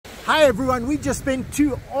Hi everyone, we just spent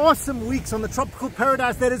 2 awesome weeks on the tropical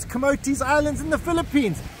paradise that is Camotes Islands in the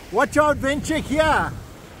Philippines. Watch our adventure here.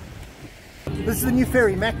 This is the new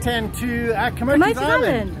ferry, Mactan to Camotes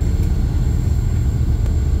Island.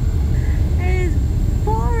 It's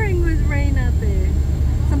pouring with rain out there.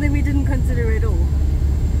 Something we didn't consider at all.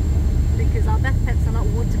 Because our backpacks are not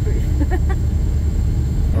waterproof.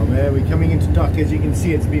 Oh man, we're coming into dock. As you can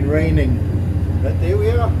see, it's been raining. But there we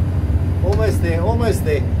are. Almost there, almost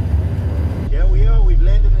there. Here we are, we've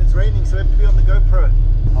landed and it's raining, so we have to be on the GoPro.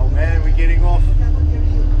 Oh man, we're getting off.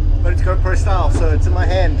 But it's GoPro style, so it's in my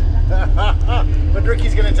hand. But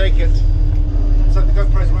Ricky's going to take it. So the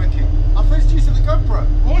GoPro's working. Our first use of the GoPro.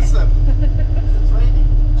 Awesome. It's raining.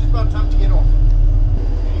 It's just about time to get off.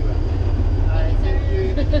 Anyway. Hi, thank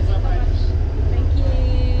you. Thank you so much. Thank you.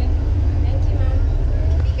 Thank you, Mom.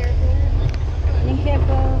 Be careful. Be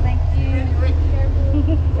careful. Thank you. Rick.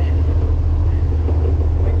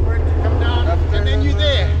 Wait for it to come down, and then you're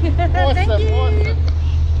there. Awesome, Thank you. awesome.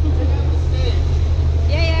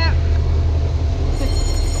 Yeah.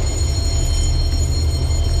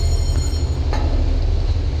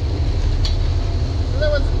 Well, that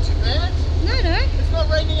wasn't too bad. No. It's not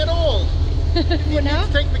raining at all. For now.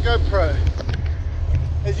 Let's take the GoPro.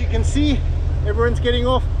 As you can see, everyone's getting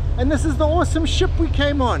off, and this is the awesome ship we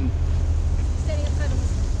came on. Standing in puddles.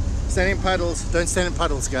 Standing in puddles. Don't stand in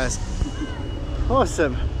puddles, guys.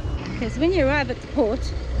 Awesome. Okay, so when you arrive at the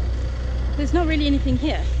port, there's not really anything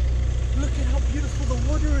here. Look at how beautiful the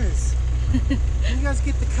water is. You guys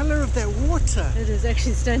get the color of that water. It is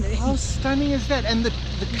actually stunning. How stunning is that? And the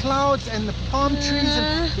clouds and the palm trees.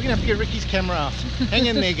 And we're gonna have to get Ricky's camera out. Hang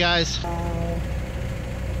in there, guys.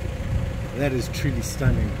 That is truly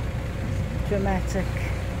stunning. Dramatic.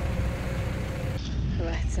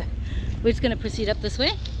 Right, so we're just going to proceed up this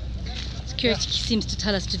way. Security seems to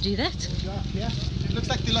tell us to do that. Yeah. It looks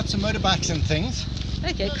like there are lots of motorbikes and things.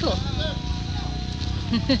 Okay, cool.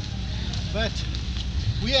 But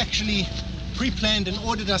we actually pre-planned and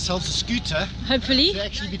ordered ourselves a scooter Hopefully. to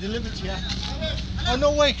actually be delivered here. Oh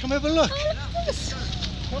no way, come have a look.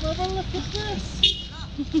 Come have a look at this.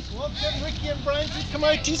 Welcome Ricky and Brian to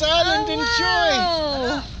Camotes Island. Oh, Enjoy.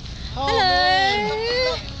 wow. Oh, Hello.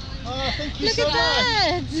 man. Oh, thank you Look so at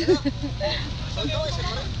much.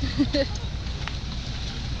 that.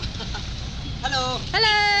 Hello.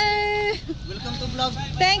 Hello. Welcome to vlog.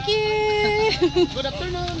 Thank you. Good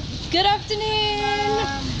afternoon. Good afternoon.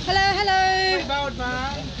 Hello.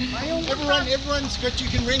 Everyone's got, you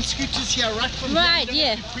can rent scooters here right from Right, here. You don't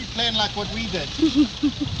yeah. have to pre-plan like what we did.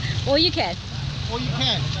 Or you can. Or you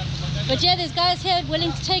can. But yeah, there's guys here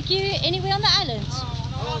willing to take you anywhere on the island.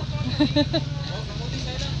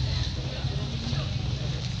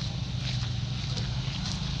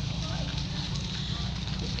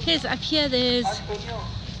 Here's up here, there's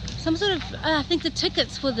some sort of, I think the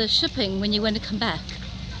tickets for the shipping when you want to come back.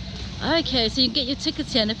 Okay, so you can get your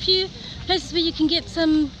tickets here and a few places where you can get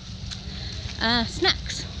some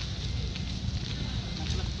snacks.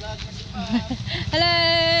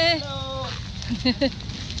 Hello.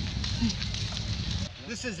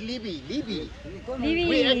 This is Libby. Libby.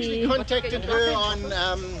 We actually contacted her on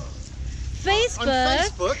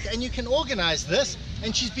Facebook, and you can organize this,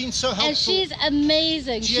 and she's been so helpful. And she's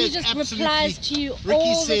amazing. She just replies to you Ricky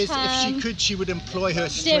all the says time. if she could, she would employ her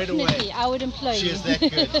straight Definitely, away. I would employ She you. is that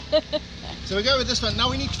good. So we go with this one. Now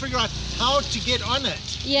we need to figure out how to get on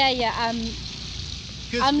it. Yeah.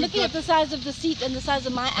 I'm looking at the size of the seat and the size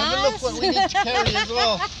of my Have a ass. look what we need to carry as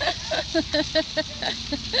well.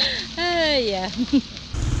 Oh yeah.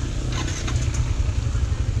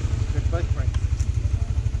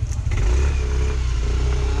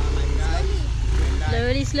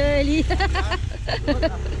 Slowly.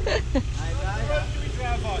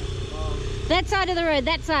 That side of the road,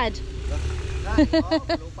 that side.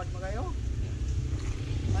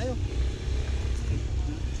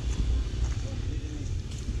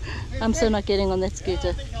 I'm so not getting on that scooter.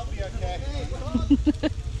 I think I'll be okay.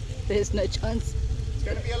 There's no chance. It's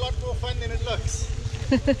going to be a lot more fun than it looks.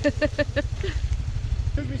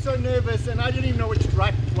 Took me so nervous, and I didn't even know which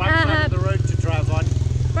right side of the road to drive on.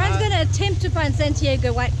 Brian's going to attempt to find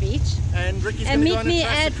Santiago White Beach And Ricky's and going to go meet on a me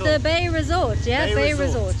at tricycle. the Bay Resort. Yeah, Bay Bay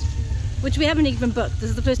Resort. Resort, which we haven't even booked. This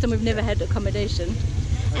is the first time we've never had accommodation.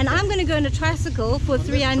 Okay. And I'm going to go on a tricycle for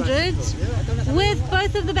 300 with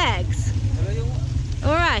both of the bags.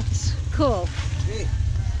 All right, cool.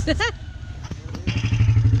 So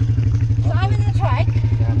I'm in the trike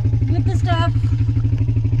with the stuff.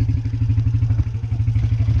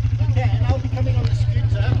 Okay, and I'll be coming on the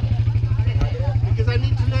scooter because I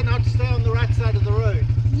need to learn how to stay on the right side of the road.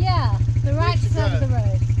 Yeah, the right side of the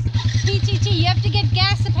road. PTT, you have to get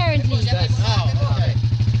gas apparently.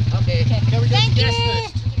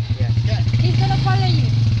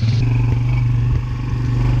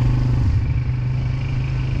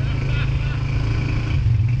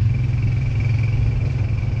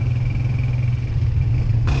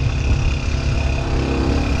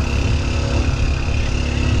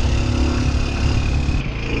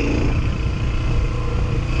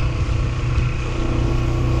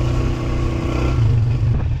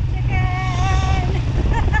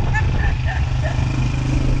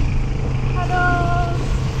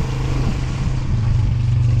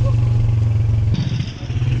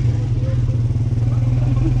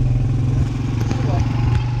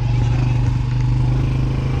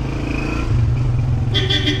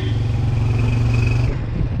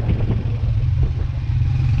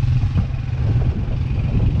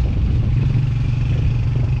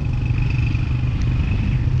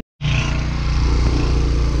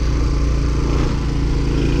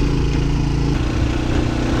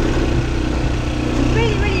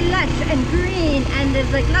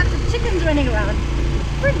 there's like lots of chickens running around.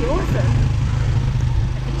 Pretty awesome.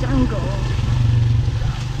 Like a jungle.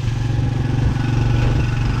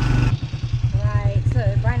 Right,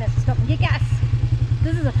 so Brian has to stop and get gas.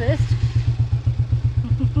 This is a first.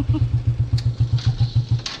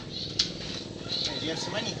 Do you have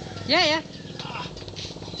some money? Yeah.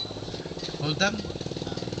 Full tank?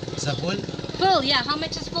 Is that full? Full, yeah. How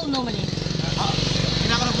much is full normally?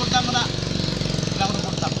 Kailangan ko ng full tank mo na. Kailangan ko ng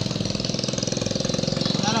full tank.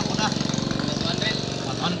 Kailangan ko na.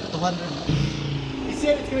 200. He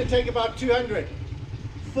said it's going to take about 200.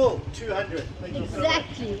 Full 200.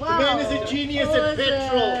 Exactly. Wow. The man is a genius at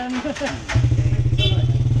petrol.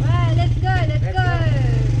 Right, let's go.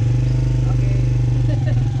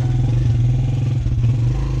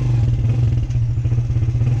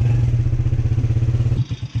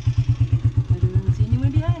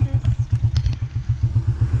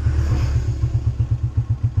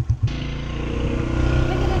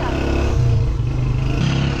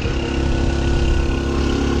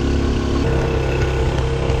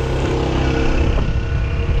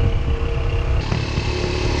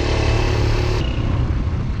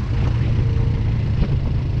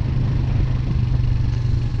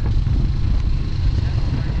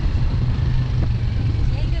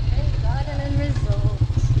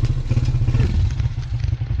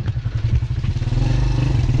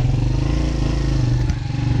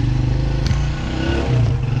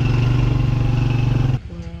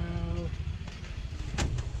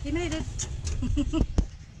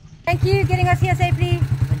 Thank you, getting us here safely.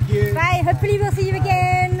 Thank you. Bye, hopefully we'll see you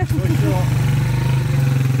again. For sure.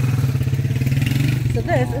 So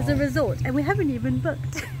this is a resort and we haven't even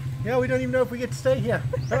booked. Yeah, we don't even know if we get to stay here.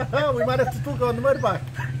 We might have to still go on the motorbike.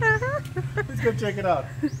 Let's go check it out.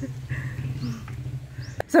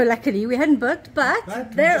 So luckily we hadn't booked, but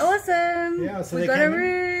they're awesome. Yeah, so we they got a came in.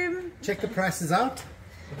 room. Check the prices out.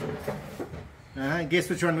 Guess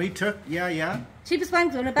which one we took? Yeah. Cheapest one,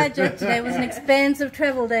 'cause on a budget. Today was an expensive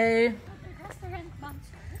travel day.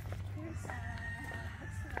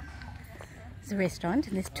 It's a restaurant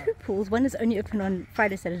and there's two pools. One is only open on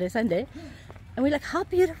Friday, Saturday, Sunday. And we're like, how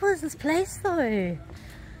beautiful is this place though?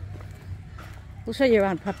 We'll show you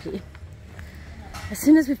around properly. As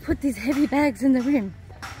soon as we've put these heavy bags in the room,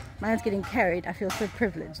 mine's getting carried. I feel so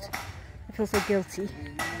privileged. I feel so guilty.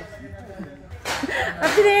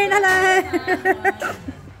 Afternoon, hello.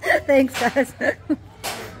 Thanks guys.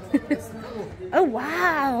 Oh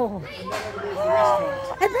wow.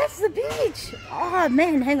 And that's the beach. Oh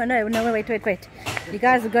man, hang on, no, wait. You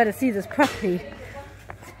guys have got to see this properly.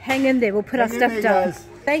 Hang in there, we'll put our stuff down. Guys.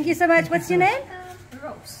 Thank you so much. What's your name?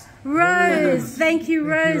 Rose. Thank you,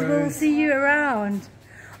 Rose. We'll see you around.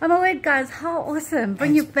 Oh my word, guys, how awesome.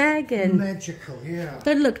 Bring your bag in. Magical, yeah.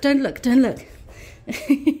 Don't look. Come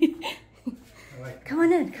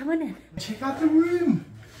on in. Check out the room.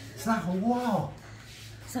 It's like, wow.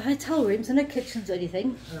 It's a hotel room, so no kitchens or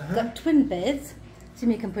anything. Got twin beds, so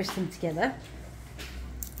you can push them together.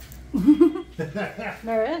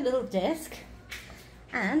 Mirror, little desk,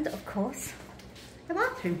 and of course, a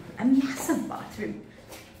bathroom. A massive bathroom.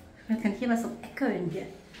 I can hear myself echo in here.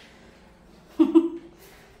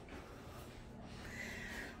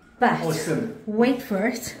 But Awesome. wait for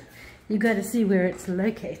it. You got to see where it's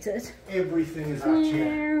located. Everything is out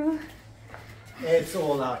here. It's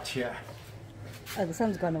all out here. Oh, the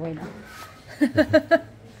sun's gone away now.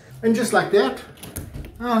 And just like that,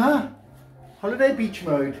 holiday beach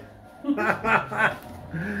mode.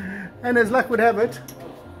 And as luck would have it,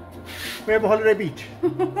 we have a holiday beach.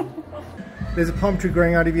 There's a palm tree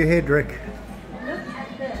growing out of your head, Rick. Look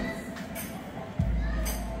at this.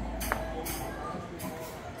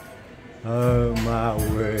 Oh my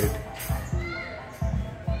word.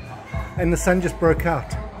 And the sun just broke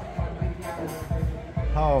out.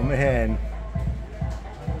 Oh man.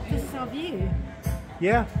 This is our view.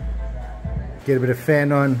 Yeah. Get a bit of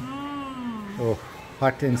fan on. Oh,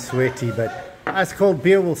 hot and sweaty, but ice cold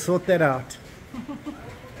beer will sort that out.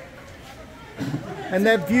 And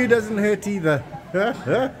that view doesn't hurt either.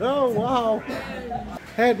 Oh wow.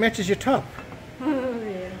 Hey, it matches your top.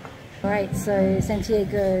 Right, so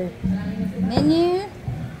Santiago menu.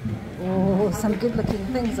 Oh, some good looking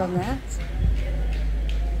things on that.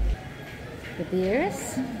 The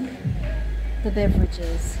beers, the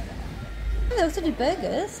beverages. Oh, they also do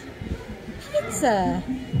burgers, pizza,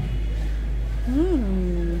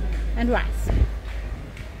 and rice.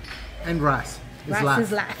 And rice. Rice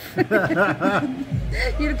is life.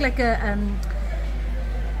 You look like a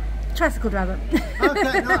tricycle driver.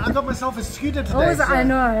 Okay, no, I got myself a scooter today. I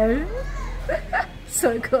know.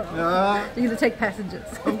 So cool. You're gonna take passengers.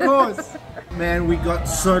 Of course. Man, we got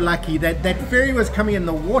so lucky that ferry was coming in,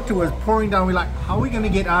 the water was pouring down. We're like, how are we going to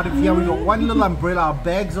get out of here? We got one little umbrella, our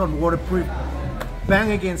bags on waterproof,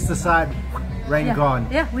 bang against the side, rain gone.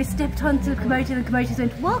 Yeah, we stepped onto the Camotes and the Camotes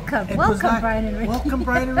went, welcome, It was welcome like, Brian and Ricky. welcome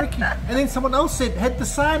Brian and Ricky. And then someone else had the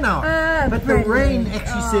sign out. But Brilliant. the rain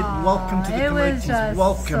actually said, welcome to the It was Camotes, just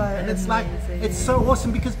welcome. so And it's like, amazing. it's so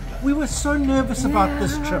awesome because we were so nervous about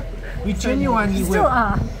this trip. We genuinely Still were.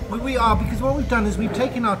 are. We are, because what we've done is we've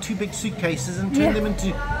taken our 2 big suitcases and turned them into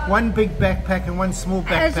one big backpack and one small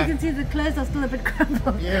backpack. As you can see, the clothes are still a bit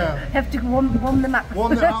crumpled. Yeah. Have to warm them up.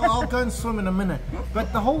 I'll go and swim in a minute.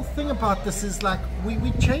 But the whole thing about this is like, we're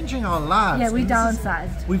changing our lives. Yeah, we And this is-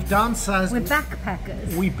 downsized. We've downsized. We're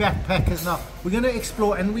backpackers. We backpackers now. We're going to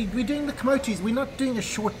explore, and we're doing the Camotes. We're not doing a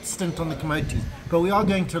short stint on the Camotes, but we are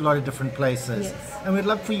going to a lot of different places. Yes. And we'd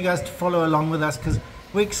love for you guys to follow along with us because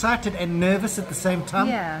we're excited and nervous at the same time.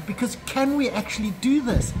 Yeah. Because can we actually do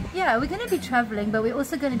this? Yeah, we're going to be traveling, but we're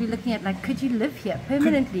also going to be looking at, like, could you live here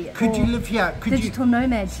permanently? Could Or you live here? Could digital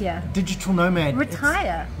nomads here? digital nomad?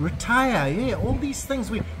 Retire. Retire, yeah. All these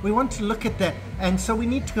things. We want to look at that. And so we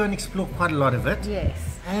need to go and explore quite a lot of it. Yes.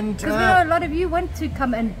 And Because we know a lot of you want to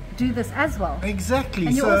come and do this as well. exactly.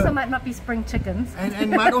 And you so, also might not be spring chickens.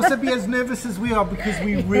 and might also be as nervous as we are because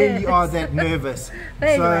we really are that nervous.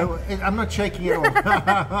 But So I'm not shaking at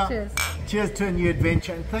all. Cheers. Cheers to a new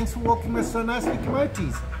adventure, and thanks for walking us so nicely,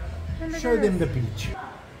 Camotes. Show them the beach.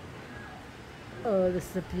 Oh, this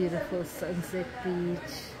is a beautiful sunset beach.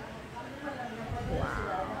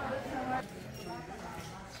 Wow.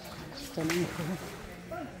 Stunning.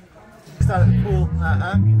 Start at the pool.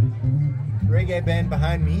 Reggae band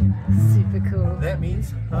behind me. Super cool. That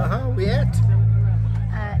means we at.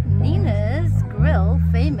 Nina's Grill,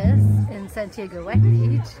 famous in Santiago White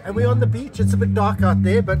Beach. And we're on the beach. It's a bit dark out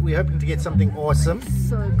there, but we're hoping to get something awesome.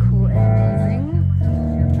 So cool and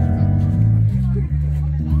amazing.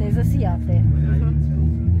 There's a sea out there.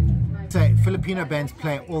 So Filipino bands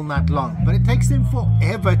play all night long, but it takes them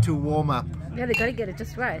forever to warm up. Yeah, they got to get it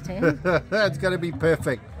just right, eh? It's got to be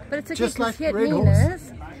perfect. But it's okay, Just because like here at Red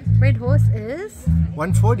Nina's, Red Horse is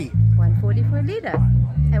 140. 140 for a litre.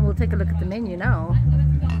 And we'll take a look at the menu now.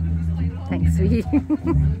 Thanks, sweetie.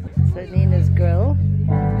 So Nina's Grill.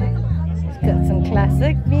 It's got some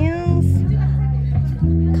classic meals,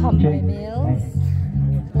 combo meals,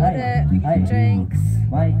 water, drinks,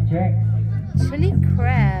 chili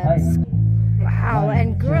crabs. Wow,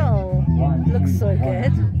 and grill. Looks so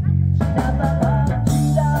good.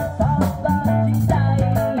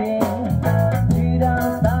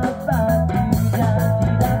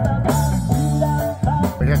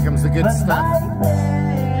 Here comes the good stuff.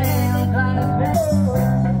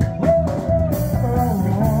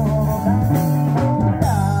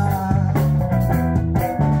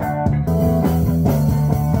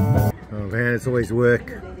 Oh man, it's always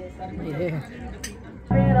work. Yeah.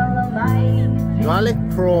 Garlic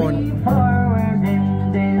prawn.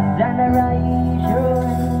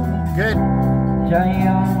 Good.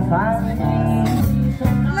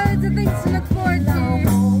 Loads of things to look forward to.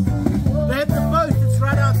 They have the boat, it's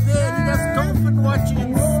right out there. And there's dolphin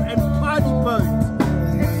watching and party boat.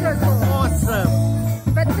 It's so cool. Awesome.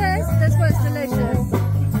 But this was delicious.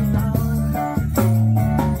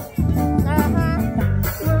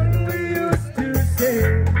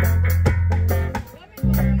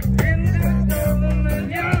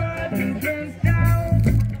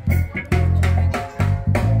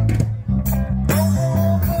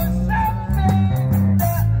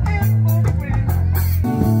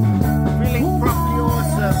 Feeling properly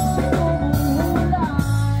awesome.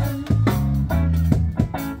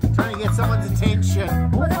 Trying to get someone's attention.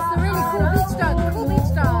 Well, that's a really cool beach dog. Cool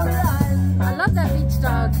beach dog. I love that beach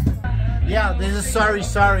dog. Yeah, there's a sorry.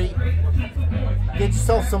 Get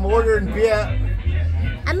yourself some water and beer.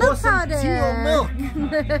 And milk Or some powder. tea or milk.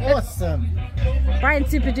 Awesome. Brian's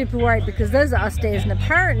super duper worried because those are our stairs and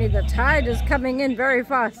apparently the tide is coming in very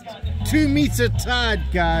fast. 2 meter tide,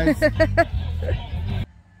 guys.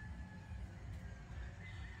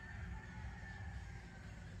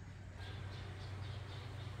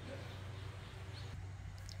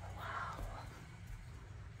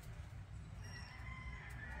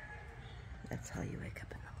 That's how you wake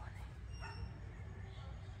up in the morning.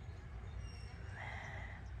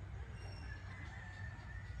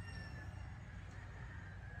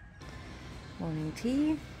 Morning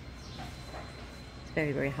tea. It's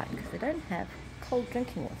very, very hot because they don't have cold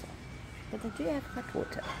drinking water, but they do have hot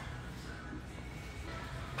water.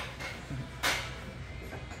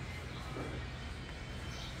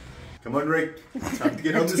 Come on, Rick. Time to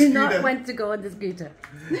get on the I do scooter. not want to go on the scooter.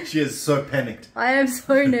 She is so panicked. I am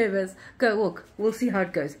so nervous. Go walk. We'll see how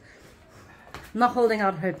it goes. Not holding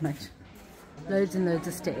out hope much. Loads and loads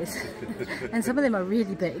of stairs. And some of them are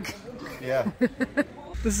really big. Yeah.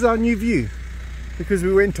 This is our new view. Because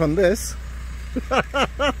we went on this.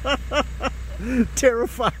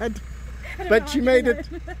 Terrified. But she made it.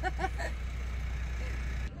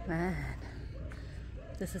 Man.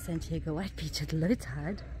 This is Santiago White Beach at low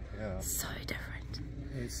tide. Yeah. So different.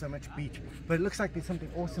 There's so much beach. But it looks like there's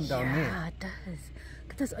something awesome down there. Yeah, it does.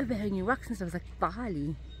 Look at those overhanging rocks and stuff. It's like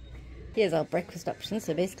Bali. Here's our breakfast option.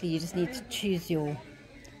 So basically you just need to choose your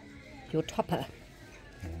topper.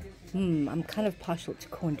 I'm kind of partial to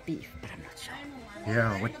corned beef, but I'm not sure.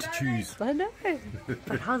 Yeah, what to choose. I know.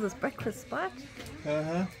 But how's this breakfast spot?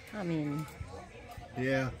 Uh-huh. I mean,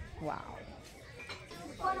 Yeah. wow.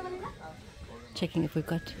 Checking if we've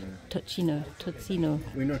got tocino.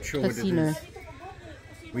 We're not sure what it Tocino.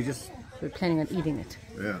 is. We're planning on eating it.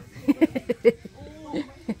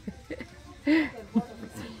 Yeah.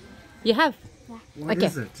 You have? What Okay.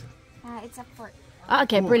 is it? It's a foot.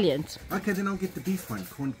 Okay, brilliant. Okay, then I'll get the beef one,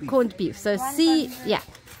 corned beef. Corned beef. So see, yeah.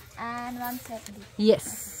 And 170.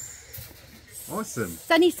 Yes. Awesome.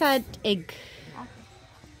 Sunny side egg.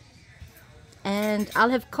 And I'll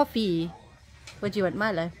have coffee. What do you want,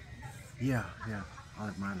 Milo? Yeah, I'll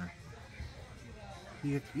have Milo.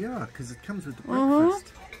 Yeah, because it comes with the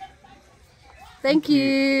breakfast. Thank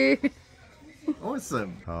you.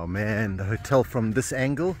 Awesome. Oh man, the hotel from this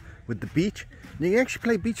angle with the beach. You can actually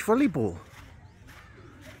play beach volleyball.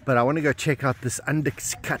 But I want to go check out this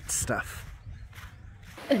undercut stuff.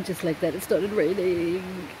 And just like that, it started raining.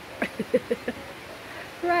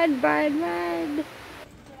 Run, Brian, run.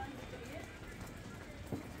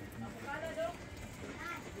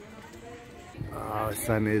 Oh,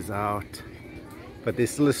 sun is out. But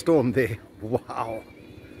there's still a storm there. Wow.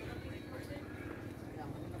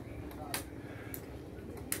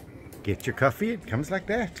 Get your coffee, it comes like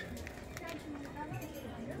that.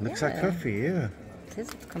 Looks like coffee, yeah. It says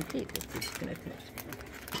it's complete. Let's see if it's going to finish.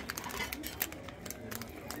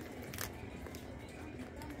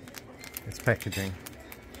 It's packaging.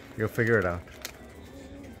 You'll figure it out.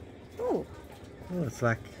 Oh, Oh, it's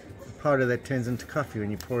like the powder that turns into coffee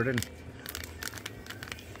when you pour it in.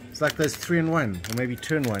 It's like those 3-in-1, or maybe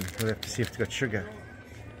 2-in-1. We'll have to see if it's got sugar.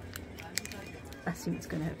 I assume it's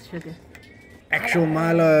going to have sugar. Actual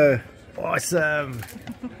Milo! Awesome!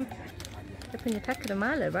 Look when you tuck it a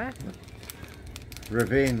Milo, right?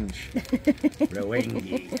 Revenge.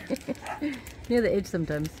 Revenge. Near the edge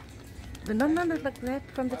sometimes. But not like that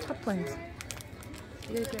from the top ones.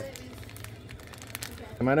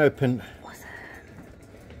 Come on, open.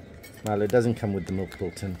 Milo doesn't come with the milk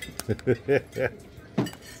built in.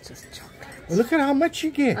 It's just chocolate. Well, look at how much you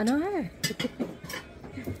get. I know.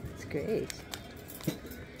 It's great.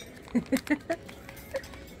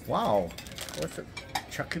 Wow. Awesome.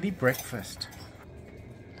 Chocolatey breakfast.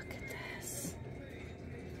 Look at this.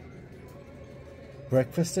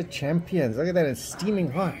 Breakfast at Champions. Look at that, it's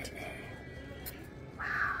steaming hot.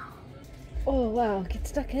 Oh wow, get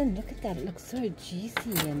stuck in. Look at that. It looks so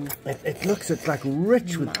juicy and It's like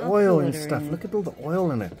rich with oil and stuff. Mouth-watering. Look at all the oil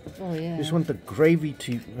in it. oh yeah. You just want the gravy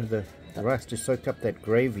to, the rice to soak up that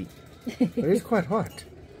gravy. But it is quite hot.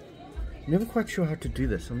 Never quite sure how to do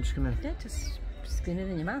this. I'm just gonna. Yeah, just spin it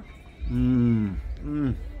in your mouth.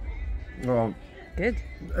 Well, Good.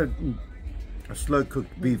 a slow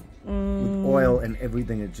cooked beef with oil and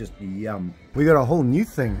everything is just yum. We got a whole new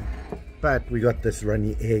thing, but we got this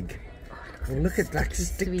runny egg. Oh, look at that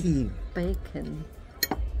sticky. Sweet bacon.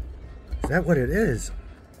 Is that what it is?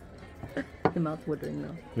 The mouth watering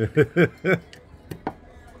now.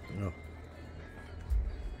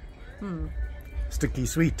 Sticky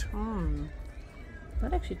sweet.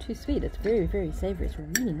 Not actually too sweet. It's very, very savory. It's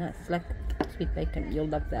really nice. It's like sweet bacon. You'll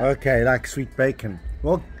love that. Okay, like sweet bacon.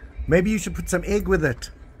 Well, maybe you should put some egg with it.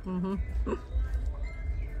 The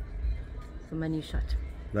money shot.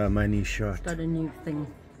 The money shot. Start a new thing.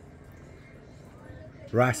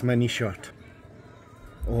 Rice money shot.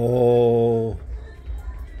 Oh.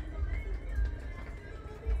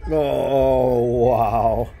 Oh,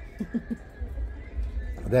 wow.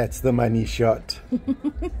 That's the money shot.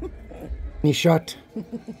 Money shot.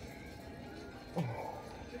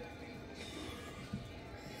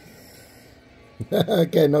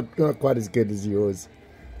 Okay, not quite as good as yours.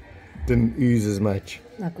 Didn't ooze as much.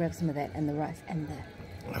 I'll grab some of that and the rice and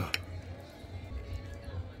that.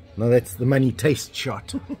 No, that's the money taste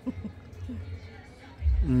shot.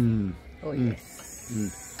 Oh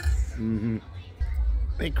yes.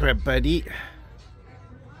 Big crab, buddy.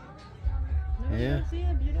 You Yeah. don't see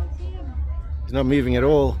him. You don't see him. He's not moving at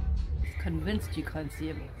all. Convinced you can't see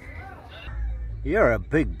him. You're a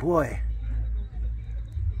big boy.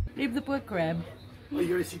 Leave the book, Graham. Oh,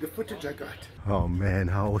 you want to see the footage I got? Oh man,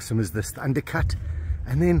 how awesome is this? The undercut.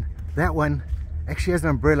 And then that one actually has an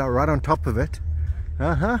umbrella right on top of it.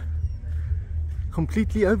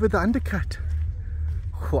 Completely over the undercut.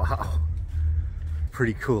 Wow.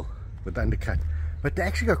 Pretty cool with the undercut. But they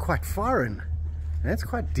actually go quite far in. That's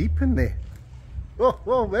quite deep in there.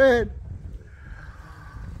 Oh man.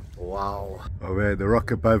 Wow. Oh man, the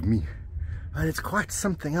rock above me. And it's quite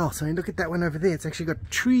something else. I mean, look at that one over there. It's actually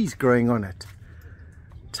got trees growing on it.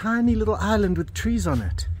 Tiny little island with trees on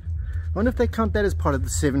it. I wonder if they count that as part of the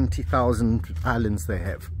 70,000 islands they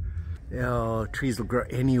have. Oh, trees will grow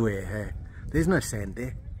anywhere. Hey? There's no sand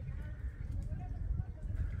there.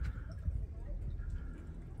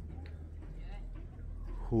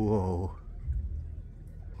 Whoa.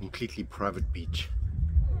 Completely private beach.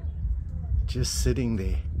 Just sitting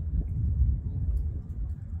there.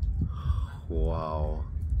 Wow.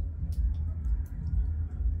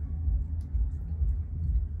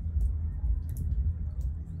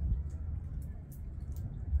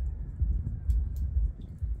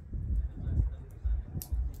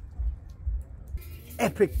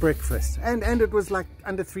 Epic breakfast, and it was like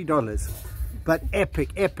under $3, but epic.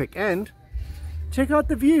 And check out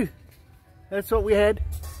the view. That's what we had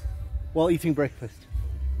while eating breakfast.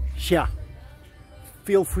 Yeah,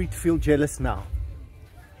 feel free to feel jealous now.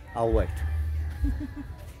 I'll wait.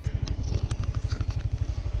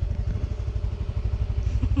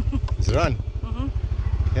 Is it on?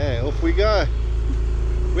 Okay, off we go.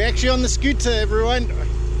 We're actually on the scooter, everyone.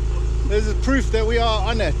 This is proof that we are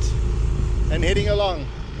on it and heading along.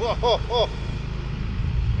 Whoa.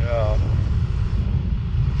 Yeah.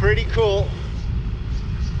 Pretty cool.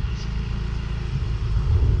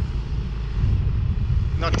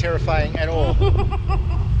 Not terrifying at all.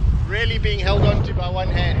 Really being held onto by one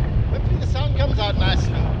hand. Hopefully the sound comes out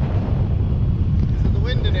nicely because of the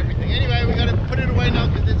wind and everything. Anyway, we got to put it away now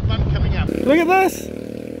because there's a bump coming up. Look at this!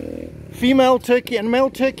 Female turkey and male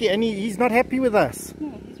turkey, and he's not happy with us.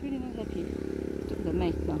 No, he's really not happy. Look at the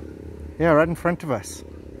mate now. Yeah, right in front of us.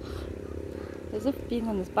 As if being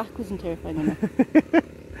on this back wasn't terrifying enough.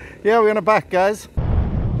 Yeah, we're on a bike, guys.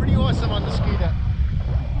 Pretty awesome on the scooter.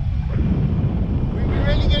 We're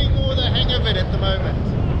really getting more of the hang of it at the moment,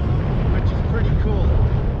 which is pretty cool.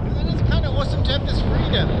 Because it is kind of awesome to have this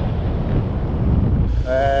freedom.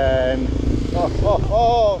 And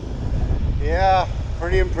yeah,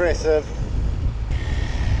 pretty impressive.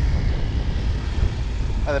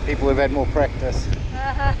 Other people have had more practice.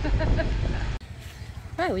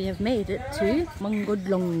 Right, we have made it to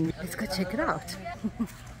Mangodlong. Let's go check it out.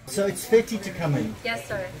 So it's 30 to come in. Yes,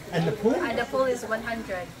 sir. And the pool? And the pool is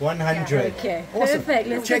 100. 100. Okay, Awesome. perfect.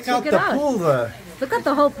 Let's check go out check the it out. pool though. Look at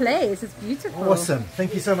the whole place. It's beautiful. Awesome.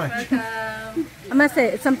 Thank you so much. I must say,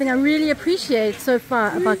 it's something I really appreciate so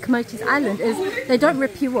far about Camotes Island is they don't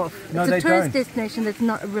rip you off. No, it's they a tourist don't. destination that's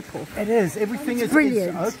not a rip-off. It is. Everything is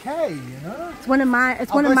brilliant. It's okay, you know. It's one of my I'll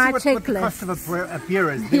go see my what the cost checklists. of a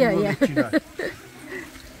beer is. Then Yeah, we'll yeah. let you know.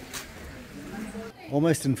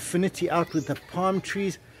 Almost infinity out with the palm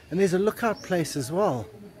trees, and there's a lookout place as well.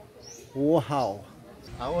 Wow.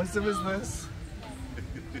 How awesome is this?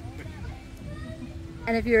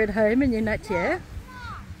 And if you're at home and you're not here,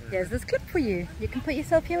 here's this clip for you. You can put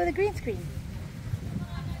yourself here with a green screen.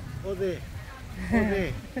 Or there.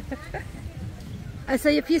 Or there. So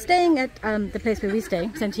if you're staying at the place where we stay,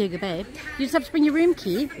 Santiago Bay, you just have to bring your room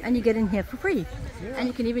key and you get in here for free. Yeah. And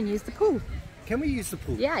you can even use the pool. Can we use the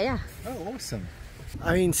pool? Yeah. Oh, awesome.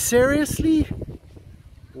 I mean, seriously?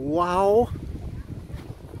 Wow.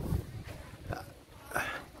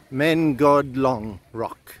 Mangodlong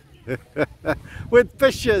Rock. With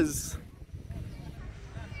fishes.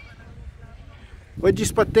 Where'd you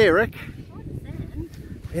spot there, Rick?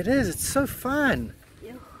 It is, it's so fun.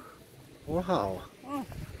 Wow.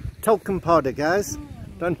 Talcum powder, guys.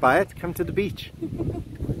 Don't buy it, come to the beach.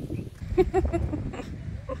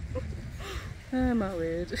 Oh my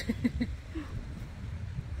word.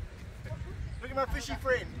 Look at my fishy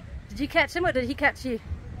friend. Did you catch him or did he catch you?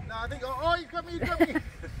 No, I think, oh, you got me, you got me.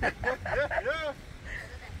 Yeah.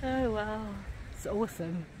 Oh wow, it's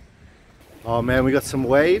awesome. Oh man, we got some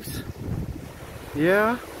waves.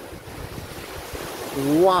 Yeah.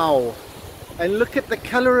 Wow. And look at the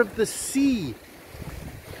color of the sea.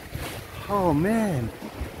 Oh man.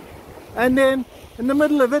 And then in the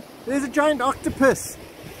middle of it, there's a giant octopus.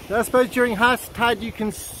 Now, I suppose during high tide you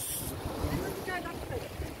can...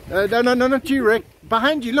 No, not you, Rick.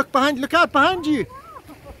 Behind you, look out behind you.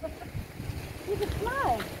 You can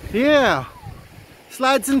fly. Yeah.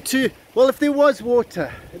 Slides into, well, if there was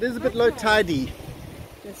water, it is a bit low tidy.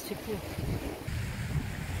 That's too cool.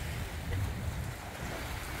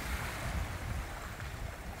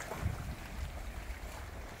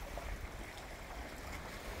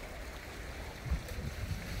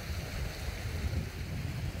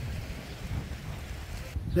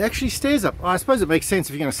 It actually stays up. Oh, I suppose it makes sense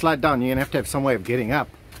if you're going to slide down, you're going to have some way of getting up.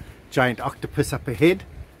 Giant octopus up ahead.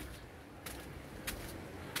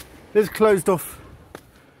 It's closed off,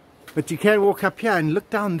 but you can walk up here and look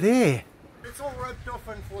down there. It's all roped off,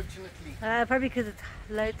 unfortunately. Probably because it's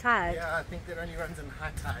low tide. Yeah, I think that only runs in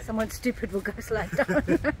high tide. Someone stupid will go slide down.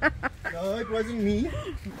 No, it wasn't me.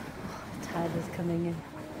 Tide is coming in.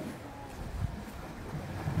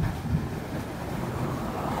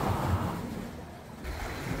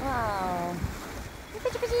 Wow.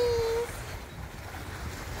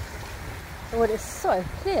 Oh, it is so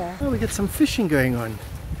clear. Oh, we got some fishing going on.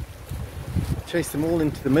 Chase them all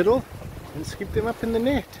into the middle and scoop them up in the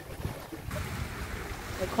net.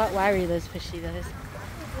 They're quite wiry, those fishy, those.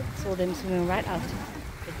 Saw them swimming right out.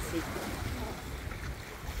 Let's see.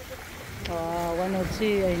 Oh, one or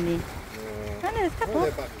two only. Oh no, there's a couple. Oh,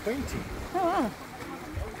 they're about 20. Oh wow.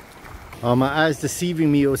 Are my eyes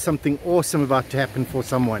deceiving me, or something awesome about to happen for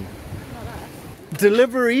someone?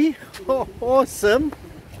 Delivery? Oh, awesome.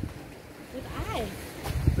 Good eye.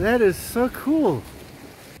 That is so cool.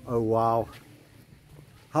 Oh wow.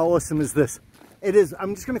 How awesome is this? It is,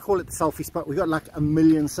 I'm just going to call it the selfie spot. We got like 1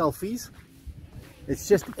 million selfies. It's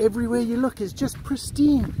just everywhere you look is just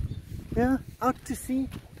pristine. Yeah, out to sea,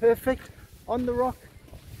 perfect. On the rock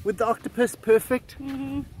with the octopus, perfect.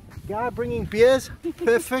 Guy bringing beers,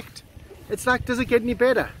 perfect. It's like, does it get any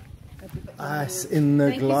better? Ice in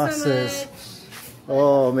the glasses.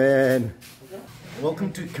 Oh man.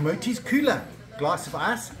 Welcome to Camotes Cooler. Glass of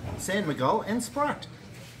ice, San Miguel and Sprite.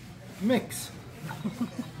 Mix.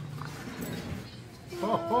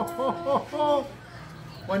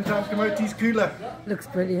 One time Camotes Cooler. Looks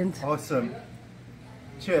brilliant. Awesome.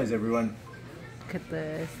 Cheers everyone. Look at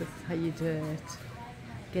this. This is how you do it.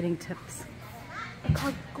 Getting tips. Look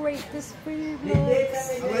how great this food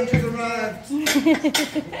looks. Lunch has arrived.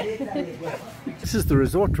 This is the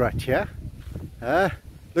resort right here.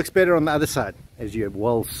 Looks better on the other side, as you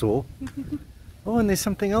well saw. Oh, and there's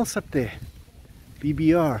something else up there.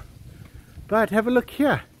 BBR. But have a look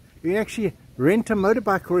here. You can actually rent a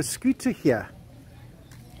motorbike or a scooter here.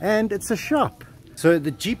 And it's a shop. So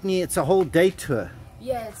the jeepney, it's a whole day tour.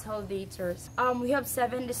 Yeah, it's whole day tours. We have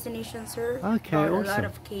 7 destinations, sir. Okay, A awesome. lot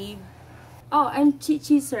of cave. Oh, I'm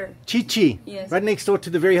Chi-Chi, sir. Chi-Chi. Yes. Right next door to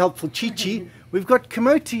the very helpful Chi-Chi. We've got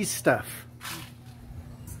Camotes stuff.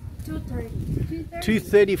 2:30.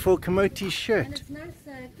 230 for Camotes shirt. And it's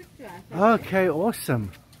nice quick dry. Okay,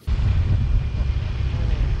 awesome.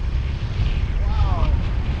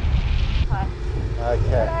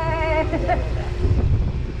 Okay.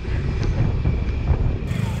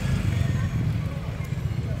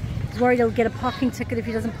 He's worried he'll get a parking ticket if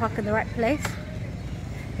he doesn't park in the right place.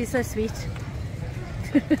 He's so sweet.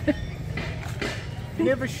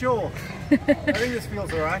 Never sure. I think this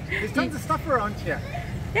feels alright. There's tons of stuff around here.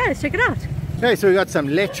 Yeah, let's check it out. Okay, so we got some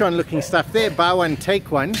lechon looking stuff there. Buy one,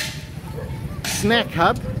 take one. Snack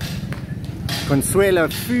hub. Consuelo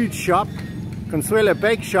food shop. Consuelo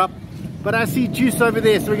bake shop. But I see juice over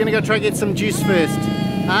there, so we're going to go try and get some juice first.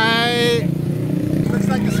 Looks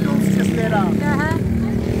like the school's just let out.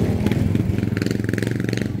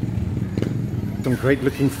 Some great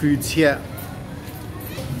looking foods here.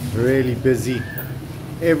 Really busy.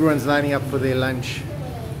 Everyone's lining up for their lunch.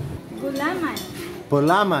 Gulaman.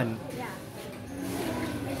 Bolaman. Yeah.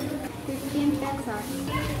 15 pesos.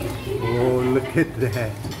 Oh, look at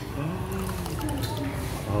that.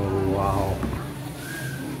 Oh, wow.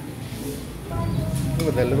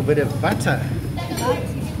 With a little bit of butter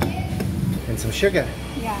and some sugar.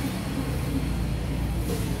 Yeah.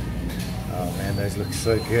 Oh man, those look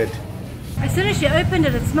so good. As soon as she opened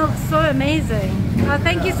it, it smelled so amazing. Oh,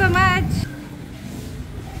 thank you so much.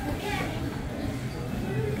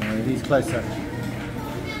 These closer.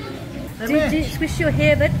 Did you squish your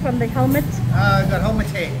hair a bit from the helmet? I got helmet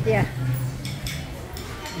hair. Yeah.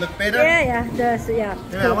 Look better? Yeah, yeah.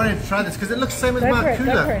 Yeah, I wanted to try this because it looks the same as Go for my it, go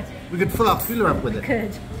cooler. for it. We could fill our cooler up with it.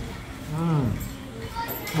 Good.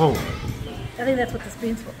 Whoa. I think that's what the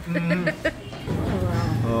spoon's for. Oh,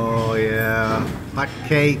 wow. Oh yeah. Hot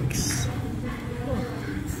cakes.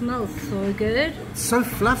 It smells so good. It's so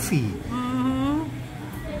fluffy.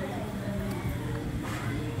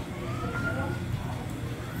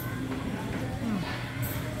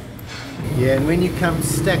 Yeah, and when you come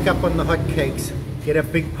stack up on the hot cakes, get a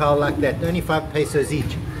big pile like that, only 5 pesos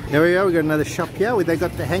each. There we go, we got another shop here where they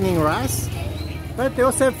got the hanging rice, but they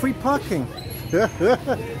also have free parking.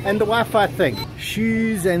 And the Wi-Fi thing.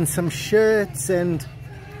 Shoes and some shirts and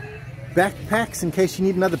backpacks in case you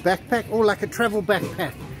need another backpack, or like a travel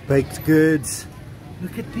backpack. Baked goods.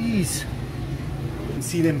 Look at these. You can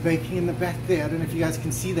see them baking in the back there. I don't know if you guys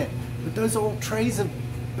can see that, but those are all trays of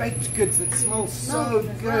baked goods that smell so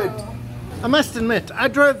good. I must admit, I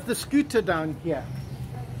drove the scooter down here,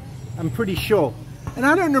 I'm pretty sure, and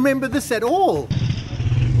I don't remember this at all.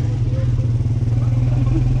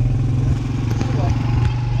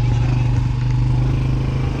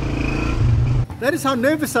 That is how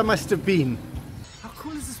nervous I must have been. How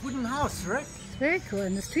cool is this wooden house, Rick? It's very cool,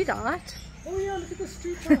 and the street art. Oh yeah, look at the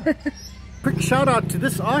street art. Quick shout out to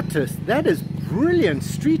this artist. That is brilliant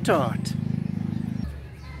street art.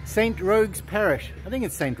 St. Rogue's Parish. I think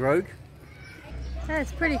it's St. Rogue.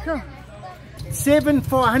 That's pretty cool. 7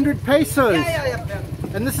 for 100 pesos. Yeah.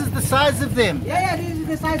 And this is the size of them. Yeah, this is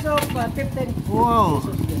the size of 15. Whoa.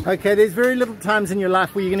 Okay, there's very little times in your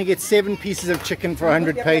life where you're going to get 7 pieces of chicken for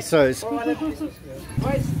 100 pesos.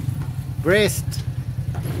 Breast.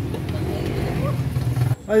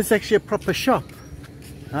 Oh, it's actually a proper shop.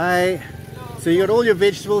 Hi. So you got all your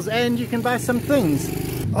vegetables and you can buy some things.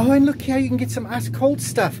 Oh, and look here, you can get some ice cold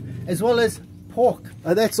stuff as well as pork.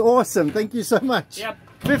 Oh, that's awesome. Thank you so much. Yep.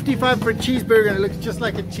 55 for a cheeseburger, and it looks just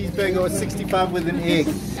like a cheeseburger, or 65 with an egg.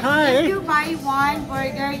 Hi. If you buy one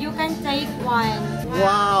burger, you can take one.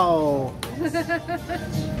 Wow.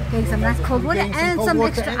 Getting some nice cold water Getting and cold some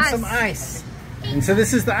water extra and ice. some ice. And so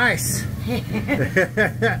this is the ice.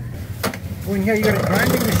 Oh, and here you got a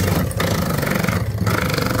grinding machine.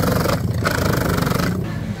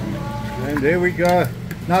 And there we go.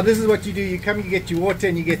 Now this is what you do. You come, you get your water,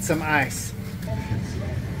 and you get some ice.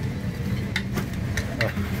 Oh,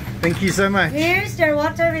 thank you so much. Here's your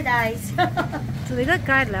water with ice. So they got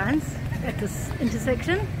guidelines at this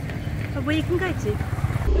intersection of where you can go to.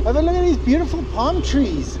 Have a look at these beautiful palm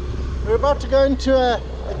trees. We're about to go into a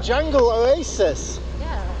jungle oasis.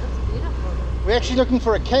 Yeah, that's beautiful. We're actually looking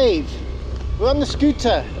for a cave. We're on the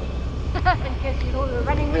scooter. In case you know we're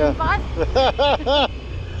running really fast.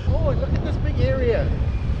 Oh, look at this big area.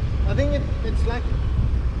 I think it's like,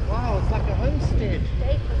 wow, it's like a homestead.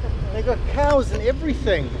 They got cows and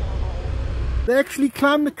everything. They actually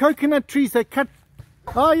climb the coconut trees. They cut.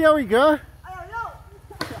 Oh, here we go.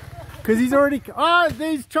 Because he's already. Oh,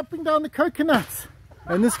 he's chopping down the coconuts.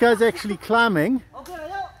 And this guy's actually climbing.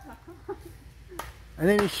 And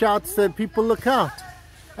then he shouts that people look out.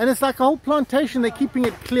 And it's like a whole plantation. They're keeping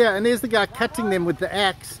it clear. And there's the guy cutting them with the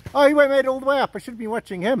axe. Oh, he made it all the way up. I should have been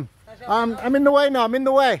watching him. I'm in the way now. I'm in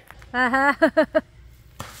the way.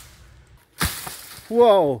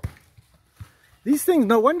 Whoa. These things,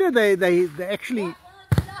 no wonder they actually,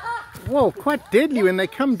 whoa, quite deadly when they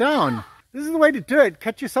come down. This is the way to do it.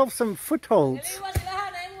 Cut yourself some footholds.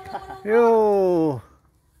 Yo.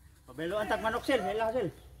 This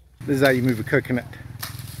is how you move a coconut.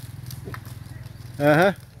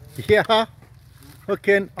 Yeah. Hook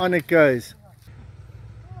in, on it goes.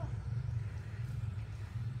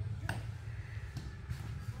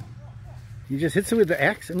 You just hit it with the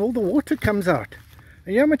axe and all the water comes out.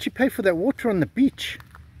 And you know how much you pay for that water on the beach?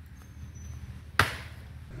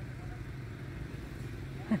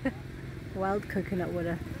 Wild coconut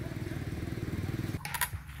water.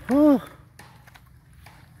 Oh.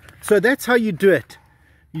 So that's how you do it.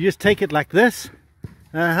 You just take it like this.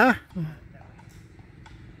 I've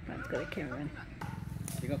got a camera in.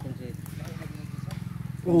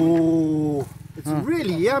 Oh, it's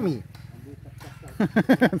really yummy.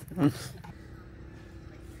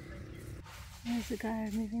 There's the guy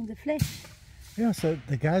removing the flesh. Yeah, so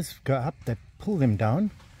the guys go up, they pull them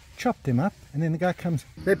down, chop them up, and then the guy comes.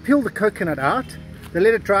 They peel the coconut out, they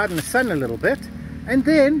let it dry out in the sun a little bit, and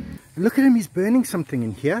then, look at him, he's burning something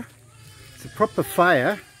in here. It's a proper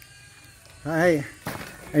fire. And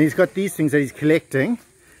he's got these things that he's collecting,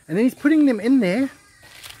 and then he's putting them in there.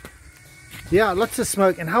 Yeah, lots of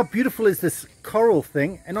smoke, and how beautiful is this coral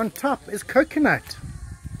thing, and on top is coconut.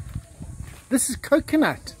 This is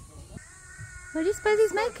coconut. What do you suppose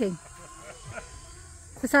he's making?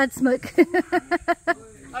 Besides smoke.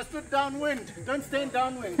 I stood downwind. Don't stand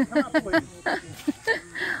downwind. Come upwind.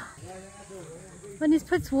 When he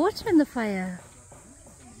puts water in the fire.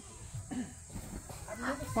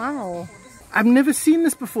 Wow. I've never seen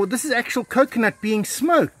this before. This is actual coconut being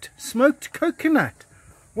smoked. Smoked coconut.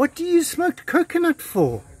 What do you use smoked coconut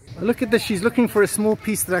for? Oh, look at this. She's looking for a small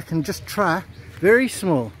piece that I can just try. Very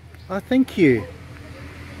small. Oh, thank you.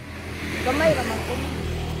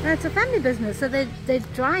 No, it's a family business, so they're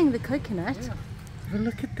drying the coconut. Yeah. Oh,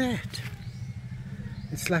 look at that.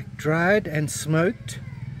 It's like dried and smoked,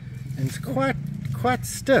 and it's quite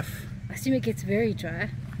stiff. I assume it gets very dry.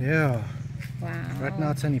 Yeah. Wow. Right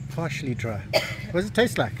now it's only partially dry. What does it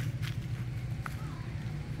taste like?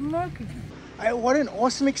 Smoky. What an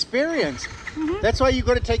awesome experience. That's why you've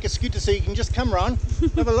got to take a scooter, so you can just come around,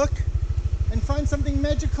 have a look, and find something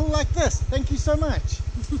magical like this. Thank you so much.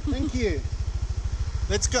 Thank you.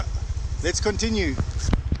 Let's go. Let's continue.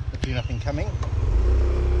 Hopefully nothing coming.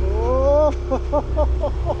 Oh,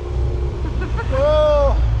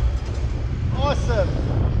 oh. Awesome.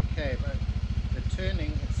 Okay, but the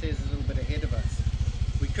turning, it says a little bit ahead of us.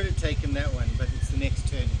 We could have taken that one, but it's the next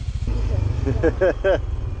turning.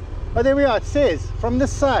 Oh, there we are. It says from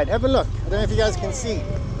this side. Have a look. I don't know if you guys can see.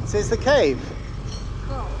 It says the cave.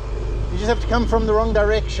 You just have to come from the wrong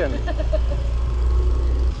direction.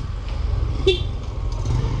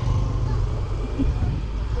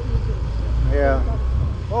 Yeah.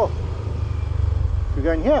 Oh, we're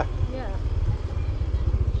going here. Yeah.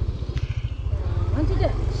 Onto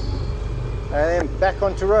ditch. And then back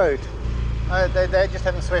onto road. They just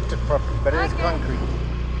haven't swept it properly, but it is concrete.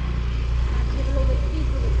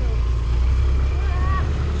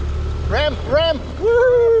 Ramp, ramp!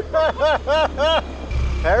 Woo!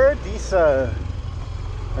 Paradiso.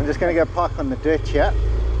 I'm just going to go park on the dirt here.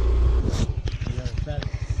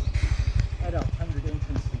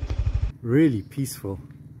 Really peaceful.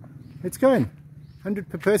 Let's go in. 100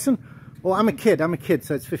 per person. Oh, I'm a kid,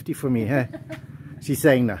 so it's 50 for me. Huh? She's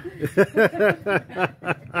saying no. It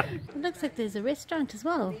looks like there's a restaurant as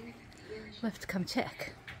well. We'll have to come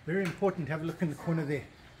check. Very important. Have a look in the corner there.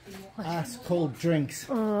 Ice cold drinks.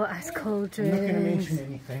 Oh, ice cold drinks. I'm not going to mention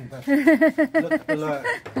anything, but look below.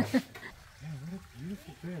 Yeah, what a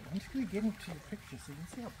beautiful bird. I'm just going to get into the picture so you can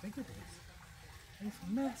see how big it is. It's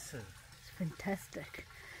massive. It's fantastic.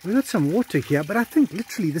 We've got some water here, but I think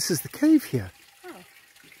literally this is the cave here. Oh.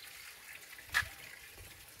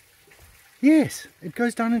 Yes, it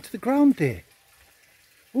goes down into the ground there.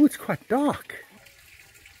 Oh, it's quite dark.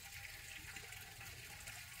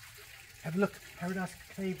 Have a look. Paradise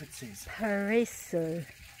Cave, it says. Paradiso.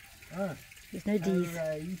 Oh. There's no D's.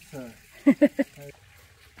 Paradiso.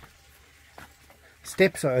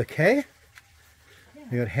 Steps are okay.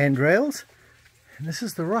 We got handrails. And this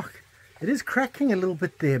is the rock. It is cracking a little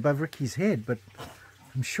bit there above Ricky's head, but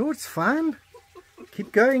I'm sure it's fine.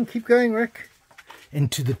 Keep going, Rick.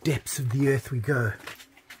 Into the depths of the earth we go.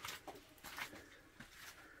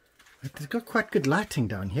 But they've got quite good lighting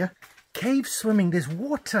down here. Cave swimming, there's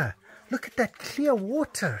water. Look at that clear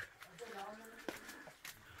water.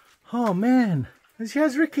 Oh man,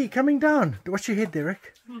 here's Ricky coming down. Watch your head there,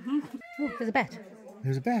 Rick. Oh, there's a bat.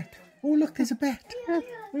 There's a bat. Oh look, there's a bat. Look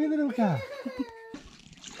at the little guy.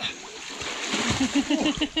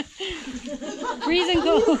 Freezing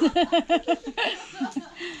cold. A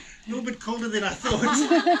little bit colder than I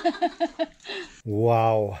thought.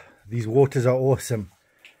 Wow, these waters are awesome.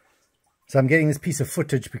 So I'm getting this piece of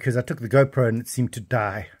footage because I took the GoPro and it seemed to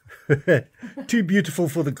die. Too beautiful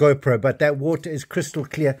for the GoPro, but that water is crystal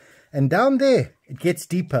clear. And down there, it gets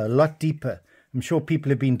deeper, a lot deeper. I'm sure people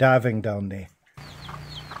have been diving down there.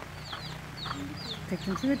 Take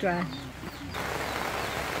them to the dry.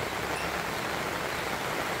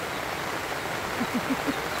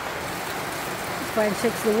 Brian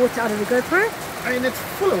shakes the water out of the GoPro. I mean, it's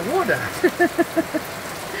full of water.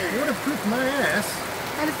 Waterproof my ass.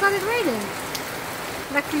 And it started raining.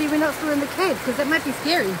 Luckily we're not still in the cave because that might be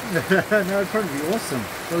scary. No, it'd probably be awesome.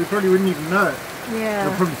 Well, we probably wouldn't even know. Yeah.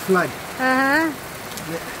 It'll probably flood.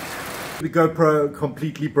 The GoPro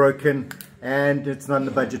completely broken and it's not in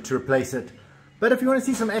the budget to replace it. But if you want to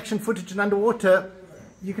see some action footage in underwater,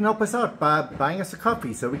 you can help us out by buying us a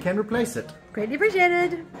copy so we can replace it. Greatly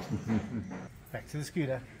appreciated. Back to the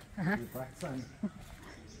scooter. The bright sun.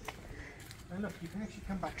 And look, you can actually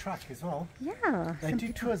come by truck as well. Yeah. They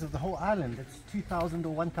do tours of the whole island. It's 2,000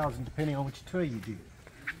 or 1,000 depending on which tour you do.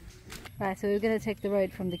 Right, so we're going to take the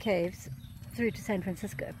road from the caves through to San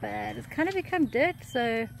Francisco, but it's kind of become dirt,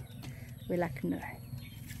 so we're like, no.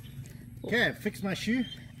 Okay, I fixed my shoe.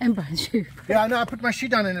 And Brian's shoe. Yeah, I know, I put my shoe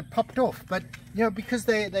down and it popped off, but you know, because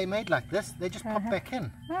they made like this, they just pop back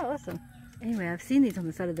in. Oh, awesome. Anyway, I've seen these on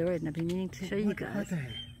the side of the road and I've been meaning to show you guys. What are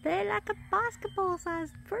they? They're like a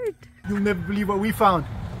basketball-sized fruit. You'll never believe what we found.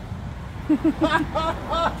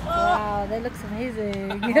 Wow, that looks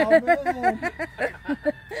amazing. Oh, man.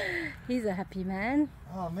 He's a happy man.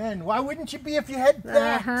 Oh man, why wouldn't you be if you had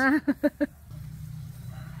that? It's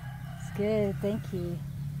good, thank you.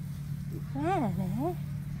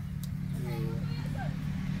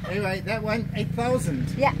 Anyway, that one, 8,000.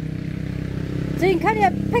 Yeah. So you can come here,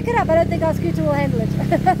 pick it up. I don't think our scooter will handle it.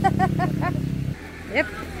 Yep.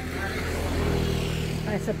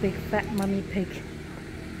 That's a big fat mummy pig.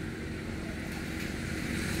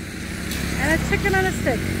 And a chicken on a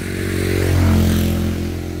stick.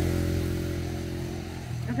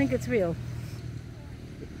 I think it's real.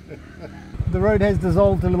 The road has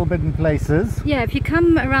dissolved a little bit in places. Yeah, if you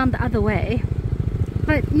come around the other way.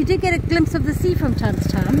 But you do get a glimpse of the sea from time to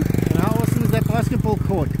time. And how awesome is that basketball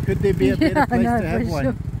court? Could there be a better place to have one?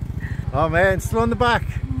 Sure. Oh man, still on the back.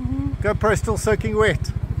 GoPro still soaking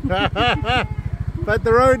wet. But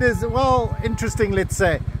the road is, well, interesting, let's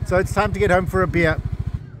say. So it's time to get home for a beer.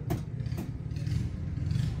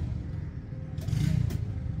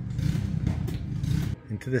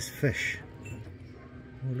 Into this fish.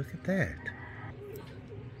 Oh, look at that.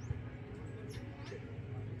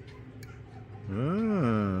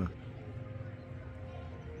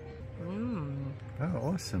 Oh,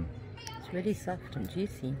 awesome. It's really soft and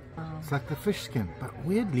juicy. Wow. It's like the fish skin, but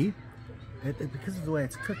weirdly, because of the way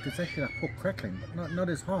it's cooked, it's actually like pork crackling, but not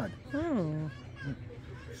as hard.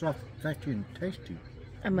 Soft, fatty and tasty.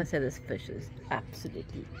 I must say this fish is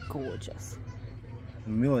absolutely gorgeous.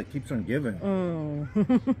 The meal that keeps on giving.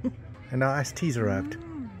 And our iced tea's arrived.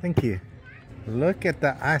 Thank you. Look at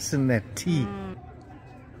the ice in that tea.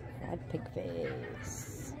 That pig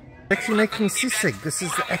face. It actually makes me seasick. This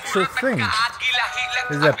is the actual thing.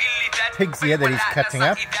 There's a pigs here that he's cutting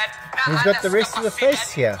up. And he's got the rest of the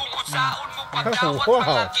face here. Oh,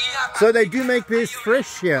 wow. So they do make this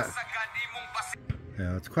fresh here.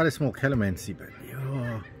 Yeah, it's quite a small calamansi, but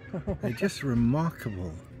yeah, they're just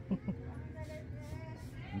remarkable.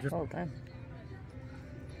 Well done.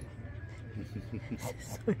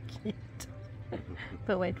 So cute.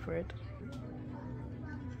 But wait for it.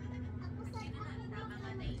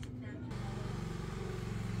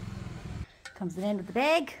 Comes the end of the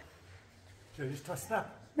bag. So just toss it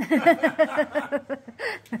up.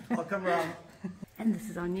 I'll come round. And this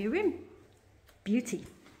is our new room. Beauty.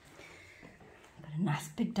 Got a nice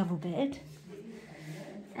big double bed.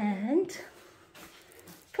 And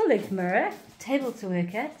full length mirror, table to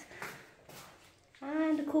work at,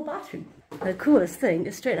 and a cool bathroom. The coolest thing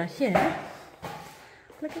is straight out here.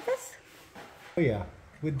 Look at this. Oh yeah,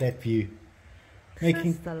 with that view.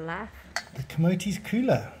 Making the laugh. The Camotes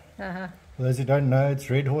cooler. For those who don't know, it's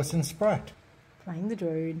Red Horse and Sprite. Flying the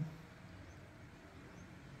drone.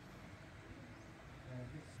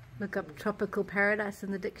 Look up tropical paradise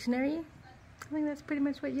in the dictionary. I think that's pretty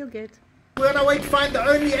much what you'll get. We're on our way to find the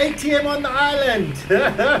only ATM on the island.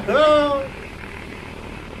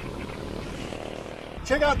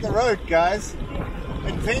 Check out the road, guys.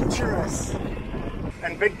 Adventurous.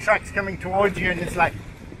 And big trucks coming towards you, and it's like,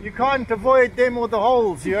 you can't avoid them or the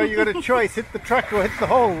holes, you know, you got a choice, hit the truck or hit the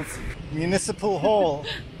holes. Municipal hall.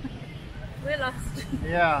 We're lost.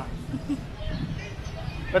 Yeah.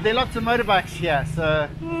 But there are lots of motorbikes here, so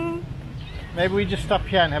maybe we just stop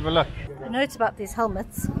here and have a look. A note about these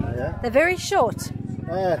helmets. Oh, yeah? They're very short.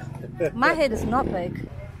 My head is not big.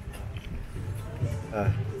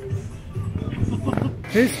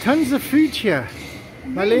 There's tons of food here.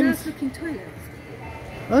 Very nice looking toilets.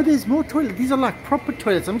 Oh, there's more toilets. These are like proper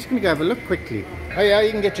toilets. I'm just going to go have a look quickly. Oh yeah,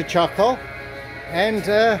 you can get your charcoal and,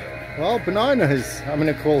 well, bananas, I'm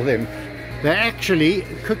going to call them. They're actually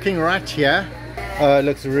cooking right here. Oh, it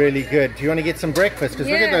looks really good. Do you want to get some breakfast?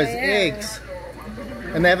 Because look at those eggs.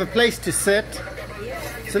 And they have a place to sit.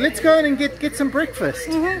 So let's go in and get some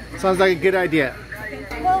breakfast. Sounds like a good idea.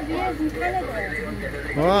 12 years in Canada.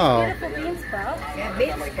 Wow. Beautiful bean sprouts. Yeah,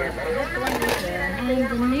 bean sprouts. And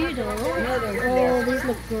the noodles. Oh, these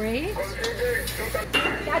look great.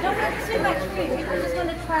 I don't want too much food. I just want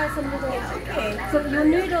to try some noodles. Okay. So your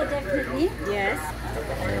noodle definitely. Yes.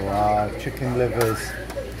 Oh, wow, chicken livers.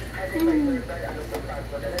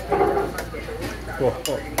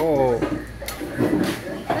 Oh.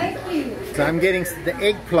 Thank you. So I'm getting the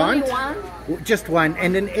eggplant. Only one? Just one,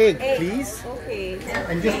 and an egg, please. Okay.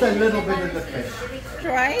 And just a little bit of the fish.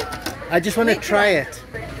 Try. I just want to try it.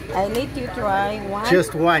 I need to try one.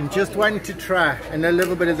 Just one to try, and a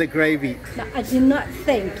little bit of the gravy. Now, I do not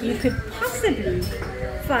think you could possibly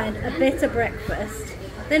find a better breakfast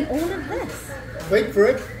than all of this. Wait for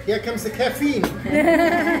it. Here comes the caffeine. Oh,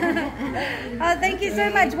 thank you so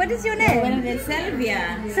much. What is your name? Well,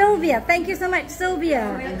 Sylvia. Sylvia. Thank you so much,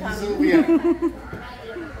 Sylvia.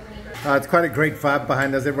 It's quite a great vibe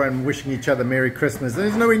behind us. Everyone wishing each other Merry Christmas.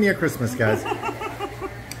 There's nowhere near Christmas, guys.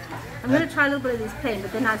 I'm going to try a little bit of this plain,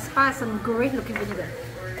 but then I spy some great looking vinegar.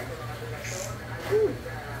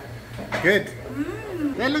 Good.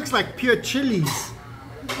 That looks like pure chilies.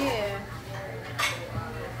 Yeah.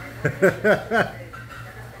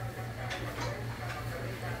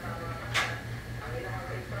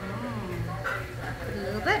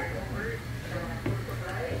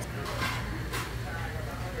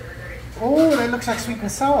 looks like sweet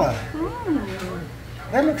and sour.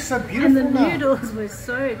 That looks so beautiful. And the now. noodles were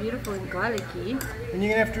so beautiful and garlicky. And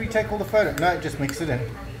you're gonna have to retake all the photos. No, just mix it in.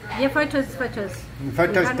 Yeah, photos. Photos We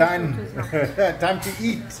done. can't have photos now. Time to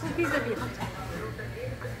eat.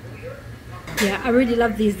 Yeah, I really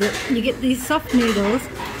love these. You get these soft noodles,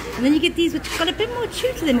 and then you get these which got a bit more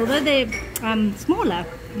chew to them, although they're smaller.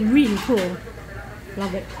 They're really cool.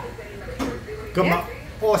 Love it. Got my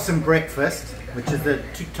awesome breakfast, which is the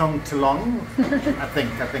tutong talong. I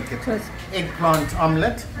think it's eggplant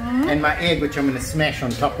omelette, and my egg, which I'm going to smash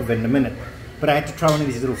on top of it in a minute. But I had to try one of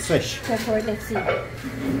these little fish. Go for it. Let's see. Oh,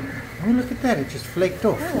 look at that! It just flaked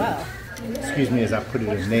off. Oh wow. Excuse me as I put it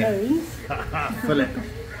in there. Fill it.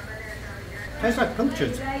 Tastes like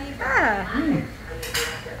pilchards.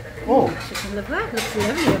 Oh. Chicken liver. Looks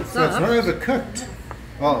lovely and So it's soft. not overcooked.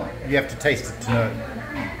 Well, you have to taste it to know.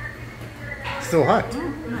 Still hot.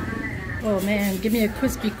 Oh man, give me a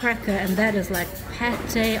crispy cracker, and that is like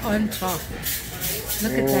pate on top.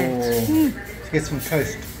 Look at that. Let's get some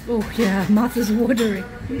toast. Oh yeah, mouth is watering.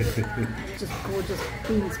 Just gorgeous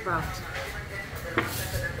bean sprout.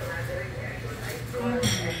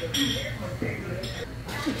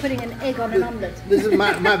 Putting an egg on an omelette. This is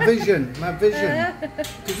my vision,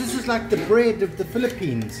 Because this is like the bread of the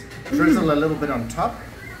Philippines. Drizzle a little bit on top.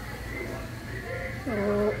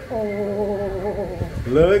 Oh.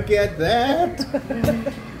 Look at that.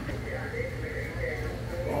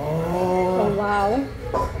 Oh wow.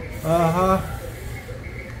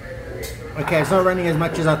 Okay, it's not running as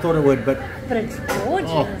much as I thought it would, but It's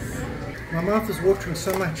gorgeous. my mouth is watering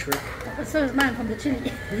so much, Rick. So is mine from the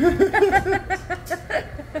chili.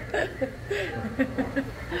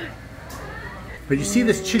 But you see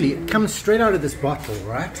this chili, it comes straight out of this bottle,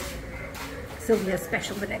 right? Sylvia's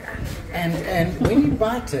special vinegar. And when you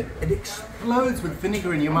bite it, it explodes with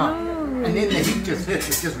vinegar in your mouth. And then the heat just hits,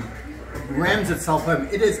 it just rams itself home.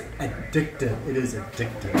 It is addictive. It is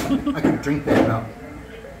addictive. I could drink that now.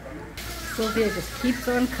 Sylvia just keeps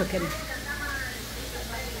on cooking.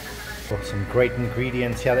 Oh, some great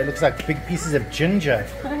ingredients here. That looks like big pieces of ginger.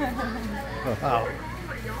 Oh, wow.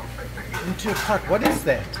 Into a pot. What is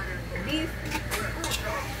that? Beef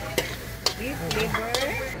liver.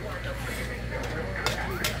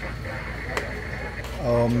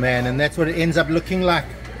 Oh man, and that's what it ends up looking like.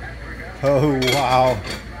 Oh wow.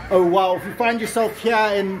 Oh wow, if you find yourself here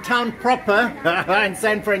in town proper, in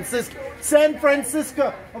San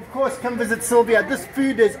Francisco, of course come visit Sylvia. This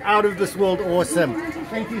food is out of this world awesome.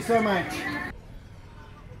 Thank you so much.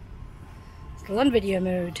 Still on video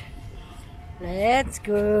mode. Let's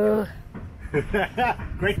go.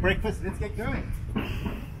 Great breakfast, let's get going.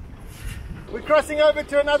 We're crossing over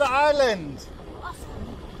to another island.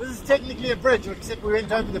 This is technically a bridge, except we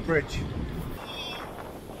went over the bridge.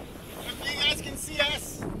 Hopefully you guys can see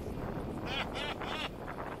us. Doesn't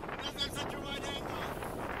have such a wide angle.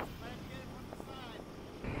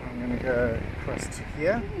 I'm going to go across to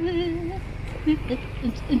here.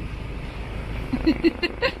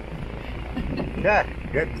 Yeah,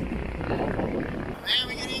 good. Now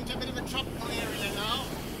we're getting into a bit of a tropical area now.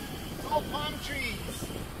 It's all palm trees.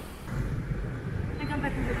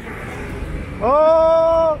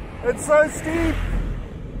 Oh, it's so steep.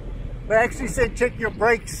 They actually said check your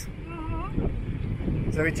brakes.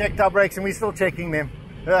 So we checked our brakes and we're still checking them.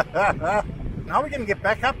 How are we going to get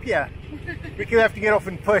back up here? We could have to get off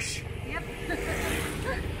and push. Yep.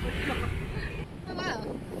 Oh wow.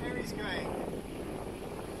 Ferry's going.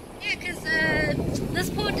 Yeah, because this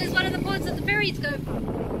port is one of the ports that the ferries go from.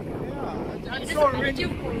 Yeah, I It saw is a already.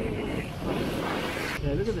 beautiful port.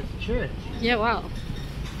 Yeah, look at this church. Yeah, wow.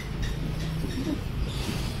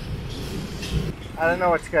 I don't know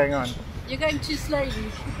what's going on. You're going too slowly.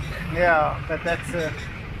 Yeah, but that's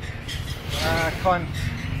I can't.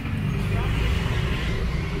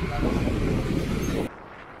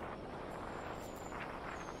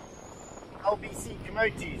 LBC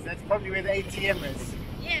Camotes, that's probably where the ATM is.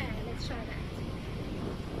 Yeah, let's try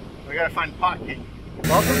that. We gotta find parking.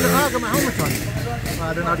 Welcome to I got my helmet on. Oh,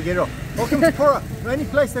 I don't know how to get it off. Welcome to Pora, the only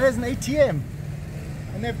place that has an ATM.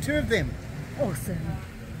 And they have two of them. Awesome.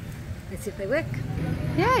 Let's see if they work.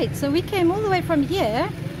 Right, so we came all the way from here,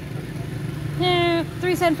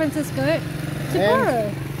 through San Francisco to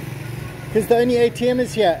Poro. Because the only ATM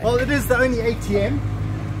is here. Well, it is the only ATM.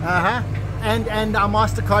 And our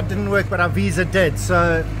MasterCard didn't work, but our Visa did.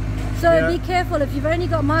 So yeah. Be careful, if you've only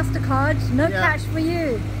got MasterCard, no Yeah. cash for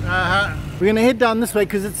you. We're going to head down this way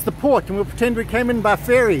because it's the port and we'll pretend we came in by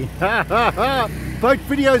ferry. Boat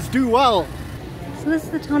videos do well. So this is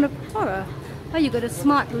the town of Poro. Oh, you've got a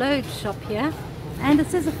smart load shop here. And it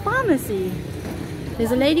says a pharmacy.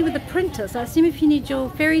 There's a lady with a printer, so I assume if you need your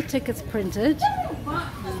ferry tickets printed.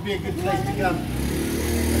 This would be a good place to come.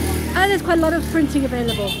 Oh, there's quite a lot of printing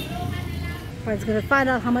available. Right, it's going to find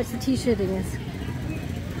out how much the t-shirting is.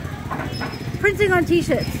 Printing on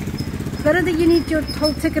t-shirts. I don't think you need your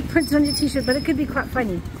whole ticket printed on your t-shirt, but it could be quite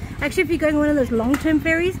funny. Actually, if you're going on one of those long-term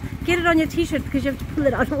ferries, get it on your t-shirt because you have to pull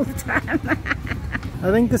it out all the time.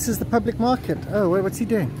 I think this is the public market. Oh, wait, what's he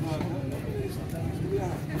doing?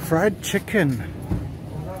 Fried chicken.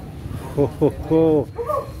 Ho, ho, ho.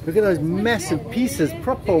 Look at those massive pieces,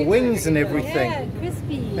 proper wings and everything. Yeah,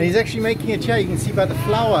 crispy. And he's actually making it here. You can see by the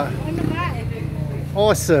flour.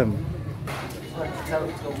 Awesome.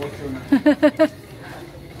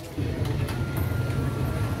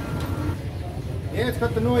 Yeah, it's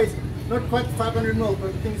got the noise. Not quite 500 mil, but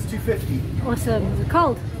I think it's 250. Awesome. Is it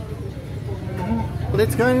cold? Well,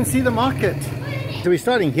 let's go in and see the market. So we're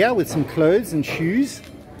starting here with some clothes and shoes,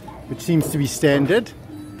 which seems to be standard.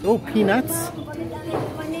 Oh, peanuts.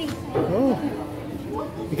 Oh,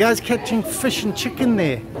 the guy's catching fish and chicken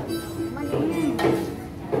there.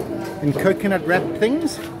 And coconut wrapped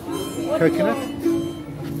things. Coconut.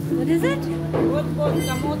 What is it?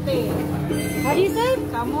 Camote. How do you say?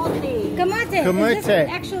 Camote. Camote. Camote. Is this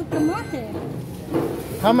actual camote?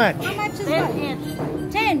 How much? How much is that?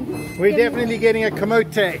 10. We're definitely getting a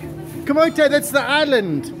camote. Camote, that's the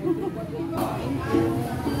island.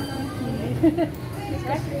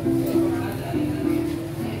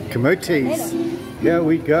 Camotes. Here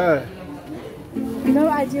we go. No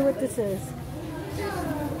idea what this is.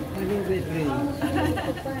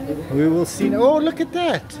 We will see. Oh, look at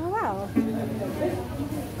that. Oh, wow.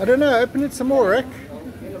 I don't know. Open it some more, Rick.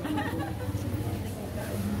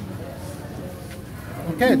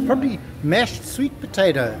 Okay, it's probably mashed sweet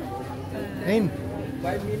potato. And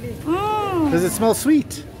does it smell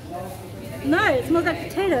sweet? No, it smells like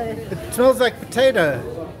potato. It smells like potato.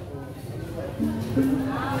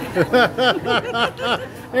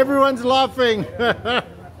 Everyone's laughing.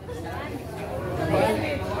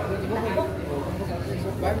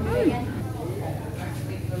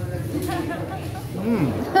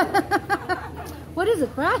 What is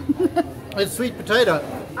it, Brad? It's sweet potato.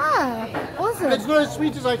 Ah, awesome. It's not as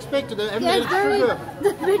sweet as I expected. I haven't Yeah, added it's very sugar.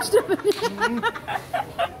 the vegetable.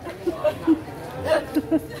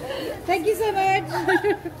 Thank you so much.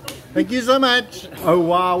 Thank you so much. Oh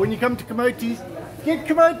wow, when you come to Camotes, get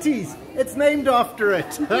Camotes. It's named after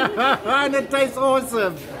it. And it tastes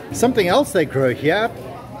awesome. Something else they grow here.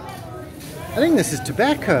 I think this is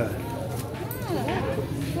tobacco. Oh,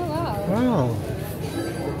 wow. Wow.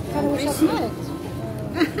 Kind of wish I smoked.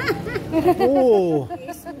 Oh.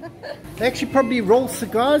 They actually probably roll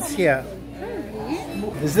cigars here.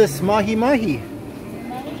 Is this mahi mahi?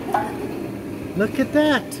 Look at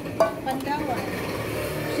that.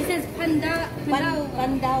 She says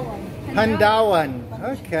Pandawan. Pandawan.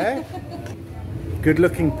 Okay. Good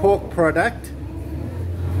looking pork product.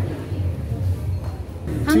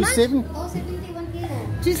 How much?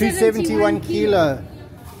 271 kilo.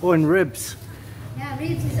 Oh, and ribs. Yeah,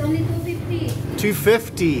 ribs is only 250.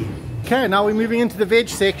 250. Okay, now we're moving into the veg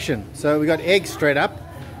section. So we got eggs straight up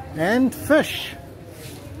and fish.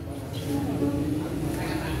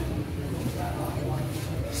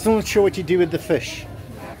 Still not sure what you do with the fish.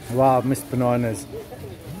 Wow, I've missed bananas.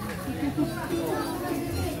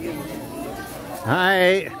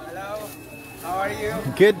 Hi. Hello. How are you?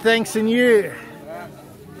 Good, thanks, and you?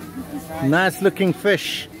 Nice looking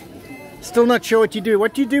fish. Still not sure what you do.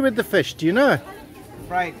 What do you do with the fish? Do you know?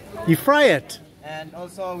 Fried. You fry it. And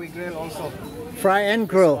also we grill also. Fry and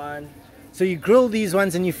grill. One. So you grill these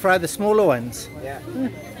ones and you fry the smaller ones. Yeah.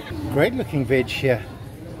 Great looking veg here.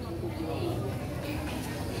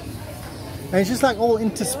 And it's just like all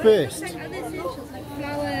interspersed. Like other essentials like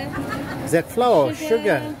flour. Is that flour or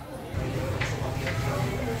sugar?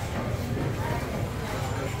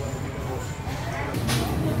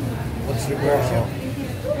 What's the wow.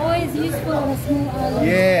 Always useful on a small island.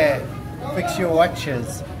 Yeah, fix your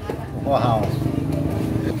watches. Wow.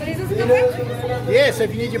 But is this good? Yeah, so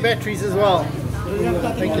if you need your batteries as well.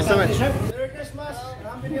 Thank you so much.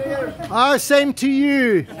 Oh, same to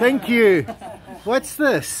you. Thank you. What's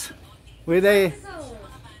this? Were they?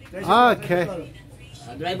 Oh, okay.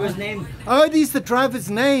 Driver's name. Oh, these are the drivers'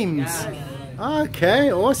 names.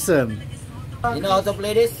 Okay, awesome. You know how to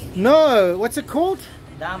play this? No, what's it called?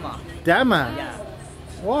 Dama. Dama. Yeah.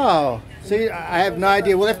 Wow. See, I have no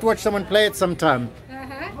idea. We'll have to watch someone play it sometime.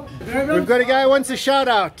 We've got a guy who wants a shout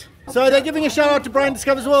out. So they're giving a shout out to Brian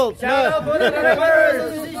Discovers World. No.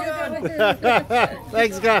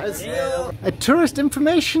 Thanks, guys. A tourist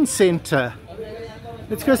information center.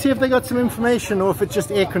 Let's go see if they got some information or if it's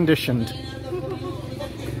just air conditioned.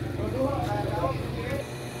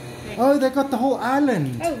 Oh, they got the whole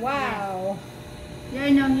island. Oh, wow. You're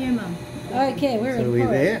down here, Mom. Okay, we're So in we're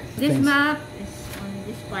Poro. there. This Thanks. map is on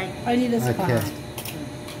this part. Only this Okay. part.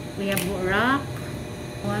 We have rock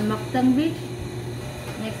on Mactang Beach.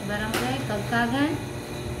 Next barangay, Kagkagan.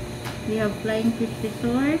 We have Flying Fish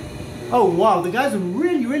Resort. Oh wow, the guys are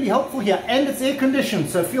really, really helpful here, and it's air conditioned,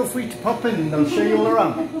 so feel free to pop in and I'll show you all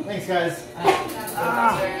around. Thanks guys.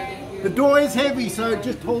 The door is heavy, so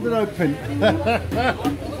just hold it open.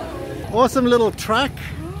 Awesome little truck,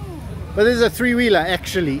 but this is a three-wheeler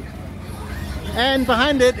actually. And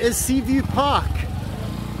behind it is Seaview Park,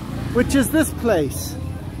 which is this place.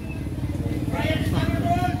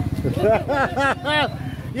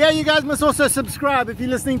 Yeah, you guys must also subscribe if you're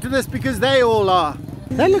listening to this, because they all are.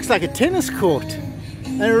 That looks like a tennis court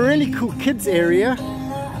and a really cool kids area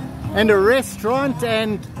and a restaurant,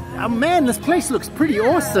 and oh man, this place looks pretty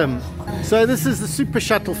awesome. So this is the super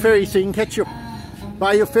shuttle ferry, so you can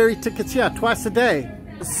buy your ferry tickets here twice a day.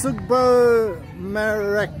 Sugbo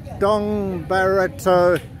Mangodlong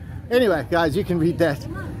Rock. Anyway guys, you can read that.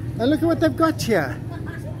 And look at what they've got here.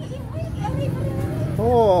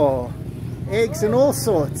 Oh, eggs and all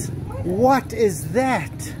sorts. What is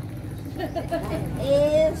that?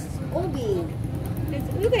 It's Ubi.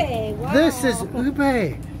 It's ube. Wow. This is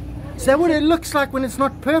ube. Is that what it looks like when it's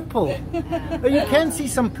not purple? Oh, you can see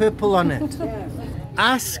some purple on it.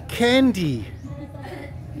 Ice candy.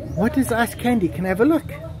 What is ice candy? Can I have a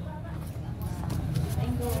look?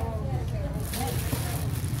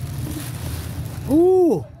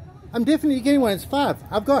 Ooh, I'm definitely getting one. It's 5.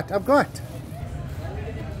 I've got. I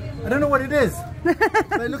don't know what it is,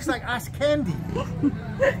 but it looks like ice candy.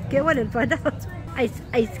 Get one and find out.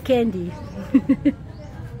 Ice candy.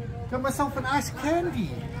 Got myself an ice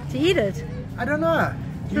candy. To eat it. I don't know.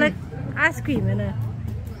 It's like ice cream in it.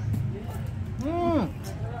 Oh,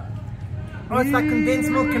 it's like condensed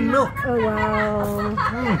milk and milk. Oh wow.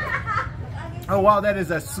 Oh wow, that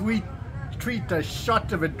is a sweet treat, a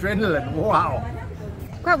shot of adrenaline. Wow.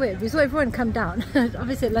 Quite weird. We saw everyone come down.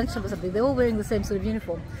 Obviously at lunchtime or something. They're all wearing the same sort of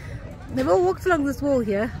uniform. They've all walked along this wall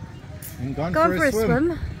here, And gone for a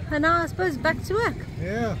swim, and now I suppose back to work.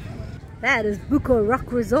 Yeah. That is Buko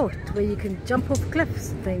Rock Resort, where you can jump off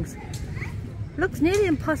cliffs and things. Looks nearly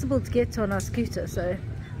impossible to get to on our scooter, so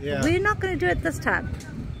Yeah. we're not going to do it this time.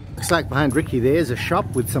 Looks like behind Ricky there's a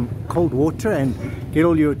shop with some cold water and get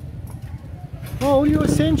all your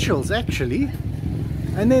essentials actually.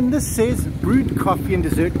 And then this says brewed coffee and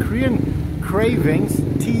dessert, Korean cravings,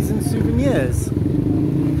 teas and souvenirs.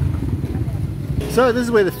 So this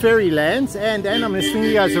is where the ferry lands, and I'm going to swing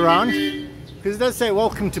you guys around because it does say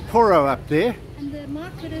welcome to Poro up there. And the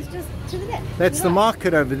market is just to the left. That's the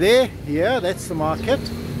market over there. Yeah, that's the market.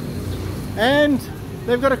 And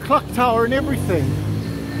they've got a clock tower and everything.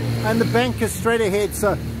 And the bank is straight ahead,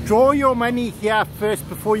 so draw your money here first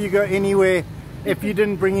before you go anywhere if you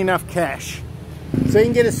didn't bring enough cash. So you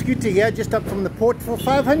can get a scooter here just up from the port for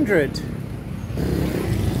 500.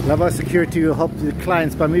 Love our security will help the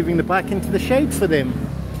clients by moving the bike into the shade for them.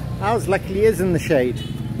 Ours luckily is in the shade.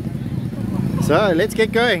 So let's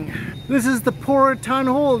get going. This is the Poro Town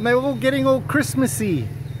Hall, and they're all getting all Christmassy.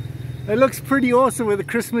 It looks pretty awesome with the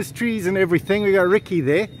Christmas trees and everything. We got Ricky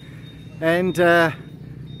there, and a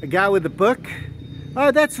guy with a book. Oh,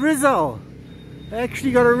 that's Rizal. They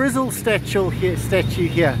actually got a Rizal statue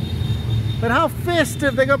here. But how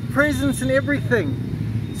festive, they got presents and everything.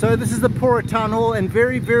 So this is the Poro Town Hall, and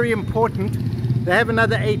very, very important, they have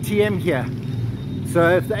another ATM here. So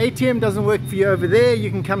if the ATM doesn't work for you over there, you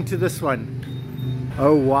can come to this one.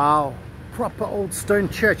 Oh wow, proper old stone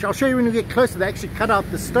church. I'll show you when we get closer. They actually cut out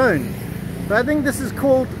the stone. But I think this is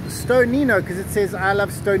called Stonino because it says I love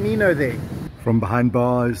Stonino there. From behind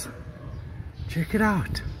bars. Check it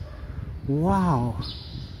out. Wow.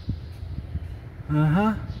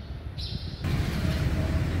 Uh-huh.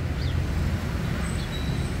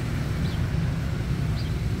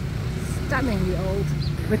 Stunningly old.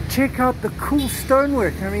 But check out the cool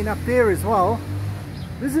stonework. I mean, up there as well.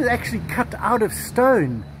 This is actually cut out of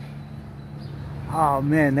stone. Oh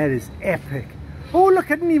man, that is epic. Oh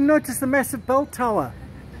look, I didn't even notice the massive bell tower.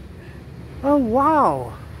 Oh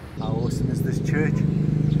wow. How awesome is this church?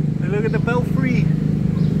 And look at the belfry.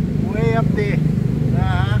 Way up there.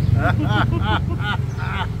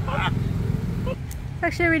 It's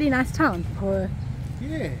actually a really nice town. Or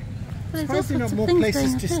Yeah. there's Surprisingly all sorts not of more things places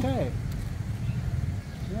going to up there. stay.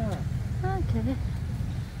 Yeah. Okay.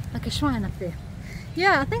 Like a shrine up there.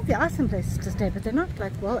 Yeah, I think there are some places to stay, but they're not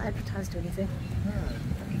like well advertised or anything.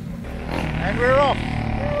 And we're off.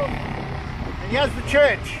 And here's the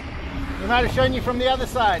church. We might have shown you from the other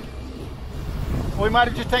side. We might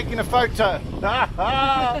have just taken a photo.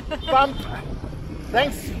 Bump.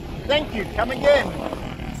 Thanks. Thank you. Come again.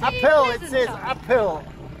 Uphill. It says uphill.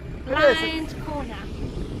 Blind corner.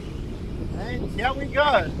 And here we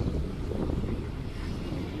go.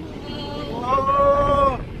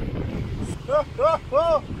 Whoa. Oh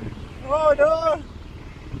no. Hold on.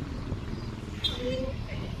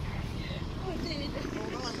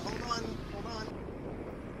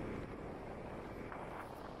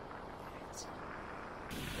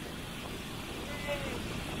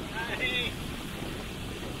 Hey.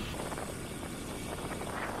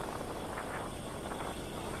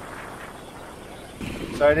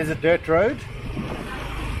 So it is a dirt road,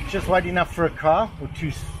 just wide enough for a car or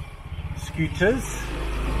two scooters.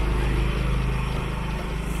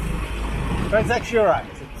 But it's actually alright.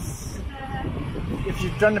 If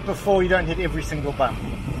you've done it before, you don't hit every single bump.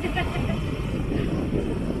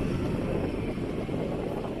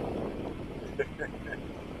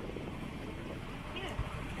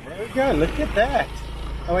 There we go, look at that.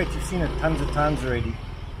 Oh wait, you've seen it tons of times already.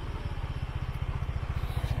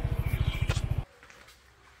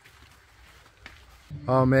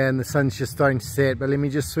 Oh man, the sun's just starting to set, but let me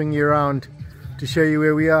just swing you around to show you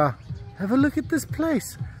where we are. Have a look at this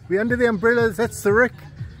place. We're under the umbrellas, that's the Rick.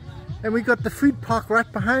 And we got the food park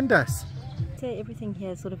right behind us. So everything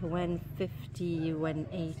here is sort of a 150,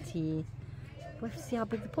 180. We'll have to see how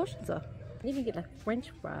big the portions are. You even get like French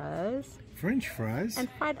fries. French fries? And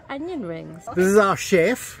fried onion rings. This is our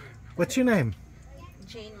chef. What's your name?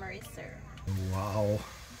 Jane Marie, sir. Wow.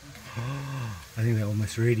 I think they're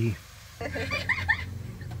almost ready.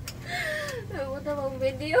 What about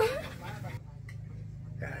video?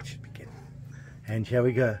 Yeah, it should be good. And here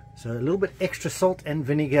we go. So a little bit extra salt and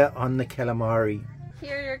vinegar on the calamari.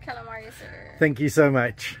 Here are your calamari, sir. Thank you so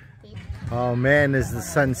much. Oh man, as the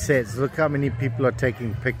sun sets, look how many people are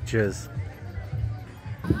taking pictures.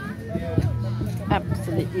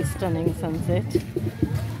 Absolutely stunning sunset.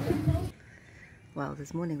 Well,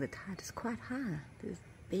 this morning the tide is quite high. There's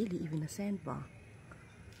barely even a sandbar.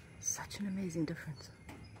 Such an amazing difference.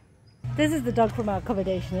 This is the dog from our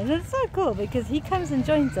accommodation, and it's so cool because he comes and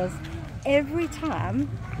joins us every time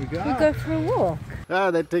we go for a walk. Ah,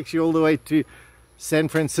 that takes you all the way to San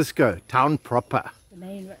Francisco, town proper. The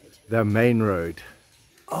main road. The main road.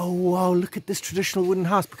 Oh wow, look at this traditional wooden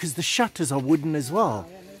house because the shutters are wooden as well.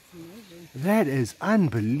 Oh, that's amazing. That is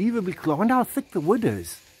unbelievably cool. I wonder how thick the wood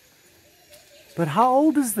is. But how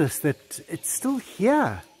old is this that it's still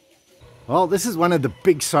here? Well, this is one of the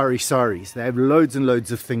big sorries. They have loads and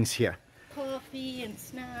loads of things here. Coffee and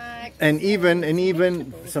snacks. And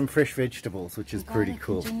even some fresh vegetables, which is pretty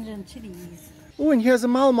cool. Ginger and chilies. Oh, and here's a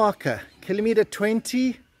mile marker. Kilometer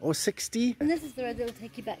 20 or 60. And this is the road that will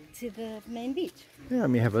take you back to the main beach. Yeah, let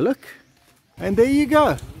me have a look. And there you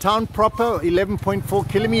go. Town proper, 11.4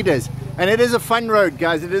 kilometers. And it is a fun road,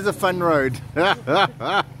 guys. It is a fun road.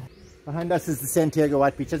 Behind us is the Santiago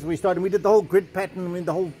White Beach. As we started, we did the whole grid pattern, I mean,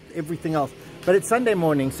 the whole everything else. But it's Sunday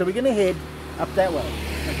morning, so we're going to head up that way.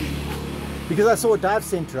 Because I saw a dive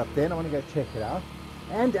center up there and I want to go check it out.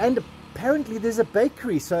 And apparently there's a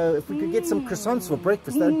bakery, so if we could get some croissants for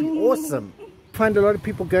breakfast, that would be awesome. Find a lot of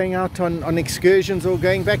people going out on excursions or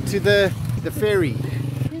going back to the ferry.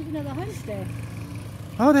 There's another homestay.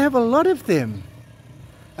 Oh, they have a lot of them.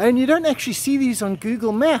 And you don't actually see these on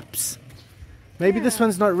Google Maps. Maybe this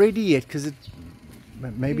one's not ready yet because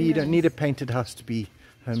maybe you don't need a painted house to be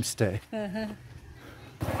homestay.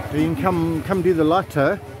 You can come do the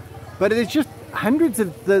lotto, but it's just hundreds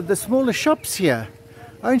of the smaller shops here.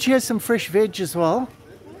 Oh, and she has some fresh veg as well.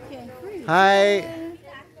 Okay, free.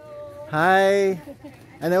 Hi.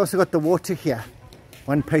 And they also got the water here.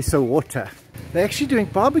 1 peso water. They're actually doing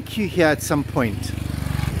barbecue here at some point.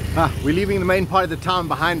 We're leaving the main part of the town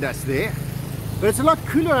behind us there. But it's a lot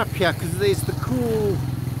cooler up here because there's the cool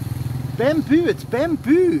bamboo. It's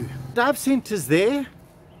bamboo. Dive center's there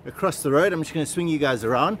across the road. I'm just going to swing you guys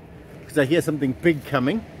around because I hear something big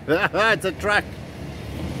coming. It's a truck.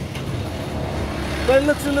 But it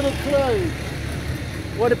looks a little closed.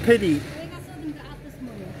 What a pity.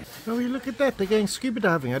 Oh, you look at that. They're going scuba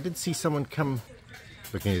diving. I did see someone come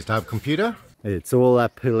looking at his dive computer. It's all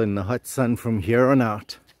uphill in the hot sun from here on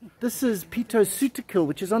out. This is Pito Sutikil,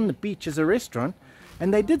 which is on the beach as a restaurant.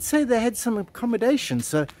 And they did say they had some accommodation,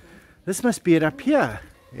 so this must be it up here.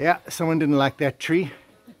 Yeah, someone didn't like that tree.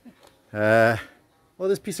 Well,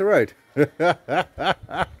 this piece of road. Maybe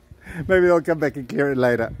they'll come back and clear it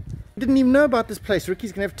later. I didn't even know about this place.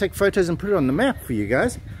 Ricky's going to have to take photos and put it on the map for you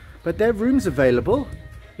guys. But they have rooms available.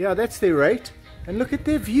 Yeah, that's their rate. And look at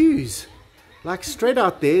their views. Like straight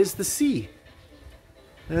out there is the sea.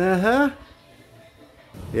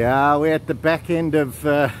 Yeah, we're at the back end of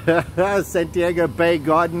Santiago Bay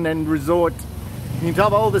Garden and Resort. You can tell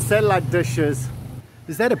by all the satellite dishes.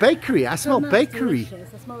 Is that a bakery? I smell bakery.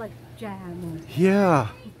 Delicious. I smell like jam. Yeah.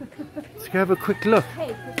 Let's go have a quick look.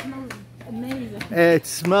 Cake, it smells amazing. It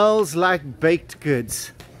smells like baked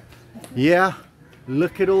goods. Yeah,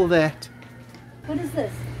 look at all that. What is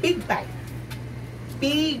this? Big bang.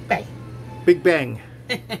 Big bang. Big Bang.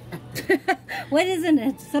 What is in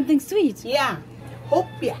it? Something sweet? Yeah.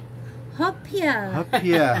 Hopia. Hopia. Up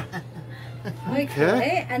here.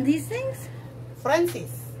 Okay. And these things?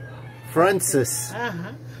 Francis.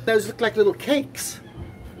 Uh-huh. Those look like little cakes.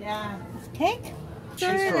 Yeah. Cake? So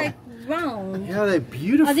Cheese like round. Yeah, they're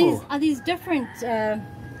beautiful. Are these different?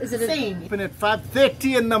 Is it Same. Open at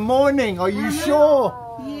 5:30 in the morning. Are you sure?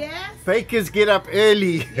 Yes. Bakers get up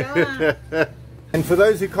early. Yeah. And for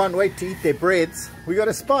those who can't wait to eat their breads, we got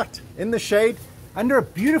a spot in the shade under a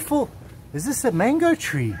beautiful, is this a mango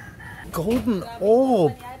tree? Golden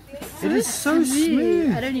orb. It is so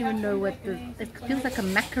smooth. I don't even know what it feels like a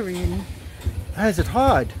macaroon. Oh, is it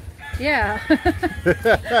hard? Yeah.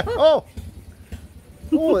 Oh,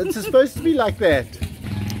 it's supposed to be like that.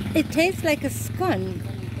 It tastes like a scone.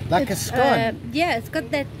 Like a scone. Yeah, it's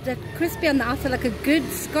got that crispy on the outside, like a good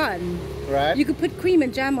scone. Right. You could put cream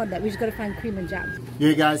and jam on that. We just got to find cream and jam.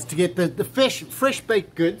 Yeah, guys, to get the fresh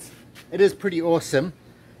baked goods, it is pretty awesome.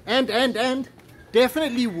 And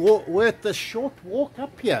definitely worth the short walk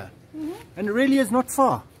up here. And it really is not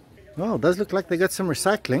far. Oh, it does look like they got some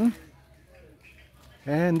recycling.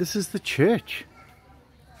 And this is the church.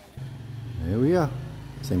 There we are.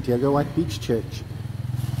 Santiago White Beach Church.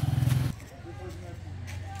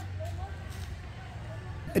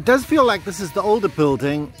 It does feel like this is the older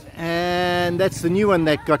building and that's the new one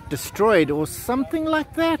that got destroyed or something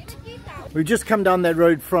like that. We've just come down that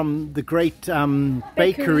road from the great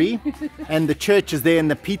bakery and the church is there and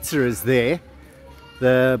the pizza is there,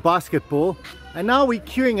 the basketball, and now we're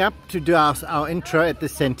queuing up to do our intro at the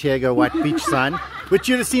Santiago White Beach sign, which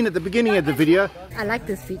you'd have seen at the beginning of the video. I like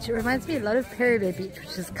this beach. It reminds me a lot of Peribay Beach,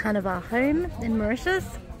 which is kind of our home in Mauritius.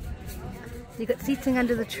 You got seating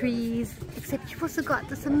under the trees, except you've also got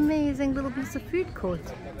this amazing little piece of food court,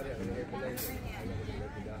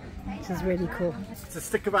 which is really cool. It's a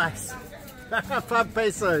stick of ice. 5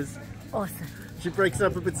 pesos. Awesome. She breaks it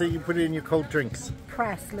up a bit so you can put it in your cold drinks.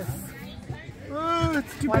 Priceless. Oh,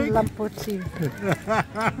 it's too One big. lump or two.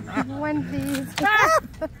 One please.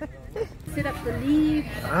 Set up the leaves.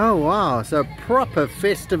 Oh wow, so a proper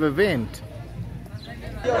festive event.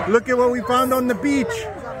 Look at what we found on the beach.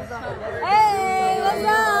 Hey, what's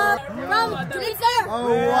up? From Twitter.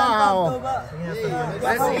 Oh wow.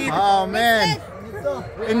 Oh man.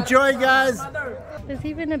 Enjoy, guys. There's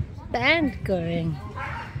even a band going.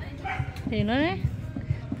 You know?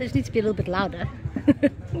 They just need to be a little bit louder.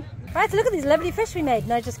 Right, so look at these lovely fish we made.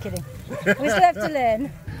 No, just kidding. We still have to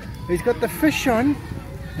learn. He's got the fish on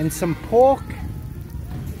and some pork.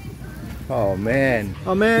 Oh man.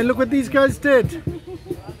 Oh man, look what these guys did.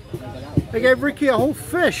 They gave Ricky a whole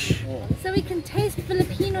fish. So we can taste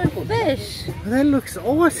Filipino fish. That looks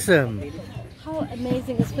awesome. How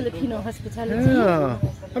amazing is Filipino hospitality? Yeah.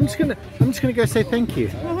 I'm just gonna go say thank you.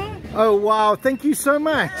 Oh wow, thank you so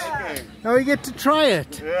much. Now we get to try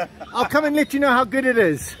it. I'll come and let you know how good it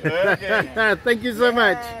is. Okay. Thank you so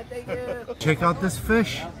much. Thank you. Check out this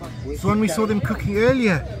fish. It's one we saw them cooking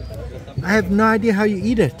earlier. I have no idea how you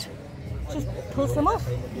eat it. Just pull some off.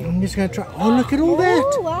 I'm just gonna try. Oh, look at all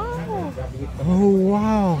that. Oh, wow. Oh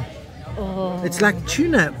wow. Oh. It's like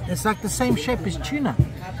tuna. It's like the same shape as tuna.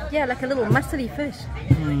 Yeah, like a little muscly fish.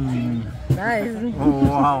 Nice. Oh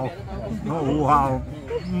wow. Oh wow.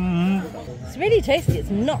 It's really tasty. It's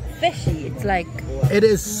not fishy. It's like... It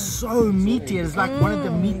is so meaty. It's like one of the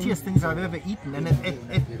meatiest things I've ever eaten, and it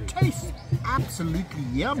tastes absolutely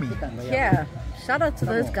yummy. Yeah. Shout out to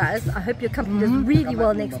those guys. I hope your company does really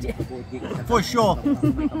well next year. For sure.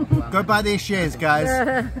 Go buy their shares,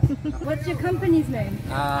 guys. What's your company's name?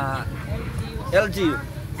 LGU.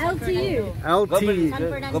 LTU.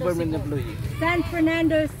 LT. Government employee. San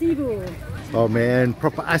Fernando, Cebu. Oh man,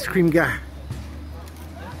 proper ice cream guy.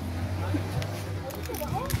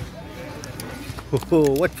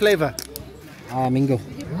 Oh, what flavor? Mango.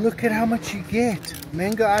 Look at how much you get.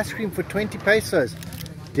 Mango ice cream for 20 pesos.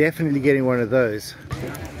 Definitely getting one of those.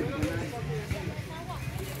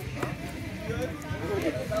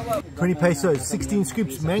 $20, 16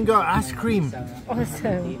 scoops mango ice cream.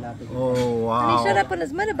 Awesome. Oh wow. And he showed up on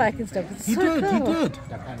his motorbike and stuff. It's He so did, cool. he did.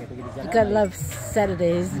 You gotta love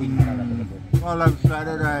Saturdays. I love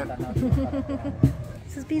Saturday.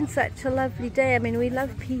 This has been such a lovely day. I mean, we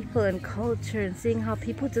love people and culture and seeing how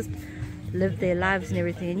people just live their lives and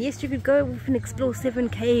everything. And yes, you could go off and explore 7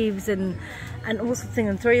 caves and all sorts of things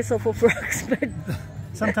and throw yourself off rocks, but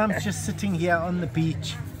sometimes just sitting here on the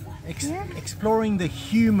beach, exploring the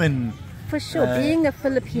human. for sure, being a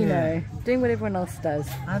Filipino, doing what everyone else does.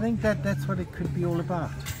 I think that's what it could be all about.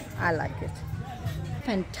 I like it.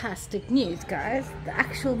 Fantastic news, guys.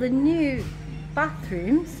 The new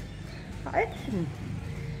bathrooms are open.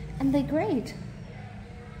 And they're great.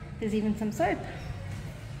 There's even some soap.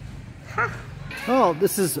 Ha! Oh,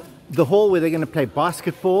 this is the hall where they're going to play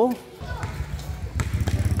basketball.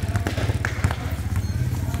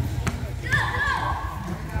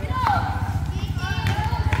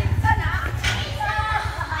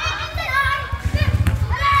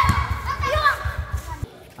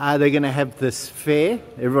 They're going to have this fair,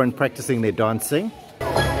 everyone practicing their dancing.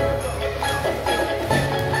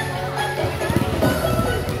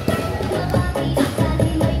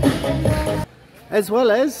 As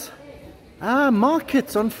well as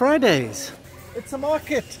markets on Fridays. It's a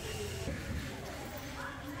market.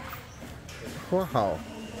 Wow.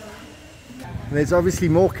 And there's obviously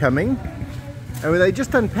more coming. And they're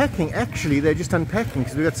just unpacking. Actually, they're just unpacking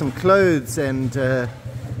because we've got some clothes and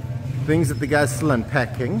things that the guys still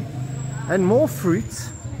unpacking, and more fruits,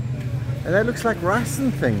 and that looks like rice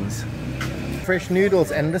and things, fresh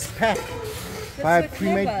noodles, and this pack, by a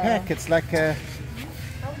pre-made pack. It's like a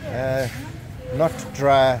not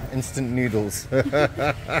dry instant noodles.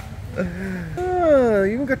 Oh,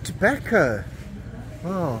 you even got tobacco.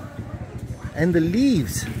 Wow. And the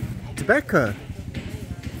leaves, tobacco.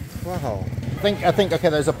 Wow. I think okay,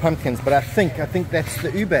 those are pumpkins, but I think that's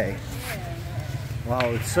the ube.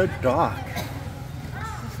 Wow, it's so dark.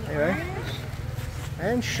 Anyway,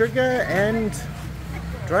 and sugar and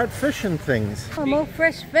dried fish and things. Oh, more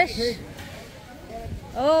fresh fish.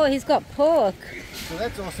 Oh, he's got pork. So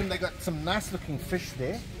that's awesome. They got some nice looking fish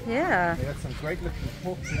there. Yeah. They got some great looking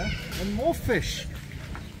pork here. And more fish.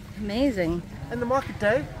 Amazing. And the market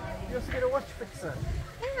day, you also get a watch fixer.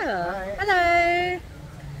 Yeah. Hi. Hello.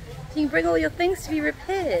 So you can bring all your things to be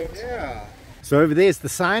repaired. Yeah. So over there is the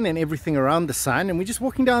sign and everything around the sign, and we're just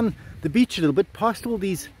walking down the beach a little bit past all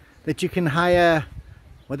these that you can hire,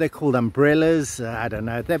 what they called umbrellas, I don't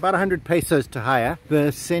know, they're about 100 pesos to hire.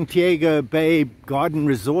 The Santiago Bay Garden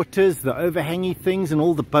Resorters, the overhangy things and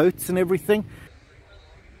all the boats and everything.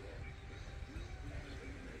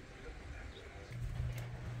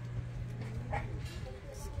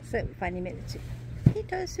 So we finally made it to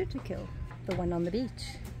Pito Sutukil, the one on the beach.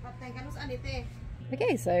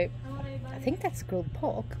 Okay, so I think that's grilled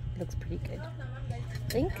pork. Looks pretty good. I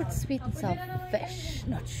think it's sweet and sour fish,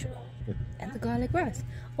 not sure. And the garlic rice.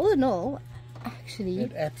 All in all, actually...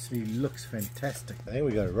 It absolutely looks fantastic. I think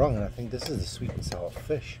we got it wrong, and I think this is the sweet and sour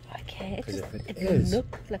fish. Okay, it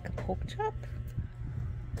looked like a pork chop.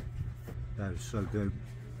 That is so good.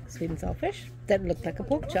 Sweet and sour fish, that looked like a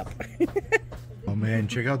pork chop. Oh man,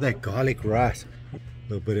 check out that garlic rice. A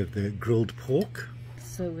little bit of the grilled pork.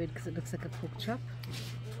 So weird because it looks like a pork chop.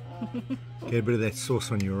 Get a bit of that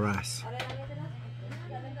sauce on your rice.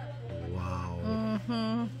 Wow.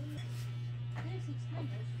 Mm-hmm.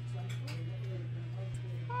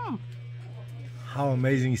 How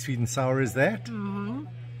amazing sweet and sour is that? Mm-hmm.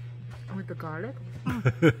 With the garlic.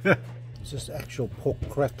 It's just actual pork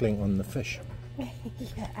crackling on the fish.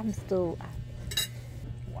 Yeah, I'm still...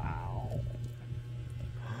 Wow.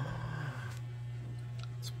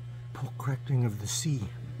 It's pork crackling of the sea.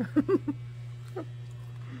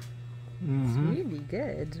 It's really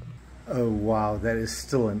good. Oh wow, that is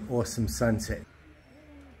still an awesome sunset.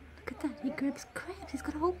 Look at that, he grabs crabs. He's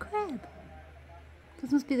got a whole crab.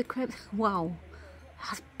 This must be the crabs. Wow.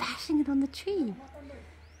 I was bashing it on the tree.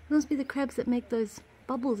 This must be the crabs that make those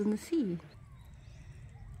bubbles in the sea.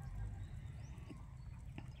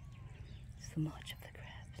 It's the march of the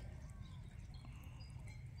crabs.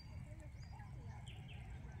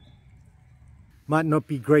 Might not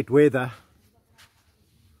be great weather,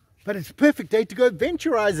 but it's a perfect day to go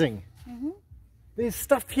adventurizing. There's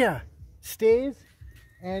stuff here, stairs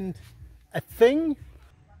and a thing.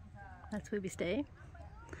 That's where we stay.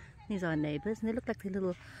 These are our neighbours, and they look like they're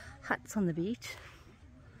little huts on the beach.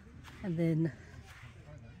 And then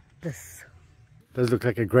this. Does look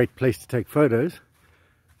like a great place to take photos.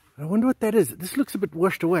 I wonder what that is. This looks a bit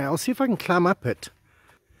washed away. I'll see if I can climb up it.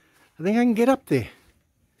 I think I can get up there.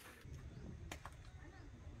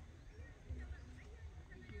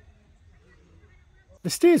 The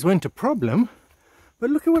stairs weren't a problem, but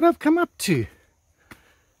look at what I've come up to.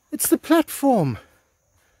 It's the platform.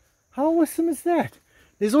 How awesome is that?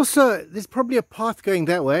 There's probably a path going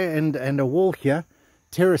that way and a wall here,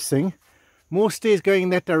 terracing. More stairs going in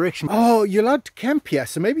that direction. Oh, you're allowed to camp here,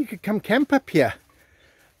 so maybe you could come camp up here.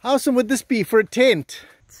 How awesome would this be for a tent?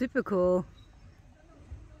 Super cool.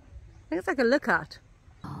 I think it's like a lookout.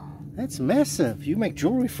 That's massive. You make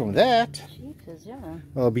jewelry from that. Jeepers, yeah.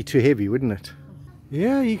 Oh, it'd be too heavy, wouldn't it?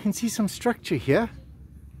 Yeah, you can see some structure here.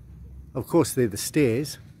 Of course, they're the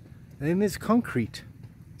stairs. And then there's concrete.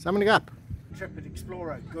 So I'm going to go up. Intrepid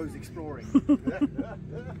explorer goes exploring.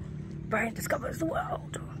 Brian discovers the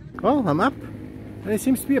world. Well, I'm up. And there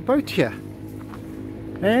seems to be a boat here.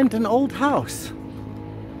 And an old house.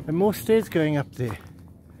 And more stairs going up there.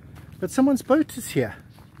 But someone's boat is here.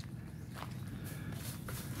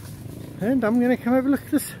 And I'm going to come have a look.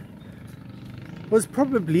 This was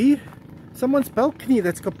probably someone's balcony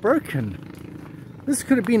that's got broken. This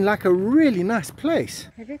could have been like a really nice place.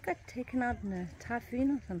 Have it got taken out in a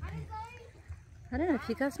typhoon or something? I don't know if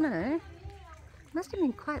you guys know. It must have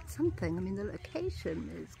been quite something. I mean, the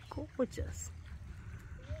location is gorgeous.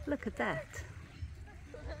 Look at that.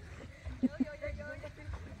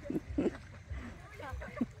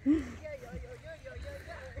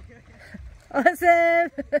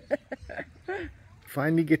 Awesome!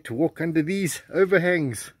 Finally get to walk under these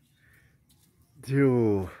overhangs.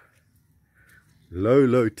 Ooh.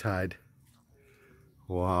 Low tide.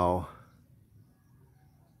 Wow.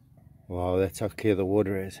 Wow, that's how clear the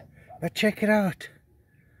water is. But check it out.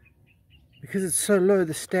 Because it's so low,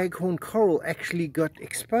 the staghorn coral actually got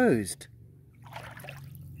exposed.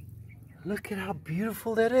 Look at how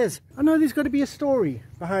beautiful that is. I know there's got to be a story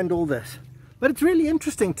behind all this. But it's really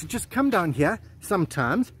interesting to just come down here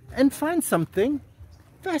sometimes and find something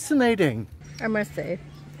fascinating. I must say,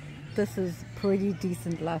 this is pretty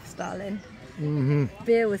decent lifestyle.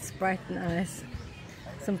 Beer with Sprite and ice,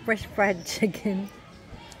 some fresh fried chicken,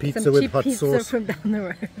 Pizza some with cheap hot pizza sauce. from down the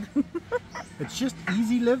road. It's just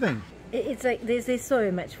easy living. It's like there's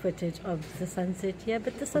so much footage of the sunset here,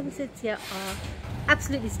 but the sunsets here are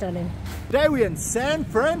absolutely stunning. Today we're in San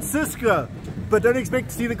Francisco, but don't expect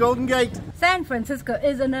to see the Golden Gate. San Francisco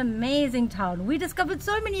is an amazing town. We discovered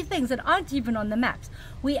so many things that aren't even on the maps.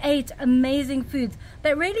 We ate amazing foods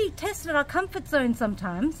that really tested our comfort zone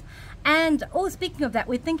sometimes. And speaking of that,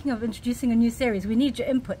 we're thinking of introducing a new series. We need your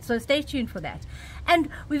input, so stay tuned for that. And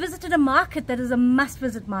we visited a market that is a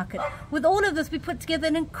must-visit market. With all of this, we put together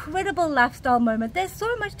an incredible lifestyle moment. There's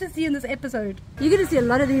so much to see in this episode. You're going to see a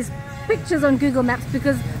lot of these pictures on Google Maps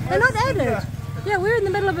because they're not added. Yeah, we're in the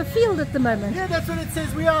middle of a field at the moment. Yeah, that's what it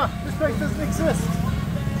says we are. This place doesn't exist.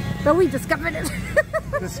 But we discovered it.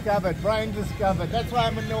 Discovered. Brian discovered. That's why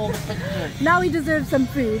I'm in all the pictures. Now we deserve some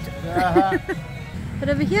food. But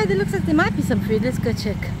over here, there looks like there might be some food. Let's go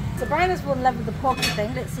check. So Brian is in love with the pork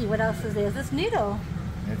thing. Let's see what else is there. Is this noodle?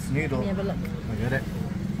 It's noodle. Let me have a look. I got it.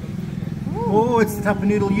 Oh, it's the type of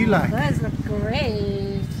noodle you like. Those look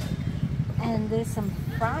great. And there's some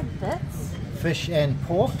fried bits. Fish and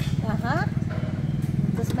pork.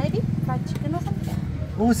 This maybe fried chicken or something?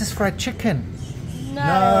 Oh, is this fried chicken?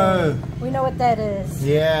 No. We know what that is.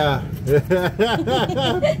 Yeah.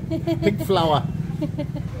 Pig flour.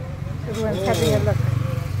 Everyone's having a look.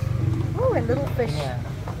 Oh, a little fish. Yeah.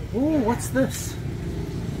 Oh, what's this?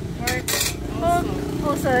 Oh,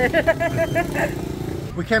 also.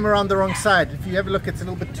 We came around the wrong side. If you have a look, it's a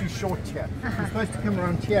little bit too short here. We're supposed to come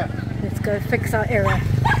around here. Let's go fix our error.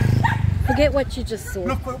 Forget what you just saw.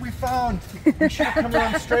 Look what we found. We should have come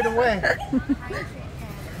around straight away.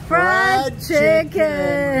 Fried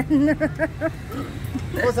chicken.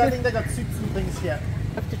 Also, I think they got soups and things here.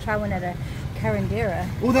 I have to try one at a Carindera.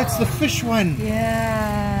 Oh, that's the fish one.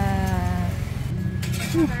 Yeah.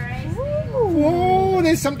 Oh,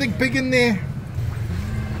 there's something big in there.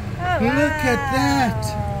 Oh, Look at that.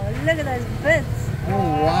 Look at those bits. Oh,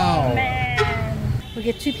 wow. Man. We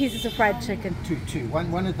get 2 pieces of fried chicken. Two.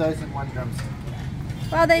 One of those and 1 drumstick.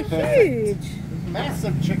 Wow, they're Perfect. huge.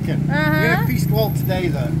 Massive chicken. We're gonna feast well today,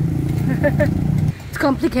 though. It's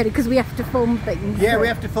complicated because we have to film things. Yeah, so. we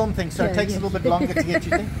have to film things, so it takes a little bit longer to get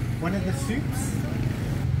you thing. One of the soups.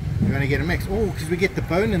 We're going to get a mix. Oh, because we get the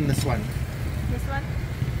bone in this one. This one?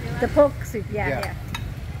 The pork soup, yeah.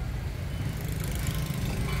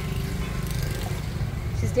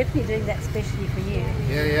 She's definitely doing that specially for you.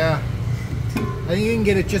 Yeah. I think you can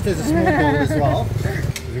get it just as a small bowl as well.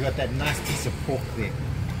 We've got that nice piece of pork there.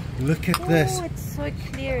 Look at this. Oh, it's so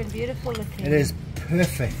clear and beautiful looking. It is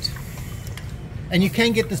perfect. And you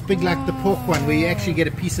can get this big like the pork one where you actually get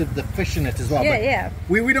a piece of the fish in it as well. Yeah.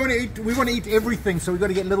 We don't want to eat. We want to eat everything, so we've got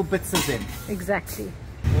to get little bits of them. Exactly.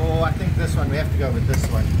 Oh, I think this one. We have to go with this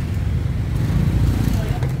one.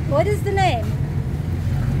 What is the name?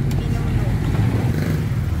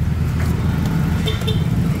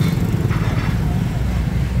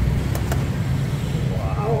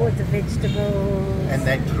 vegetables. And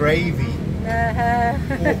that gravy.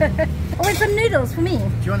 Oh, and some noodles for me.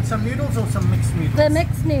 Do you want some noodles or some mixed noodles? The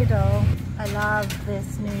mixed noodle. I love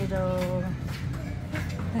this noodle.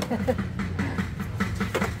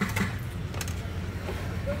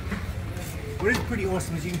 What is pretty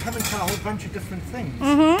awesome is you can come and try a whole bunch of different things.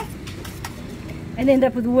 And end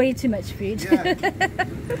up with way too much food. Yeah.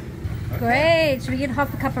 Great. Should we get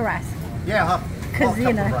half a cup of rice? Yeah, half cup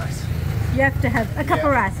you know, of rice. You have to have a cup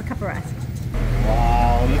of rice, a cup of rice.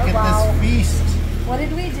 Wow, look at wow. this feast. What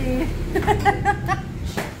did we do?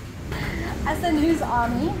 Us and whose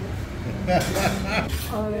army?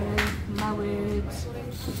 Oh my words.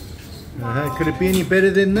 Could it be any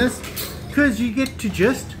better than this? Because you get to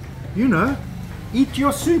just, you know, eat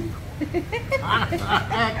your soup.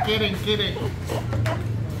 Kidding.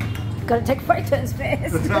 Gotta take photos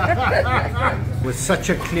first. With such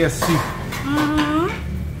a clear soup.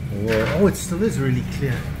 Whoa. Oh, it still is really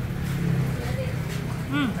clear.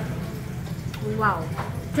 Wow.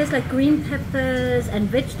 It tastes like green peppers and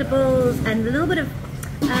vegetables and a little bit of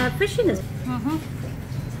fishiness.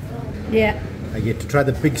 Yeah. I get to try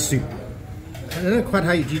the big soup. I don't know quite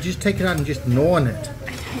how you just take it out and just gnaw on it.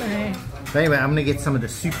 I don't know. But anyway, I'm going to get some of the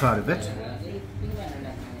soup out of it.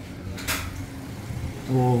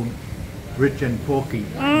 Oh, rich and porky.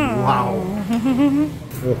 Wow.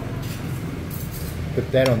 Oh.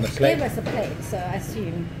 Put that on the plate. Gave us a plate, so I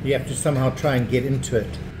assume. You have to somehow try and get into it.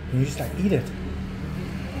 And you just like eat it.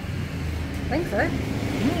 I think so.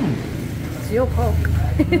 It's your pork.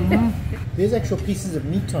 There's actual pieces of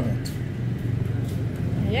meat on it.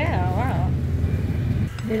 Yeah, wow.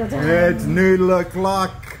 It's noodle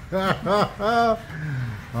o'clock. Oh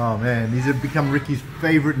man, these have become Ricky's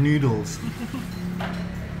favorite noodles.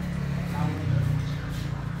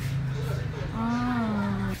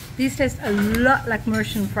 These taste a lot like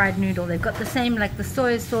Mauritian fried noodle. They've got the same, like the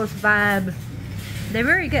soy sauce vibe. They're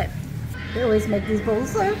very good. They always make these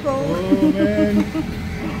bowls so full. Oh man.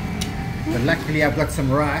 But luckily I've got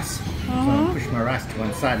some rice. So I'll push my rice to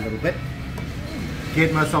one side a little bit.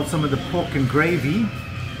 Get myself some of the pork and gravy.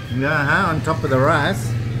 On top of the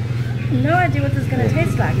rice. No idea what this is going to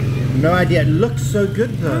taste like. No idea. It looks so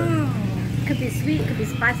good though. Could be sweet, could be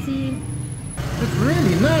spicy. It's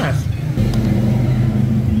really nice.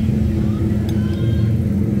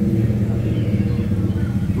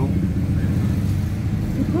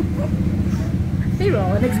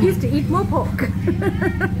 B-roll, an excuse to eat more pork.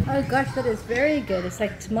 Oh gosh, that is very good. It's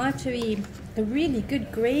like tomatoey, a really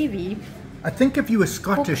good gravy. I think if you were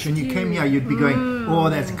Scottish and you came here, you'd be going, oh,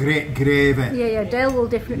 that's great gravy. Yeah, Dale will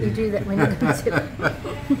definitely do that when he comes here.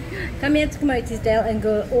 Come here to Camotes, Dale, and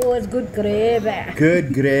go, oh, it's good gravy.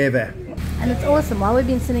 Good gravy. And it's awesome. While we've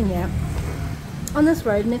been sitting here on this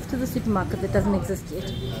road next to the supermarket that doesn't exist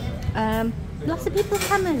yet, lots of people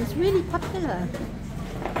come in. It's really popular.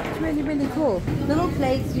 It's really, really cool. Little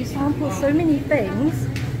plates, you sample so many things.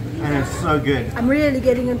 And it's so good. I'm really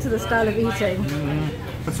getting into the style of eating.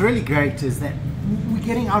 What's really great is that we're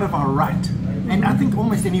getting out of our rut. And I think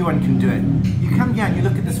almost anyone can do it. You come here and you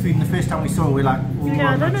look at this food, and the first time we saw it, we're like, oh,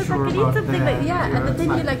 Yeah, I I'm don't not know if sure I can about eat something, that. but yeah, You know, but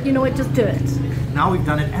then it's you're like, you know what, just do it. now we've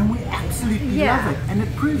done it and we absolutely love it. And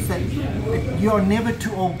it proves that you are never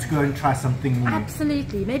too old to go and try something new.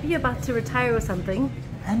 Absolutely. Maybe you're about to retire or something.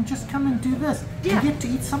 And just come and do this. Yeah. And get to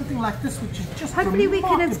eat something like this, which is just Hopefully we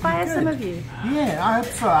can remarkably inspire good. some of you. Yeah, I hope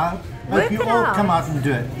so. I Work hope you it all out. come out and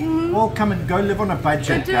do it. All come and go live on a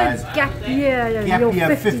budget, Do guys. it gap year. Gap you're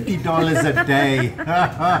year, 50. $50 a day.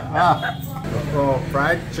 Oh,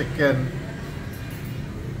 fried chicken.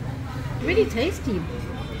 Really tasty.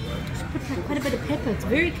 Just put like quite a bit of pepper. It's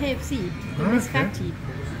very KFC. It's Okay. fatty.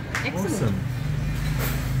 Excellent. Awesome.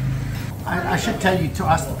 I should tell you to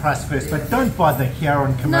ask the price first, but don't bother here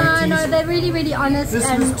on Camotes. No, they're really, really honest This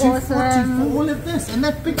and was $2.40 awesome. for all of this, and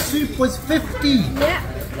that big soup was $50. Yeah,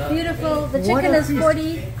 beautiful. The What chicken a is feast.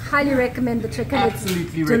 40. Highly recommend the chicken.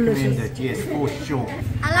 Absolutely it's recommend delicious. it, yes, for sure.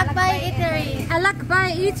 Alakbay Eatery.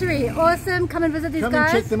 Alakbay Eatery. Awesome. Come and visit these Come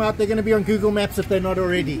guys. and check them out. They're going to be on Google Maps if they're not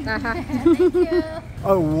already. Thank you.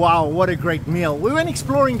 Oh wow, what a great meal. We went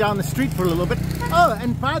exploring down the street for a little bit. Oh,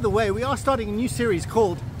 and by the way, we are starting a new series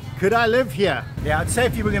called Could I Live Here? Yeah, I'd say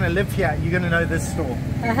if you were going to live here, you're going to know this store.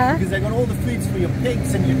 Because they've got all the foods for your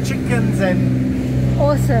pigs and your chickens and...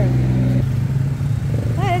 Awesome.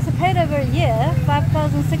 Oh, it's paid over a year,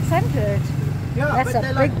 5,600. Yeah, That's but a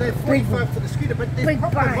they're like, big, they're 45 for the scooter, but they're big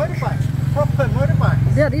proper bike. motorbikes. Proper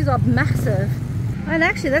motorbikes. Yeah, these are massive. And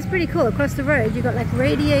actually, that's pretty cool. Across the road, you got like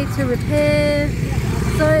radiator repair.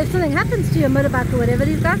 So if something happens to your motorbike or whatever,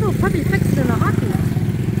 these guys will probably fix it in a heartbeat.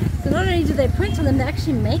 So not only do they print on them, they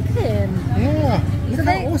actually make them. Yeah. Look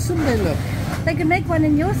how awesome they look. They could make one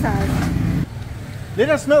in your size. Let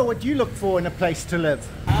us know what you look for in a place to live.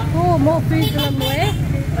 Oh, more food along the way.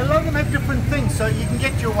 A lot of them have different things, so you can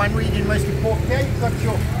get your one where you do mostly pork. Here you've got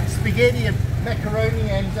your spaghetti and macaroni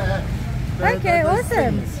and Okay, those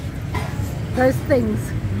awesome. things. Those things.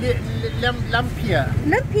 Lumpia.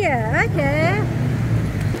 Lumpia, okay.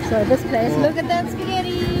 So this place, look at that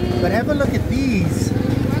spaghetti. But have a look at these.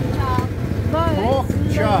 Pork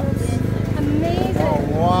chops. Amazing. Oh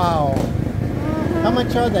wow. How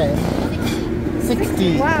much are they?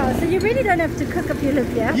 60. Wow, so you really don't have to cook if you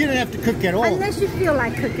live here. You don't have to cook at all. Unless you feel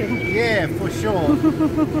like cooking. Yeah, for sure.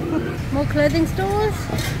 More clothing stores.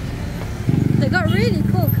 They got really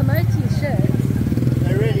cool Camotes shirts.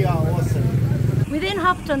 They really are awesome. We then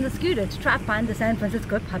hopped on the scooter to try to find the San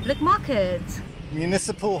Francisco public market.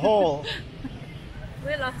 Municipal Hall.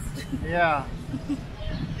 We're lost. Yeah.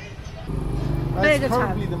 Very That's good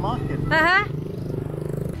probably time. the market. Uh-huh.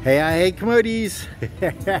 Hey Camotes.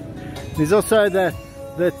 There's also the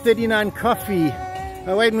 39 coffee.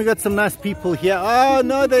 Oh wait, we got some nice people here. Oh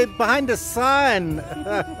no, they're behind a sign.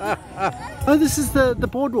 Oh, this is the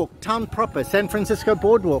boardwalk, town proper, San Francisco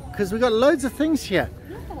boardwalk, because we got loads of things here.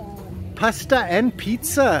 Pasta and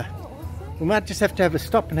pizza. We might just have to have a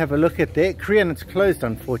stop and have a look at that. Korean, it's closed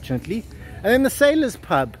unfortunately. And then the Sailors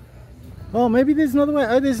Pub. Oh, maybe there's another way.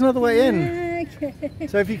 Oh, there's another way in. Okay.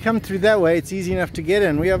 So if you come through that way, it's easy enough to get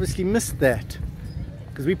in. We obviously missed that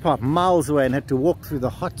because we parked miles away and had to walk through the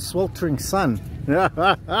hot, sweltering sun.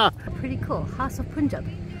 Pretty cool. House of Punjab.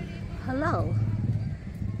 Hello.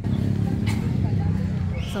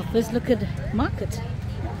 So first look at market.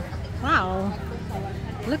 Wow.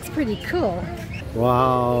 Looks pretty cool.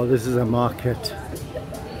 Wow, this is a market.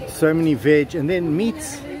 So many veg and then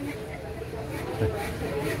meats.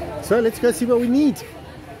 So let's go see what we need.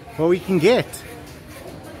 What we can get.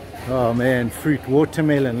 Oh man, fruit,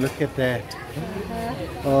 watermelon, look at that.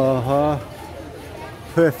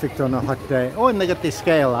 Perfect on a hot day. Oh, and they got their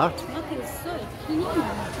scale out. Look, it's so clean.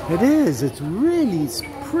 It is, it's really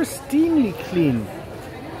pristinely clean.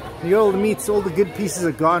 You got all the meats, all the good pieces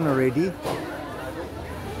are gone already.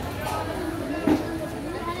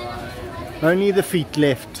 Only the feet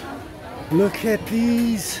left. Look at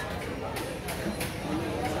these.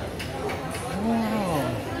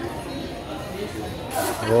 Wow.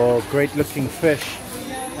 Oh, great looking fish.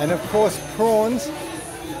 And of course prawns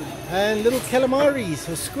and little calamaris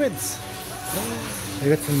or squids. They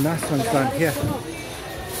got some nice ones down here.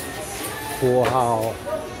 Wow.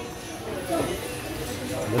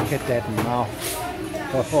 Look at that mouth.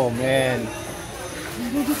 Oh man.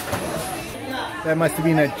 That must have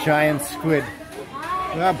been a giant squid.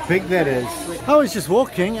 Look how big that is. I was just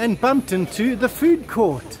walking and bumped into the food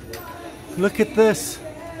court. Look at this.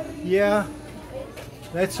 Yeah.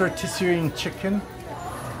 That's rotisserie chicken.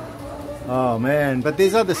 Oh man, but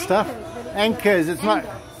there's other stuff. Anchors, it's not.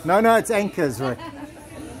 No, it's anchors, right?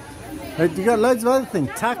 But you got loads of other things.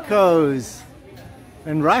 Tacos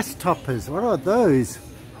and rice toppers. What are those?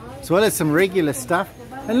 As well as some regular stuff.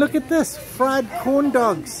 And look at this, fried corn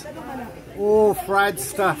dogs. Oh, fried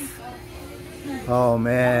stuff. Oh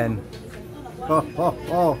man.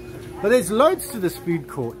 Oh. But there's loads to this food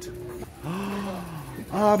court.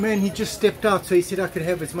 Oh man, he just stepped out, so he said I could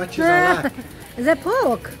have as much as I like. Is that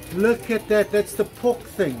pork? Look at that, that's the pork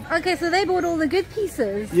thing. Okay, so they bought all the good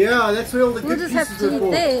pieces. Yeah, that's where all the We'll good just pieces have to are eat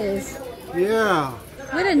bought. theirs. Yeah.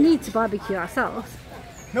 We don't need to barbecue ourselves.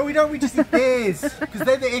 No, we don't, we just eat theirs, because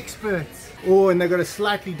they're the experts. Oh, and they got a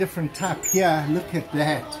slightly different type here. Look at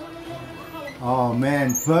that. Oh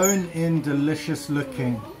man, bone-in, delicious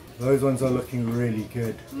looking. Those ones are looking really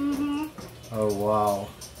good. Oh wow.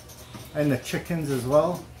 And the chickens as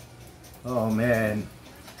well. Oh man.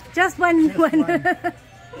 Just one. This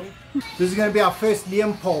is going to be our first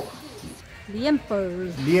liempo.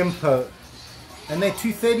 Liempos. Liempo. And they're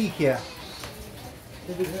 $2.30 here.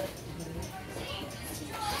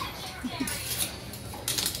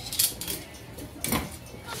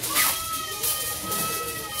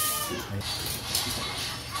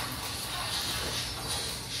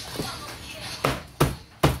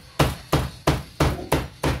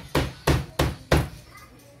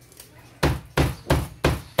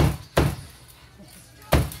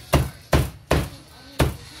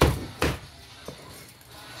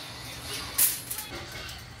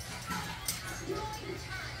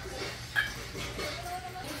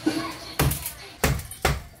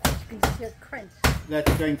 Crunch.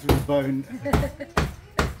 That's going through the bone.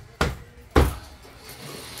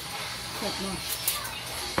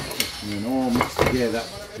 And all mixed together.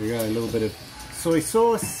 There we go, a little bit of soy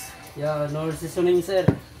sauce. Yeah, no seasoning, sir.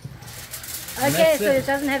 Okay, so it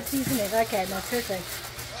doesn't have seasoning. Okay, no, perfect.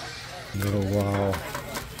 Oh wow.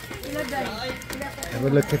 Have a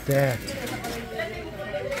look at that.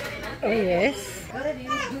 Oh yes.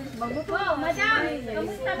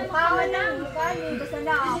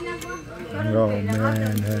 Oh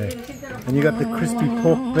man, hey. And you got the crispy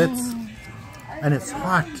pork bits. And it's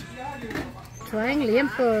hot. Trying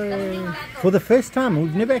limpo. For the first time,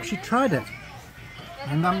 we've never actually tried it.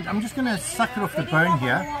 And I'm just going to suck it off the bone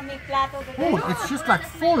here. Oh, it's just like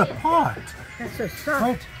fall apart. That's so soft.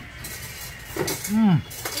 Wait. Mmm.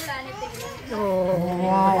 Oh,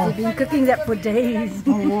 Wow. you've been cooking that for days.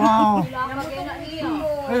 Oh, wow.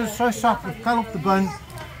 It is so soft. It's cut off the bone.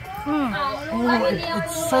 Oh,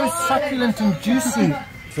 it's so succulent and juicy.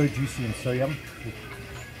 So juicy and so yum.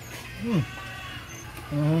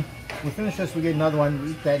 We'll finish this, we'll get another one,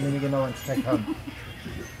 we'll eat that, and then we get another one to take home.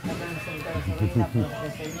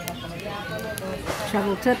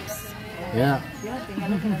 Travel tips. Yeah.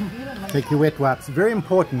 Take your wet wipes. Very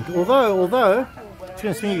important. Although, just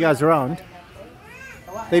going to swing you guys around,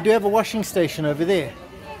 they do have a washing station over there.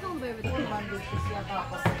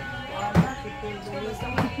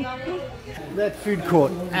 That food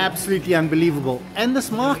court, absolutely unbelievable. And this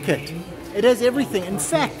market, it has everything. In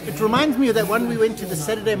fact, it reminds me of that one we went to, the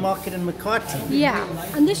Saturday market in Makati. Yeah,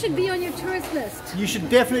 and this should be on your tourist list. You should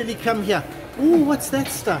definitely come here. Ooh, what's that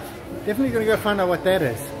stuff? Definitely going to go find out what that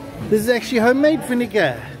is. This is actually homemade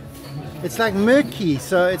vinegar. It's like murky,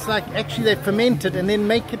 so it's like actually they ferment it and then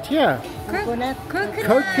make it here. Coconut.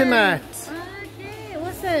 Coconut. Okay,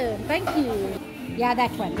 awesome. Thank you. Yeah,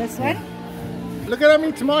 that one. This one. Look at how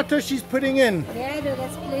many tomatoes she's putting in. Yeah, no,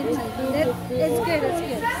 that's plenty. It's good,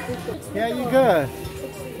 it's good. Here you go.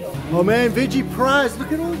 Oh man, veggie prize.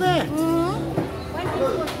 Look at all that.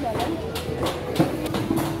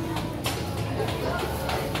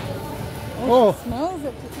 Oh, It smells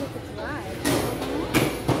it. Just look at live.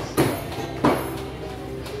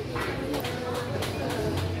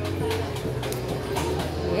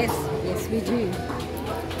 Yes, we do.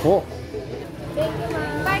 oh.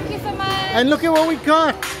 Thank you so much. And look at what we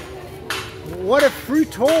got. What a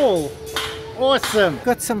fruit haul. Awesome.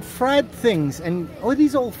 Got some fried things, and oh,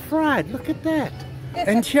 these are all fried. Look at that.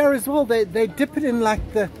 And here as well, they dip it in like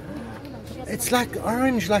it's like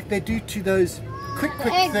orange, like they do to those quick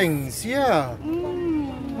things. Yeah.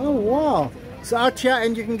 Oh wow. So out here,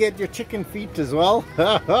 and you can get your chicken feet as well.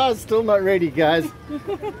 Still not ready, guys.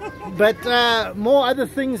 But more other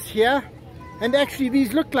things here. And actually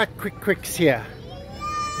these look like quicks here.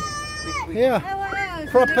 Yeah.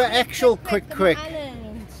 Proper actual quick.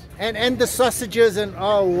 And the sausages, and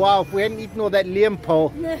oh wow, if we hadn't eaten all that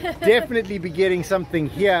liempo, definitely be getting something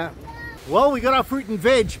here. Well, we got our fruit and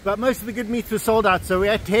veg, but most of the good meats were sold out, so we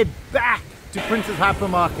had to head back to Prince's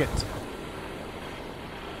Hypermarket.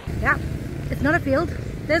 Yeah, it's not a field.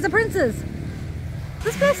 There's a Prince's.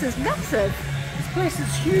 This place is massive. This place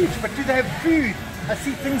is huge, but do they have food? I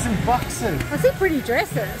see things in boxes. I see pretty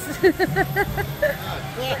dresses.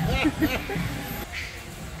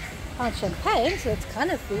 Oh, champagne, so it's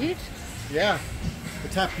kind of food. Yeah, the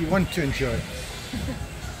type you want to enjoy.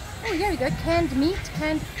 Oh, here we go. Canned meat,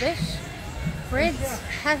 canned fish, breads,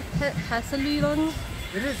 hasalulong.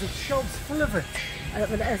 It is, it's shelves full of it.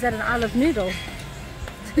 Is that an olive noodle?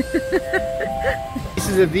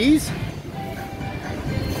 Pieces of these.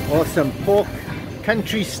 Awesome, pork,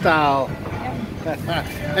 country style.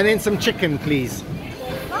 And then some chicken, please.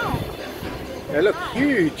 Oh. They look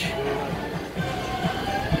huge.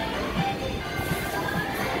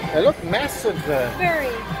 They look massive though.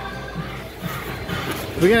 Very.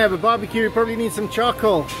 We're gonna have a barbecue, we probably need some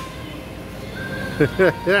charcoal.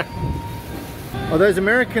 Oh, those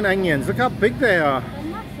American onions, look how big they are. They're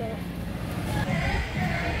massive.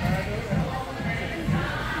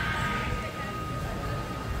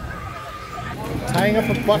 Tying up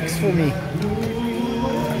a box for me.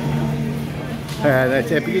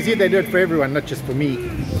 That's epic. You see, they do it for everyone, not just for me.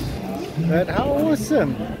 But how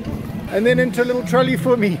awesome. And then into a little trolley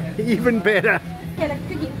for me, even better. Okay, like,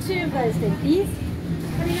 could get 2 of those then, please?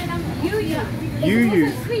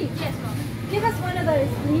 You. Sweet, yes, Mom. Give us one of those,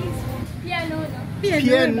 please.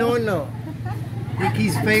 Pianono.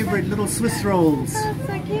 Ricky's favorite little Swiss rolls. Oh,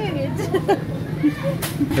 so cute.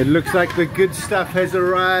 It looks like the good stuff has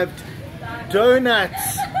arrived.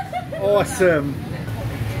 Donuts. Awesome.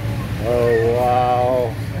 Oh,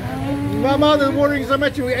 wow. My mouth is watering so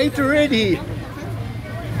much and we ate already.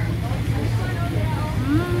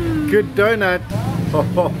 Good donut. Ho,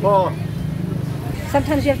 ho, ho.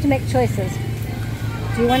 Sometimes you have to make choices.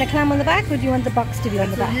 Do you want to climb on the back or do you want the box to be on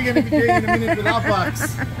the back? You're going to be doing in a minute with our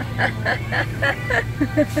box.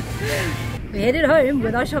 We headed home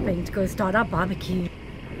with our shopping to go start our barbecue.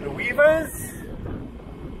 The weavers.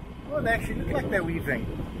 Well, they actually look like they're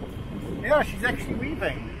weaving. Yeah, she's actually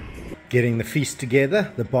weaving. Getting the feast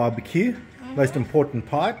together, the barbecue. Most important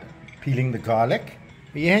part, peeling the garlic.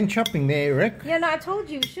 Are you hand chopping there, Rick? Yeah, no, I told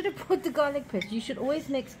you, you should have put the garlic press. You should always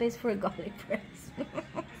make space for a garlic press.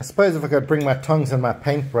 I suppose if I could bring my tongs and my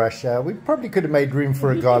paintbrush, we probably could have made room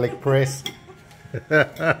for a garlic press.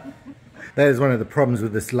 That is one of the problems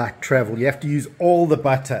with this light travel. You have to use all the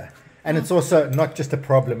butter. And it's also not just a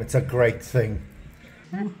problem, it's a great thing.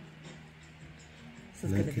 This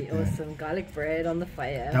is going to be awesome. Garlic bread on the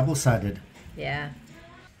fire. Double-sided. Yeah.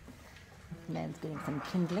 Man's getting some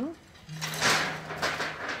kindling.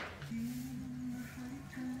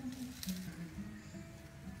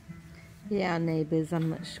 Yeah, neighbours, I'm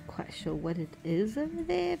not quite sure what it is over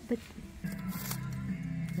there, but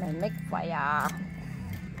they make fire.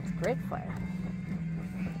 It's great fire.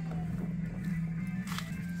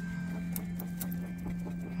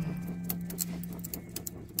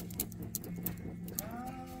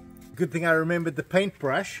 Good thing I remembered the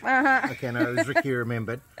paintbrush. Uh-huh. Okay, no, it was Ricky who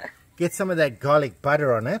remembered. Get some of that garlic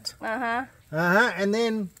butter on it. Uh-huh. Uh-huh, and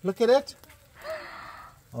then look at it.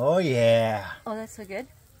 Oh, yeah. Oh, that's so good.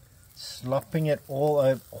 Slopping it all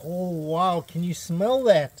over. Oh, wow. Can you smell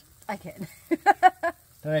that? I can.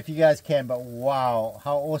 Don't know if you guys can, but wow.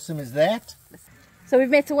 How awesome is that? So we've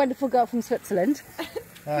met a wonderful girl from Switzerland.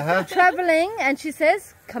 Uh-huh. Traveling, and she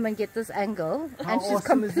says, come and get this angle. How and she's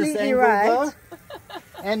awesome is this completely angle, right. though?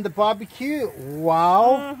 And the barbecue.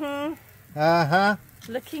 Wow. Mm-hmm. Uh-huh.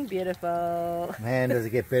 Looking beautiful. Man, does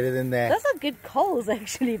it get better than that. Those are good coals,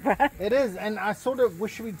 actually, Brad. It is, and I sort of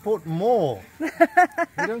wish we'd bought more. We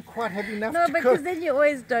don't quite have enough No, to because cook. then you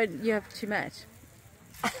always don't, you have too much.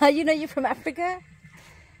 You know you're from Africa?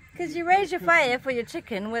 Because you raise your fire for your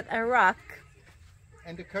chicken with a rock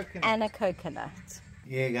And a coconut. and a coconut.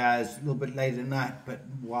 Yeah, guys, a little bit late at night, but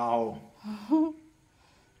wow. It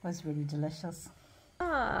was really delicious.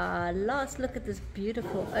 Ah, last look at this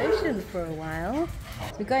beautiful ocean for a while.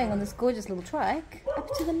 So we're going on this gorgeous little trike up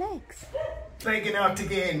to the lakes. Taken out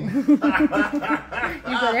again. You've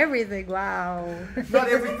got everything, wow. Not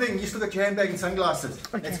everything, you still got your handbag and sunglasses.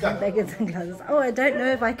 Okay, Let's go. handbag and sunglasses. Oh, I don't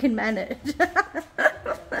know if I can manage.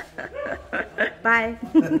 Bye.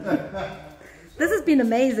 This has been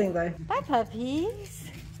amazing though. Bye puppies.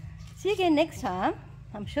 See you again next time.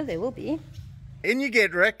 I'm sure there will be. In you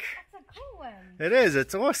get, Rick. That's a cool one. It is,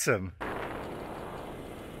 it's awesome.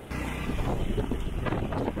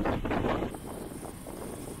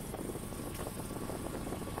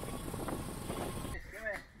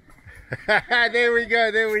 There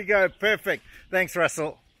we go, perfect. Thanks,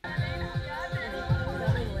 Russell.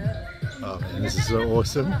 Oh man, this is so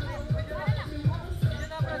awesome.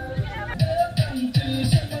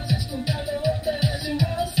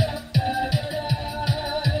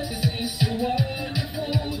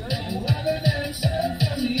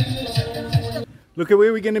 Look at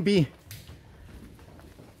where we're going to be.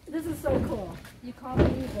 This is so cool. You can't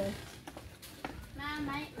believe it. Mom,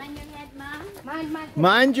 mind your head, Mom. Mind my head.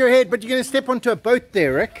 Mind your head, but you're going to step onto a boat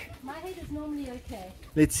there, Rick. My head is normally okay.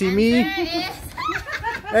 Let's see me.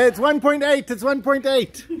 It's 1.8, it's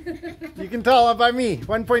 1.8. You can tell by me,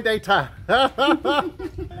 1.8 high.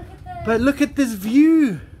 But look at this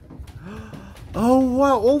view. Oh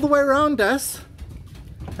wow, all the way around us.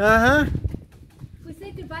 Uh-huh. We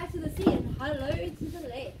say goodbye to the sea and hello to the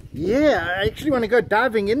lake. Yeah, I actually want to go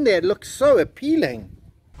diving in there. It looks so appealing.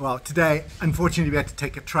 Well, today, unfortunately, we had to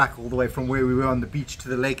take a trek all the way from where we were on the beach to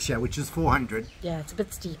the lakes here, which is 400. Yeah, it's a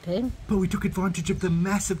bit steep, eh? But we took advantage of the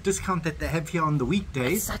massive discount that they have here on the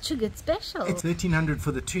weekdays. Such a good special. It's 1,300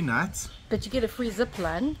 for the 2 nights. But you get a free zip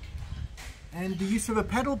line. And the use of a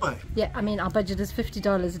paddle boat. Yeah, I mean, our budget is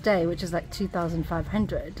 $50 a day, which is like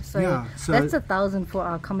 $2,500. So, Yeah, so that's $1,000 for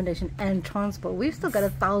our accommodation and transport. We've still got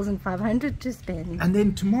 $1,500 to spend. And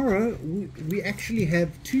then tomorrow, we actually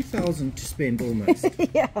have 2,000 to spend almost.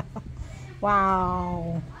 Yeah.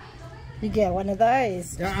 Wow. You get one of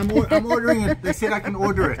those. Yeah, I'm ordering it. They said I can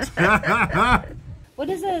order it. What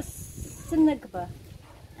is a sinagba?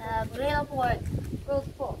 Grilled pork.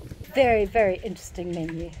 Grilled pork. Very, very interesting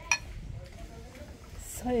menu.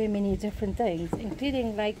 So many different things,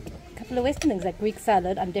 including like a couple of Western things like Greek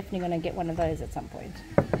salad. I'm definitely going to get one of those at some point.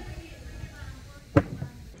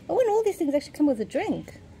 Oh, and all these things actually come with a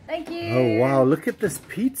drink. Thank you. Oh wow, look at this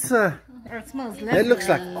pizza. Oh, it smells lovely. That looks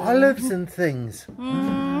like olives and things.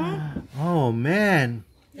 Oh man.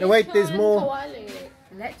 No, wait, there's more.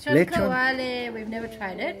 Lechon kawale. We've never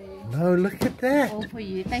tried it. No, look at that. All for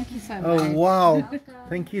you. Thank you so much. Oh wow.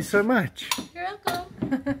 Thank you so much. You're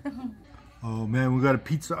welcome. Oh man, we got a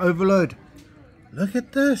pizza overload. Look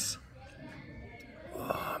at this.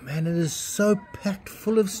 Oh man, it is so packed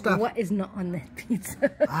full of stuff. What is not on that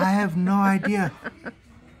pizza? I have no idea.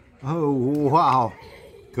 Oh wow.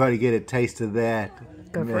 Gotta get a taste of that.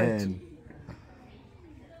 Go for it.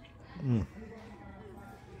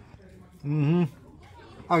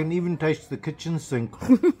 I can even taste the kitchen sink.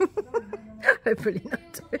 Hopefully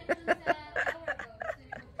not.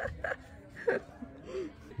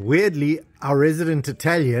 Weirdly, our resident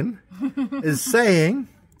Italian is saying...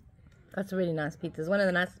 That's a really nice pizza. It's one of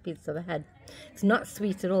the nicest pizzas I've ever had. It's not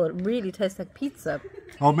sweet at all. It really tastes like pizza.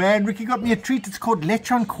 Oh man, Ricky got me a treat. It's called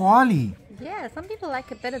lechon koali. Yeah, some people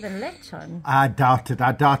like it better than lechon. I doubt it.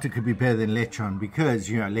 I doubt it could be better than lechon because,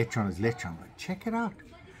 you know, lechon is lechon. But check it out.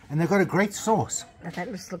 And they've got a great sauce. But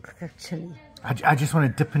that looks like a chili. I just want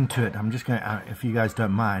to dip into it. I'm just going to, if you guys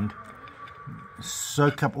don't mind,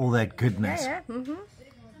 soak up all that goodness. Yeah, yeah.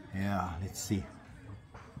 Yeah, let's see.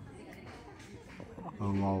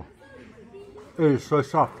 Oh wow. It is so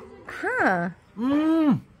soft. Huh.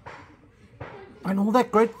 And all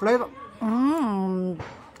that great flavor. Mmm.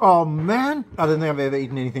 Oh man, I don't think I've ever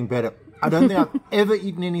eaten anything better. I don't think I've ever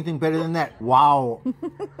eaten anything better than that. Wow.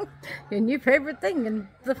 Your new favorite thing in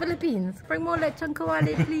the Philippines. Bring more lechon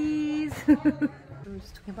koali, please. We were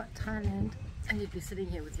just talking about Thailand. And you'd be sitting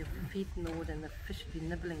here with your feet in the water and the fish would be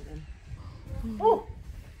nibbling them. Oh.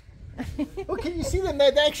 Oh, can you see them?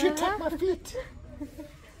 They actually attack my feet.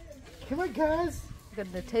 Come on, guys. I've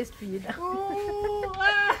got a taste for you now. Oh,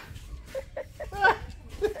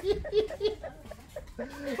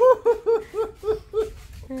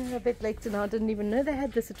 I bet Lake Tana didn't even know they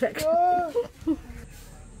had this attraction.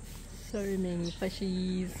 So many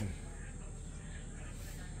fishies.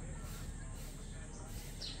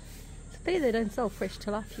 It's a pity they don't sell fresh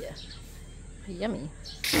tilapia. Yummy.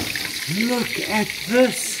 look at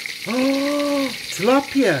this. Oh,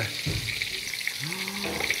 tilapia.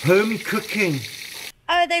 Home cooking.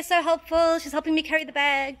 Oh, they're so helpful. She's helping me carry the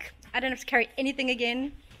bag. I don't have to carry anything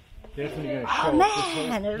again. Definitely going to Oh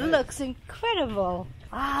man, it looks incredible.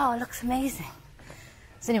 Wow, it looks amazing.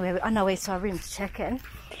 So anyway, we're on our way to our room to check in.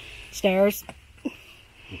 Stairs.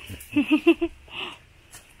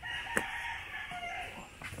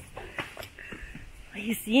 Are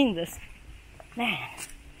you seeing this? Man.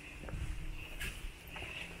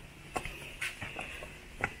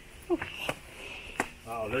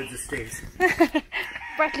 Wow, loads of stairs.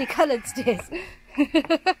 Brightly coloured stairs.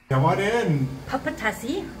 Come on in.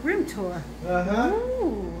 Papatasi room tour. Uh-huh.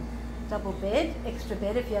 Ooh. Double bed, extra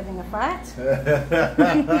bed if you're having a fight.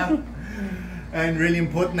 And really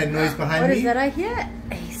important, that noise behind What me. is that I hear?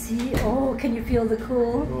 AC. Oh, can you feel the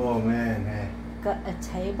cool? Oh man. Got a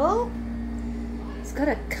table. It's got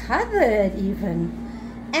a cupboard even.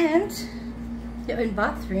 And your own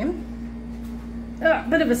bathroom. Oh,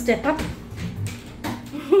 bit of a step up.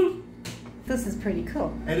 This is pretty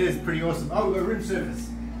cool. It is pretty awesome. Oh, a room service.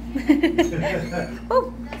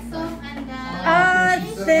 Oh,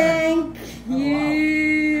 thank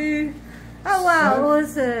you. Oh wow, A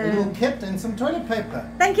awesome. little kit and some toilet paper.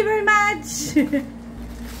 Thank you very much.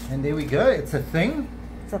 And there we go. It's a thing.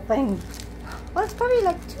 It's a thing. Well, it's probably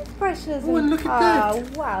like toothbrushes. Oh, and look at that. Oh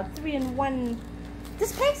wow, 3-in-1.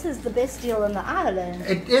 This place is the best deal on the island.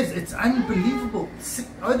 It is. It's unbelievable.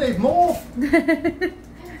 Oh, there's more.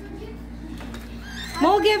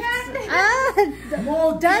 More gifts.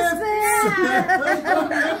 More Dustbin.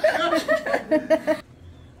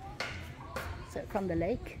 So from the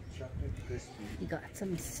lake, you got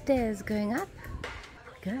some stairs going up.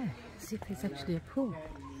 Go. See if there's actually a pool.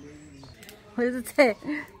 What does it say?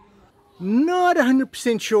 Not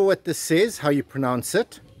 100% sure what this says, how you pronounce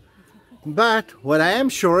it. But what I am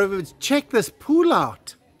sure of is check this pool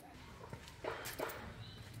out.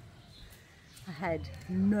 I had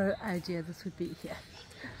no idea this would be here.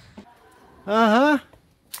 Uh-huh.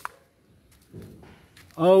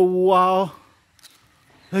 Oh, wow.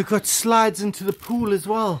 They've got slides into the pool as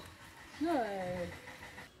well. No.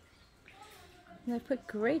 And they put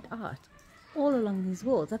great art all along these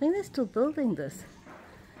walls. I think they're still building this.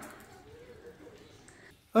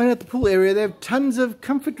 Oh, and at the pool area, they have tons of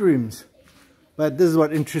comfort rooms. But this is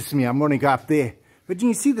what interests me. I'm going to go up there. But you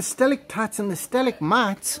can see the stalactites and the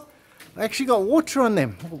stalagmites. I actually got water on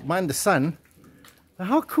them. Oh, mind the sun.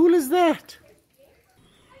 How cool is that?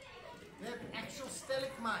 They have actual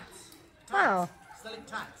stalagmites. Wow.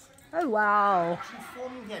 Stalactites. Oh wow. Actually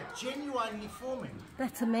forming here. Genuinely forming.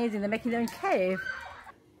 That's amazing. They're making their own cave.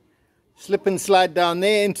 Slip and slide down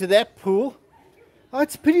there into that pool. Oh,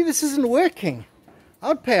 it's a pity this isn't working.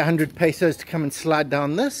 I'd pay 100 pesos to come and slide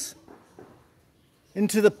down this.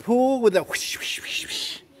 Into the pool with a whoosh, whoosh,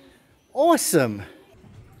 whoosh. Awesome.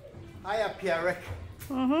 Hi up here, Rick.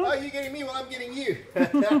 Mm-hmm. Oh, you're getting me while I'm getting you.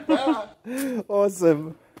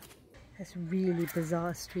 Awesome. That's really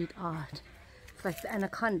bizarre street art. It's like the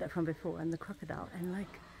anaconda from before and the crocodile and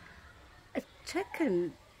like a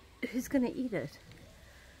chicken. Who's gonna eat it?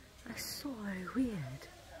 That's so weird.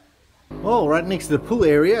 Oh, right next to the pool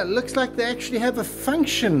area, it looks like they actually have a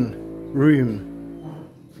function room.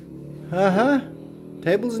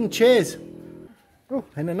 Tables and chairs. Oh,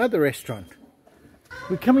 and another restaurant.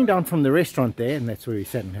 We're coming down from the restaurant there, and that's where we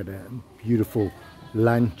sat and had a beautiful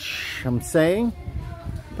lunch, I'm saying.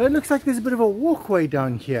 But it looks like there's a bit of a walkway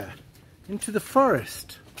down here into the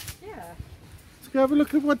forest. Yeah. Let's go have a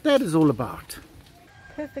look at what that is all about.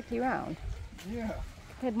 Perfectly round. Yeah.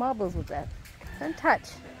 Had marbles with that. Don't touch.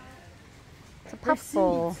 It's a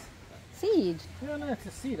puffball. Seed. No, it's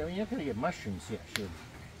a seed. I mean, you're not going to get mushrooms here, sure.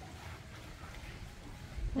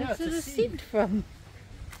 What's the seed from?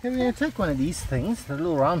 I'm going to take one of these things, the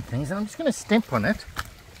little round things, and I'm just going to stamp on it.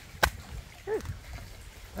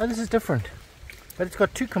 Oh, this is different. But it's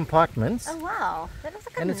got two compartments. Oh wow, that looks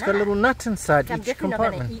like a and it's nut. got a little nut inside I'm each definitely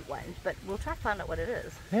compartment. not going to eat one, but we'll try to find out what it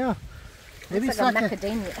is. Yeah. Maybe It's like a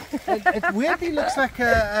macadamia. it weirdly looks like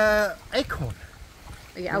a acorn.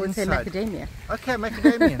 Yeah, I would say Inside. macadamia. Okay,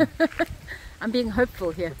 macadamia. I'm being hopeful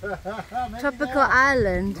here. Tropical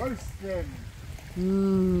island. Roast them.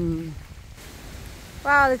 Mmm.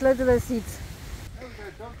 Wow, there's loads of those seeds. There we go,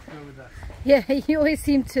 dogs go with us. Yeah, you always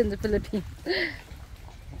seem to in the Philippines.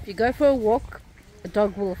 If you go for a walk, a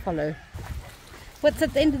dog will follow. What's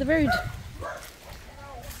at the end of the road?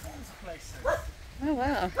 Oh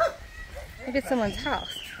wow. Maybe it's someone's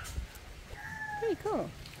house. Pretty cool.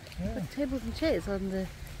 Yeah. With tables and chairs on the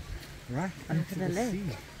Right Over into the the lake. sea.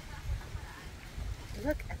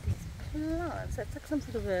 Look at these plants. It's like some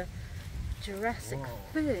sort of a Jurassic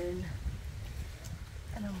fern.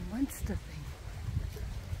 And a monster thing.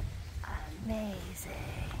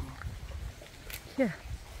 Amazing. Yeah.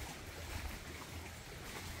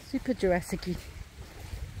 Super Jurassic-y.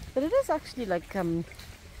 But it is actually like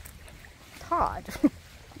hard.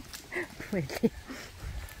 Really.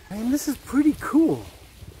 And this is pretty cool.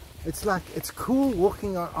 It's like, it's cool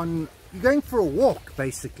walking on you're going for a walk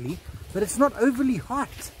basically, but it's not overly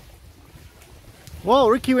hot.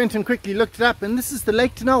 Well, Ricky went and quickly looked it up, and this is the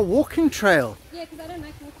Lake Denal walking trail. Yeah, because I don't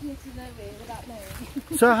like walking into nowhere without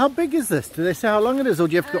knowing. So how big is this? Do they say how long it is, or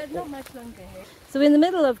do you have to go? Not much longer. So we're in the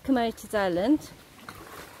middle of Camotes Island.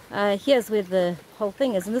 Here's where the whole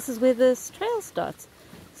thing is, and this is where this trail starts.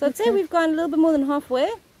 So I'd say we've gone a little bit more than halfway.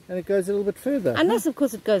 And it goes a little bit further. Unless, of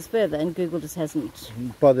course, it goes further, and Google just hasn't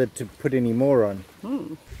bothered to put any more on.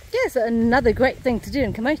 Yeah, so another great thing to do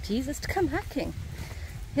in Camotes is to come hiking.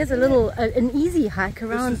 Here's a little, an easy hike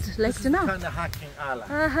around Lake Denal. Kind of hiking island.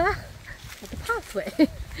 Like a pathway.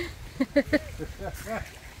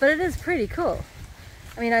 But it is pretty cool.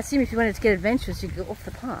 I mean, I assume if you wanted to get adventurous, you'd go off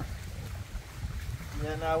the path.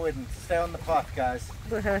 Yeah, no, I wouldn't. Stay on the path, guys.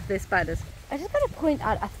 There's spiders. I just got to point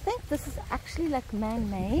out, I think this is actually like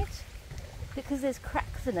man-made because there's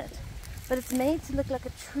cracks in it. But it's made to look like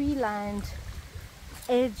a tree-lined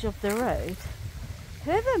edge of the road.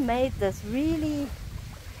 Whoever made this really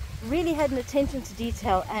had an attention to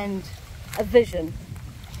detail and a vision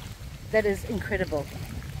that is incredible.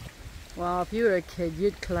 Wow, if you were a kid,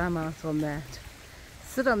 you'd climb out on that.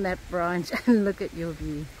 Sit on that branch and look at your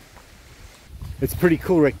view. It's pretty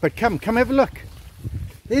cool, Rick, but come have a look.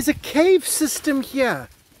 There's a cave system here.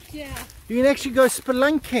 Yeah. You can actually go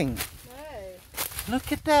spelunking. No.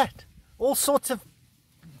 Look at that. All sorts of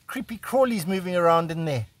creepy crawlies moving around in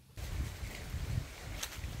there.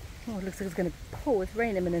 Oh, it looks like it's going to pour with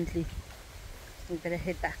rain imminently. We better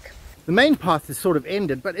head back. The main path is sort of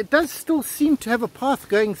ended, but it does still seem to have a path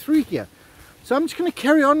going through here. So I'm just going to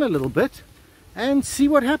carry on a little bit and see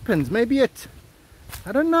what happens. Maybe I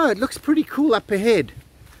don't know, it looks pretty cool up ahead.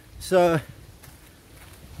 So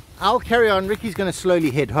I'll carry on. Ricky's going to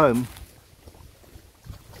slowly head home.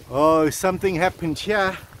 Oh, something happened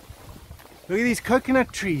here. Look at these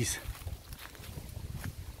coconut trees.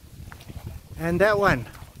 And that one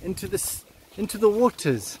into the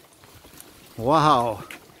waters. Wow.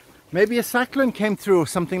 Maybe a cyclone came through or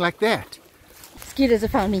something like that. Mosquitoes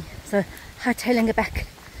have found me, so hightailing it back.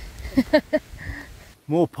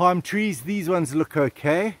 More palm trees. These ones look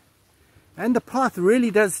okay. And the path really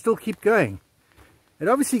does still keep going. It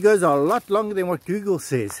obviously goes a lot longer than what Google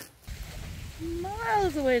says.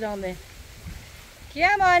 Miles away down there.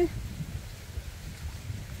 Come on.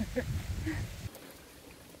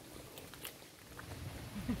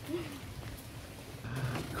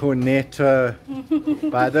 Cornetto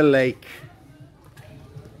by the lake.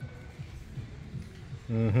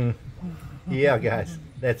 Yeah, guys.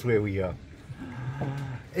 That's where we are.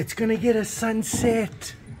 It's gonna get a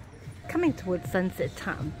sunset. Coming towards sunset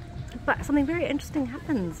time, but something very interesting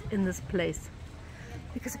happens in this place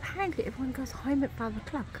because apparently everyone goes home at 5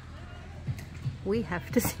 o'clock. We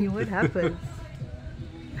have to see what happens.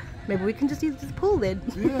 Maybe we can just use this pool then.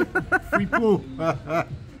 Yeah, free pool. All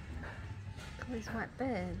these white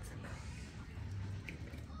birds.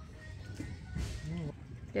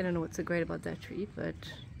 I don't know what's so great about that tree, but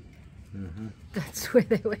that's where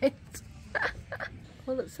they went.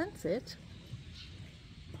 Well, at sunset,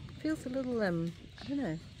 feels a little, I don't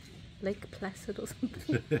know, Lake Placid or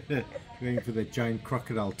something. Waiting for that giant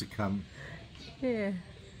crocodile to come. Yeah.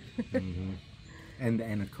 And the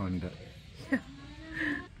anaconda. Yeah.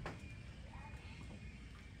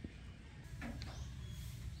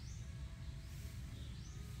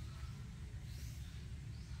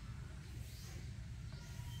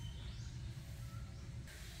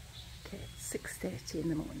 Okay, it's 6:30 in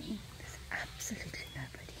the morning. There's absolutely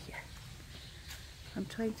nobody here. I'm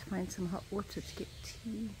trying to find some hot water to get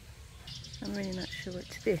tea. I'm really not sure what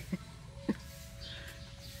to do.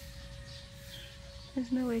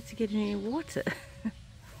 There's no way to get any water.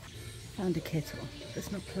 Found a kettle.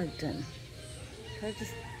 It's not plugged in. Should I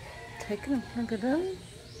just take it and plug it in?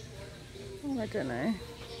 Oh, I don't know.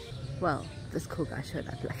 Well, this cool guy showed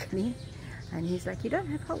up luckily. And he's like, you don't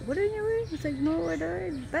have hot water in your room? He's like, no, I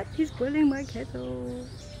don't. But he's boiling my kettle.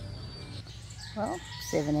 Well,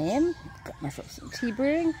 7 AM. Got myself some tea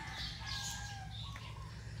brewing.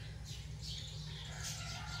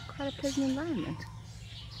 Quite a pleasant environment.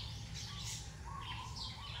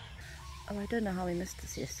 Oh, I don't know how we missed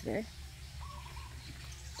this yesterday.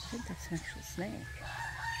 I think that's an actual snake.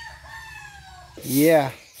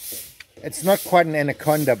 Yeah, it's not quite an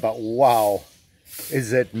anaconda, but wow,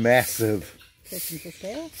 is it massive. Person for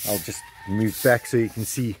sale? I'll just move back so you can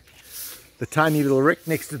see the tiny little wreck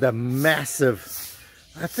next to the massive,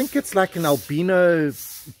 I think it's like an albino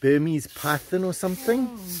Burmese python or something.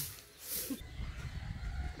 Oh.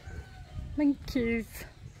 Monkeys.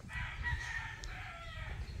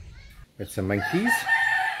 That's some monkeys.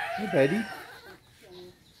 Hey buddy.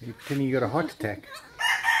 You're pretending you got a heart attack.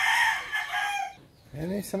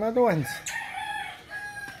 And there's some other ones.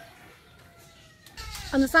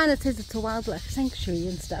 On the sign it says it's a wildlife sanctuary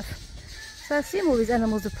and stuff. So I assume all these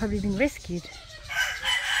animals have probably been rescued.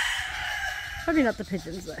 Probably not the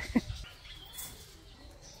pigeons though.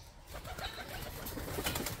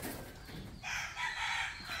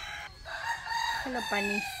 Hello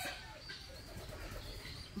bunnies.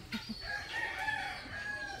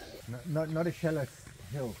 Not a shallow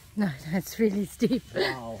hill. No, it's really steep.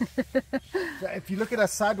 Wow. So if you look at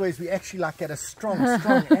us sideways, we actually like at a strong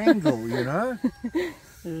angle, you know?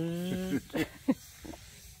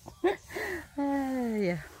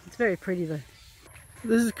 Yeah, it's very pretty though.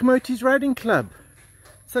 This is Camotes Riding Club.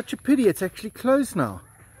 Such a pity it's actually closed now.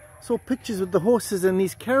 Saw pictures with the horses and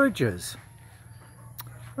these carriages.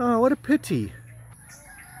 Oh, what a pity.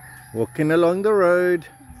 Walking along the road.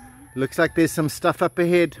 Looks like there's some stuff up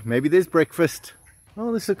ahead. Maybe there's breakfast.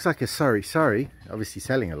 Oh, this looks like a sorry. Obviously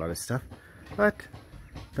selling a lot of stuff. But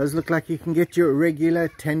does look like you can get your regular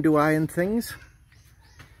tandoori and things.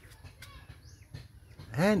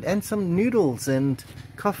 And some noodles and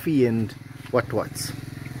coffee and what's.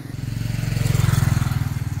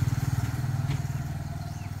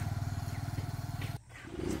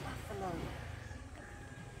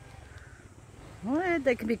 Well,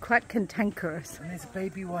 they can be quite cantankerous. And there's a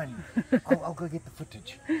baby one. I'll go get the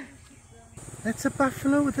footage. That's a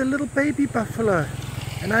buffalo with a little baby buffalo.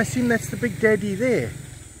 And I assume that's the big daddy there.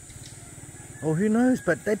 Oh, who knows,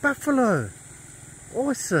 but they're buffalo.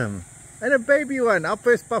 Awesome. And a baby one, our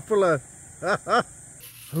first buffalo. Oh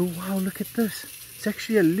wow, look at this. It's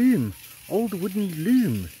actually a loom, old wooden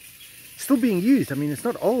loom. Still being used. I mean, it's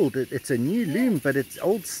not old, it's a new loom, but it's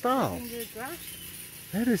old style.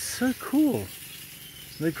 That is so cool.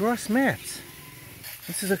 The grass mats.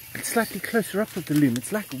 This is a slightly closer up of the loom.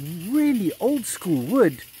 It's like really old school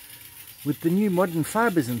wood with the new modern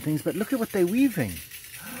fibers and things, but look at what they're weaving.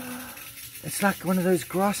 It's like one of those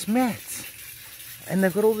grass mats. And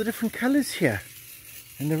they've got all the different colors here.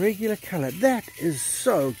 And the regular color. That is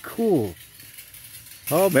so cool.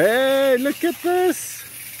 Oh man, look at this.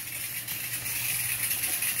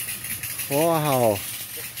 Wow.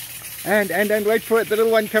 And wait for it, the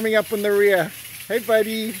little one coming up on the rear. Hey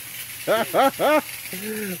buddy.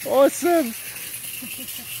 Awesome.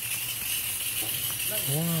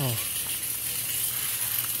 Wow.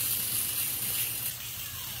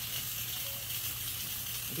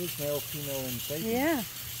 It is male, female and baby. Yeah.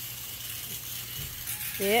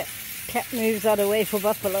 Yeah. Cat moves out of the way for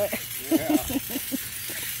buffalo. Yeah.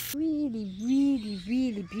 really, really,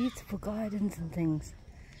 really beautiful gardens and things.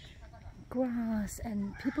 Grass,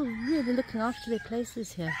 and people really looking after their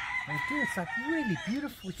places here. They do. It's like really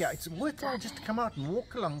beautiful here. It's worthwhile just to come out and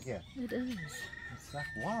walk along here. It is. It's like,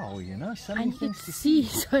 wow, you know, so many And you things get to to see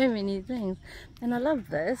so many things. And I love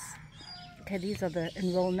this. Okay, these are the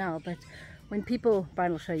enroll now, but when people,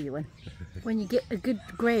 Brian will show you one. When you get a good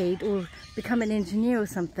grade or become an engineer or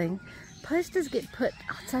something, posters get put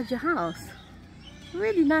outside your house.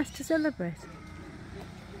 Really nice to celebrate.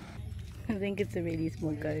 I think it's a really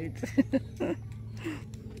small goat.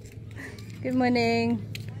 Good morning.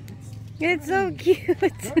 It's so cute.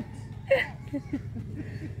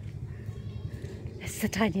 It's the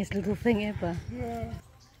tiniest little thing ever. Yeah.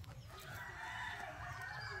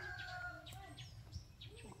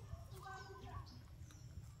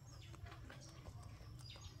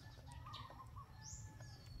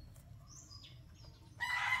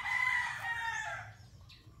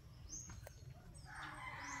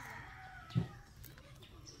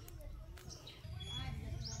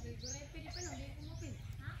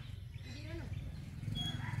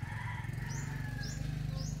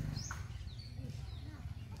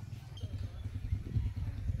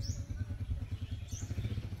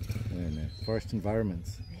 Forest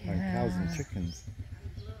environments, and cows and chickens.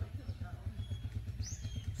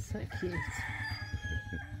 So cute.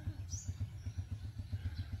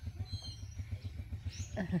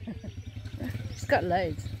 It's got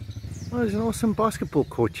loads. Well, there's an awesome basketball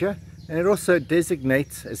court here, and it also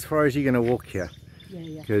designates as far as you're going to walk here,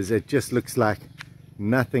 because it just looks like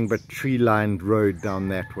nothing but tree-lined road down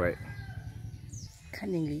that way.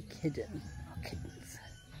 Cunningly hidden. Kittens.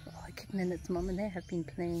 Oh, a kitten and its mom and they have been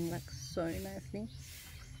playing like so nicely.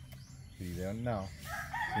 See, they are now.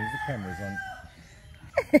 As soon as the camera's on.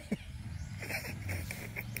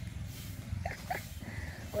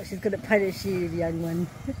 Oh, she's gonna punish you, the young one.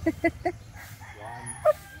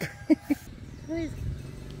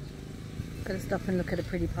 Gotta stop and look at a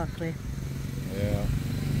pretty pathway. Yeah.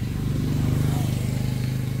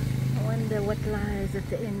 I wonder what lies at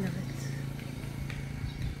the end of it.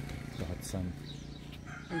 The hot sun.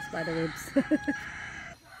 And spider webs.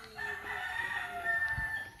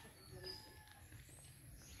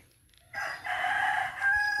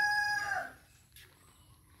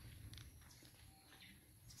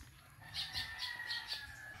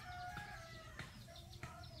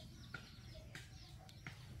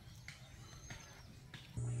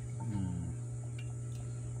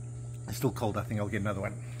 It's still cold. I think I'll get another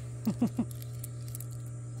one.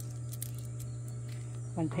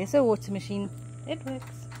 1 peso water machine. It works.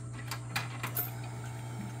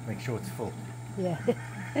 Make sure it's full. Yeah.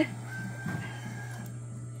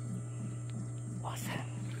 Awesome.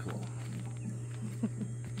 Cool.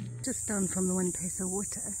 Just down from the 1 peso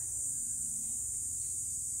water.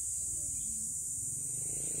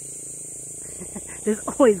 There's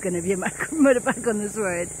always going to be a motorbike on this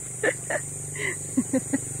road.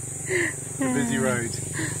 It's a busy road.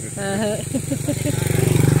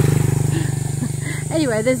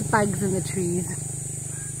 Anyway, there's bugs in the trees.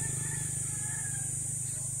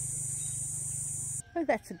 Oh,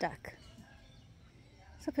 that's a duck.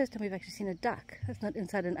 It's the first time we've actually seen a duck. That's not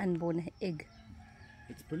inside an unborn egg.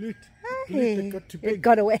 It's balut. Hey, Balut that got too big. it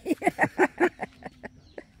got away. And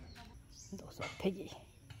also a piggy.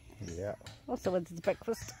 Yeah. Also wants its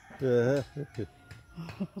breakfast. Uh-huh.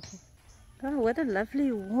 Oh, what a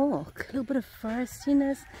lovely walk. A little bit of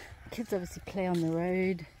forestiness. Kids obviously play on the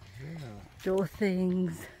road. Yeah. Draw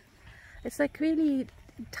things. It's like really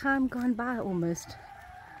time gone by almost.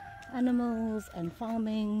 Animals and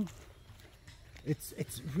farming. It's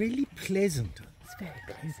really pleasant. It's very I think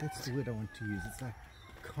pleasant. that's the word I want to use. It's like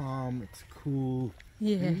calm, it's cool.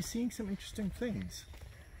 Yeah. And you're seeing some interesting things.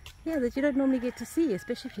 Yeah, that you don't normally get to see,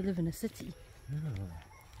 especially if you live in a city. Yeah.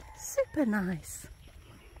 Super nice.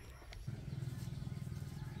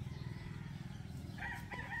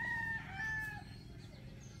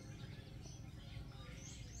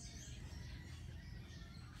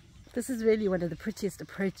 This is really one of the prettiest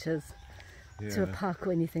approaches to a park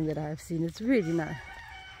or anything that I've seen. It's really nice.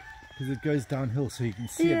 Because it goes downhill so you can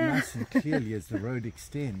see Yeah. it nice and clearly as the road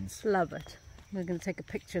extends. Love it. We're going to take a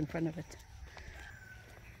picture in front of it.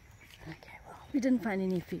 Okay, well, we didn't find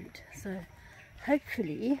any food, so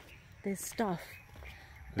hopefully there's staff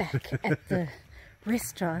back at the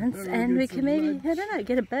restaurants and we can maybe, I don't know,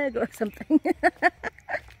 get a burger or something.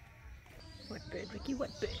 What bird, Ricky? What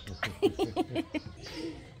bird?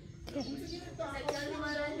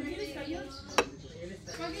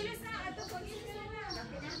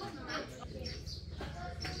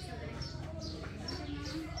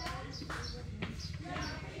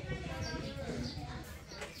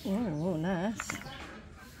 Oh. nice.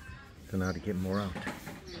 Don't know how to get more out.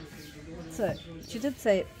 So, she did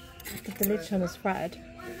say that the lechon is fried.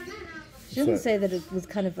 She didn't say that it was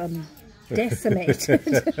kind of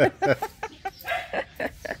decimated.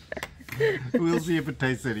 We'll see if it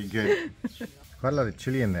tastes any good. Quite a lot of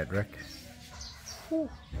chili in that, Rick. Ooh.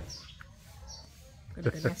 Got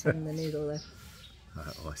a bit less on the noodle though.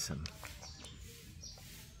 Oh, awesome.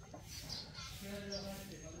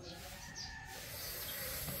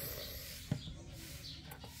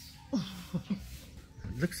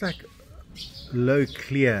 It looks like low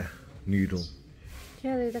clear noodle.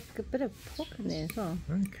 Yeah, there's like a bit of pork in there as well.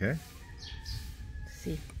 Okay. Let's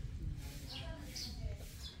see.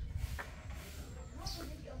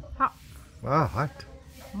 Hot. Wow, hot.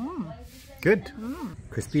 Good.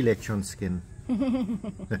 Crispy lechon skin.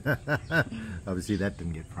 Obviously that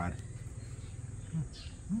didn't get fried.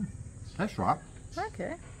 That's right.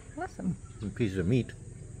 Okay, awesome. A piece of meat.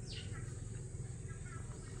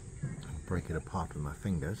 I'll break it apart with my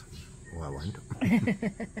fingers. Oh, I won't.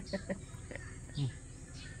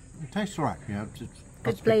 It tastes right, yeah. It's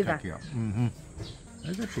Good flavour.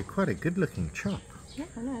 That's actually quite a good looking chop. Yeah,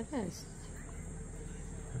 I know it is.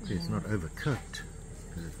 Hopefully it's not overcooked.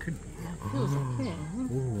 Because it could be. Yeah, it feels okay. Huh?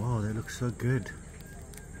 Oh wow, that looks so good.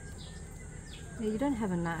 Yeah, you don't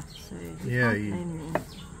have a knife, so you Yeah, can't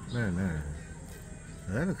blame me. No.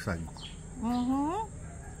 That looks like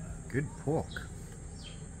good pork.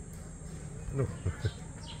 Oh,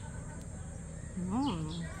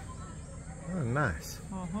 oh nice.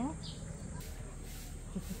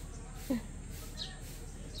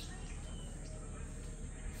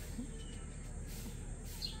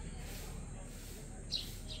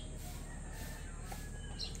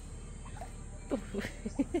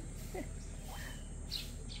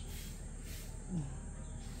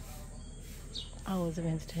 Hours of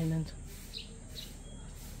entertainment.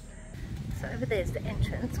 So over there's the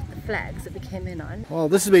entrance with the flags that we came in on. Well,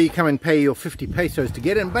 this is where you come and pay your 50 pesos to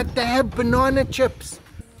get in, but they have banana chips.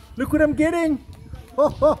 Look what I'm getting.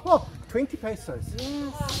 20 pesos.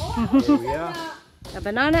 Yes. There we are. A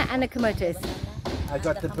banana and a camotes. I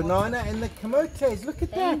got the banana and the camotes. Look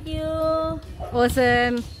at that. Thank you.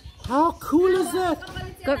 Awesome. How cool is that?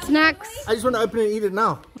 Got snacks. I just want to open it and eat it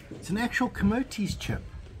now. It's an actual camotes chip.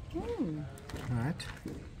 Alright.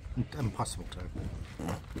 Impossible to open.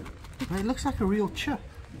 But it looks like a real chip.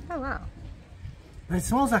 Oh wow. But it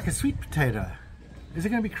smells like a sweet potato. Is it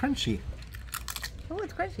going to be crunchy? Oh,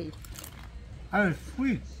 it's crunchy. Oh, it's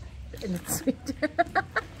sweet. And it's sweet.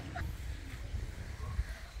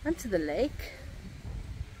 Onto the lake.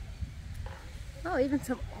 Oh, even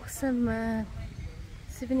some awesome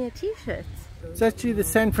souvenir t-shirts. It's actually the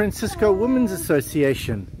San Francisco Women's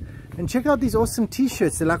Association. And check out these awesome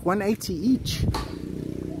t-shirts. They're like $1.80 each.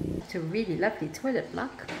 It's a really lovely toilet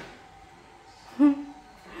block. Well,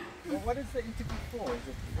 what is the interview for? Is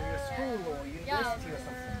it for your school or university or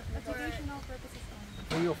something? Educational purposes only.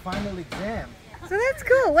 For your final exam? So that's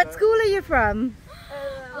cool. What school are you from?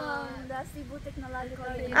 The Cebu Technological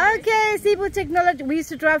Okay, Cebu Technology. We used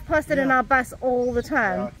to drive past it in our bus all the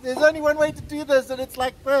time. There's only one way to do this, and it's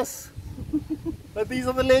like this. But these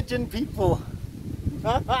are the legend people.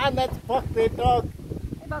 And that's Buck, their dog.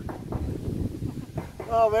 Hey, Buck.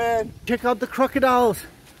 Oh man. Check out the crocodiles.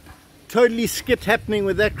 Totally skit happening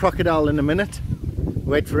with that crocodile in a minute.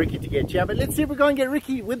 Wait for Ricky to get here. But let's see if we go and get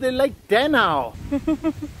Ricky with the Lake Danau.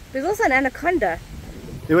 There's also an anaconda.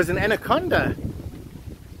 There was an anaconda.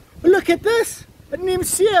 Oh, look at this. I didn't even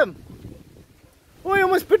see him. Oh, I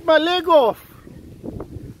almost bit my leg off.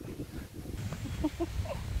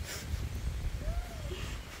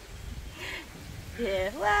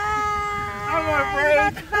 Yeah. Wow! I'm afraid.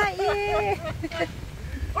 About to bite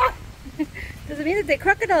you. Does it mean that there are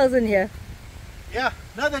crocodiles in here? Yeah,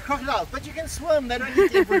 no, they're crocodiles, but you can swim. They don't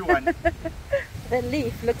eat everyone. That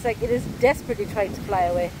leaf looks like it is desperately trying to fly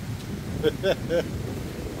away.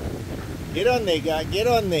 Get on there, guy. Get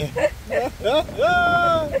on there.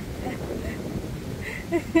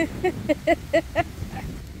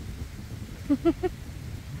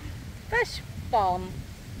 Fish farm.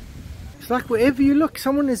 It's like wherever you look,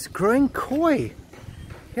 someone is growing koi.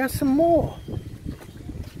 Here's some more.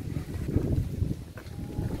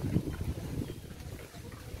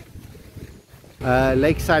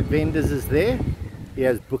 Lakeside Vendors is there.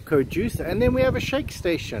 Here's Buko juice, and then we have a shake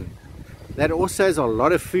station that also has a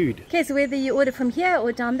lot of food. Okay, so whether you order from here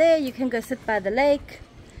or down there, you can go sit by the lake.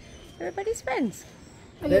 Everybody's friends.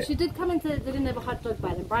 Oh yeah, she did come and say they didn't have a hot dog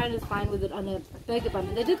bun, and Brian is fine with it on a burger bun.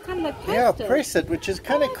 But they did kind of like toast it. Press it, which is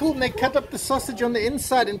kind of cool. And they cut up the sausage on the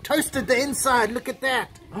inside and toasted the inside. Look at that.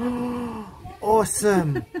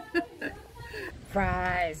 Awesome.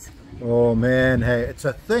 Fries. Oh man, hey, it's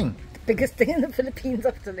a thing. Biggest thing in the Philippines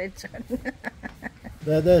after lechon.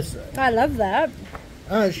 This. I love that.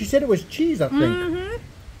 She said it was cheese, I think.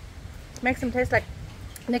 Makes them taste like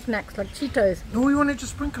knickknacks, like Cheetos. Oh, we want to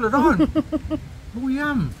just sprinkle it on. Oh,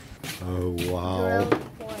 yum. Oh, wow.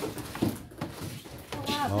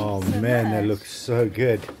 Oh, man, that looks so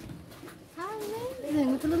good. How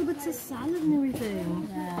amazing, with the little bits of salad and everything.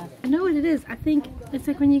 Yeah. You know what it is? I think it's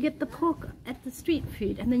like when you get the pork at the street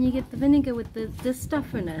food and then you get the vinegar with this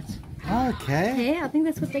stuff in it. Okay. Yeah, I think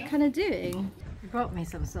that's what they're kind of doing. You brought me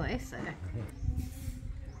some soy, so.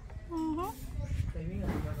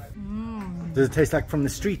 Does it taste like from the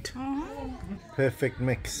street? Perfect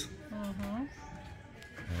mix.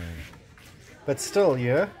 But still,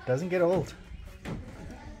 yeah, doesn't get old.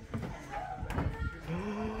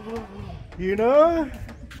 You know?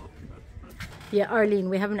 Yeah, Arlene,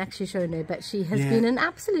 we haven't actually shown her, but she has been an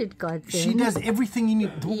absolute godsend. She does everything you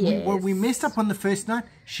need. Yes. When we messed up on the first night,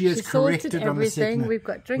 she has corrected on the second night. We've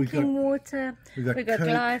got drinking water, we've got Coke,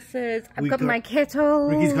 glasses, I've got my kettle.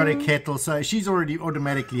 Ricky's got a kettle, so she's already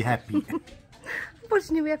automatically happy.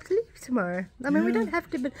 Unfortunately, we have to leave tomorrow. I mean, we don't have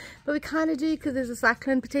to, but we kind of do because there's a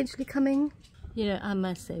cyclone potentially coming. You know, I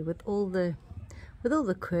must say, with all the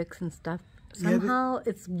quirks and stuff, somehow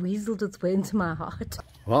it's weaseled its way into my heart.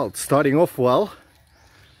 Well, it's starting off well.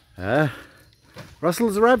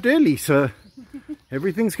 Russell's arrived early, so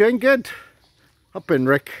everything's going good. Up in,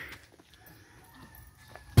 Rick.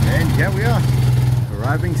 And here we are,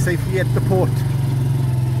 arriving safely at the port.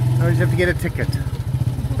 Now we just have to get a ticket.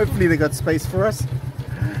 Hopefully they got space for us.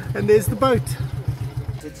 And there's the boat.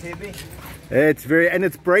 It's heavy. It's and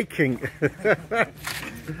it's breaking.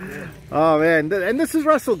 Oh man, and this is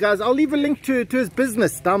Russell, guys. I'll leave a link to his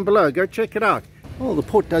business down below. Go check it out. Oh, the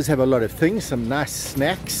port does have a lot of things. Some nice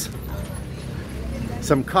snacks,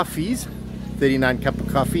 some coffees, 39 cup of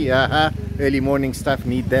coffee, early morning stuff,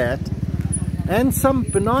 need that, and some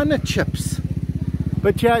banana chips.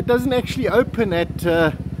 But yeah, it doesn't actually open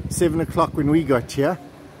at 7 o'clock when we got here.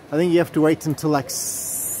 I think you have to wait until like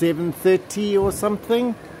 7:30 or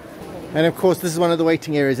something. And of course this is one of the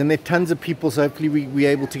waiting areas, and there are tons of people, so hopefully we're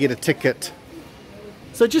able to get a ticket.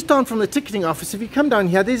 So just down from the ticketing office, if you come down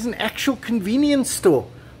here, there's an actual convenience store.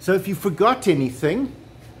 So if you forgot anything,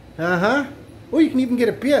 or you can even get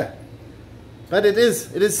a beer. But it is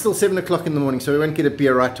still 7 o'clock in the morning, so we won't get a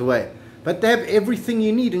beer right away. But they have everything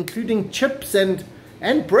you need, including chips and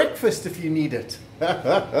breakfast if you need it.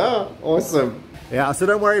 Awesome. Yeah, so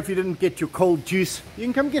don't worry if you didn't get your cold juice. You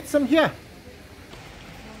can come get some here.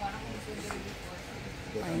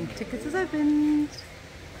 Buying tickets is opened.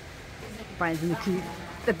 Brian's in the queue,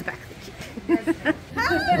 at the back of the queue.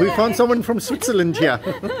 We found someone from Switzerland here.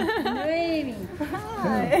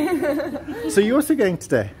 So you're also going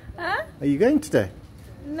today? Huh? Are you going today?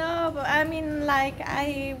 No, but I mean, like,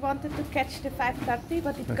 I wanted to catch the 5:30,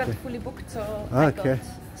 but it got fully booked, so Okay.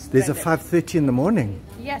 There's a 5:30 in the morning.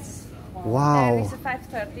 Yes. Wow. There is a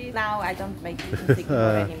 5:30. Now I don't make it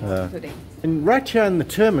anymore today. And right here in the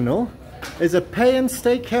terminal is a pay and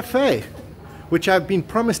stay cafe, which I've been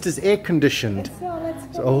promised is air conditioned. So let's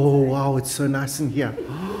go. Oh wow, it's so nice in here.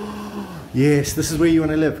 Yes, this is where you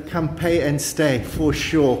want to live. Come pay and stay for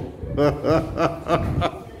sure.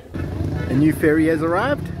 A new ferry has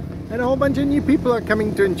arrived, and a whole bunch of new people are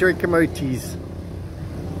coming to enjoy Camotes.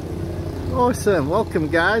 Awesome, welcome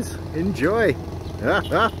guys, enjoy. You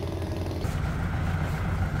have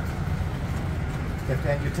to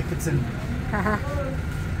hand your tickets in.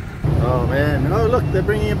 Oh man, oh look, they're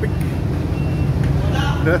bringing a big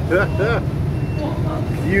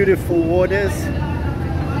beautiful waters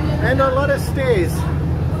and a lot of stairs.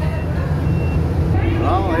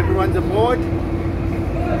 Oh, everyone's aboard.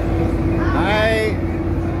 Hi.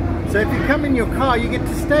 So if you come in your car, you get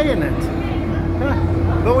to stay in it.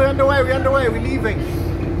 But we're underway, we're leaving.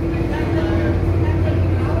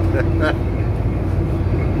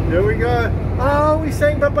 Here we go. Oh, we're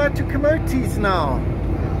saying bye-bye to Camotes now.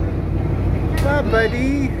 Bye,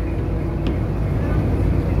 buddy.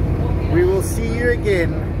 We will see you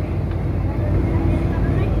again.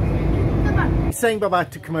 We're saying bye-bye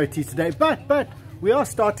to Camotes today, but we are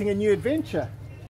starting a new adventure.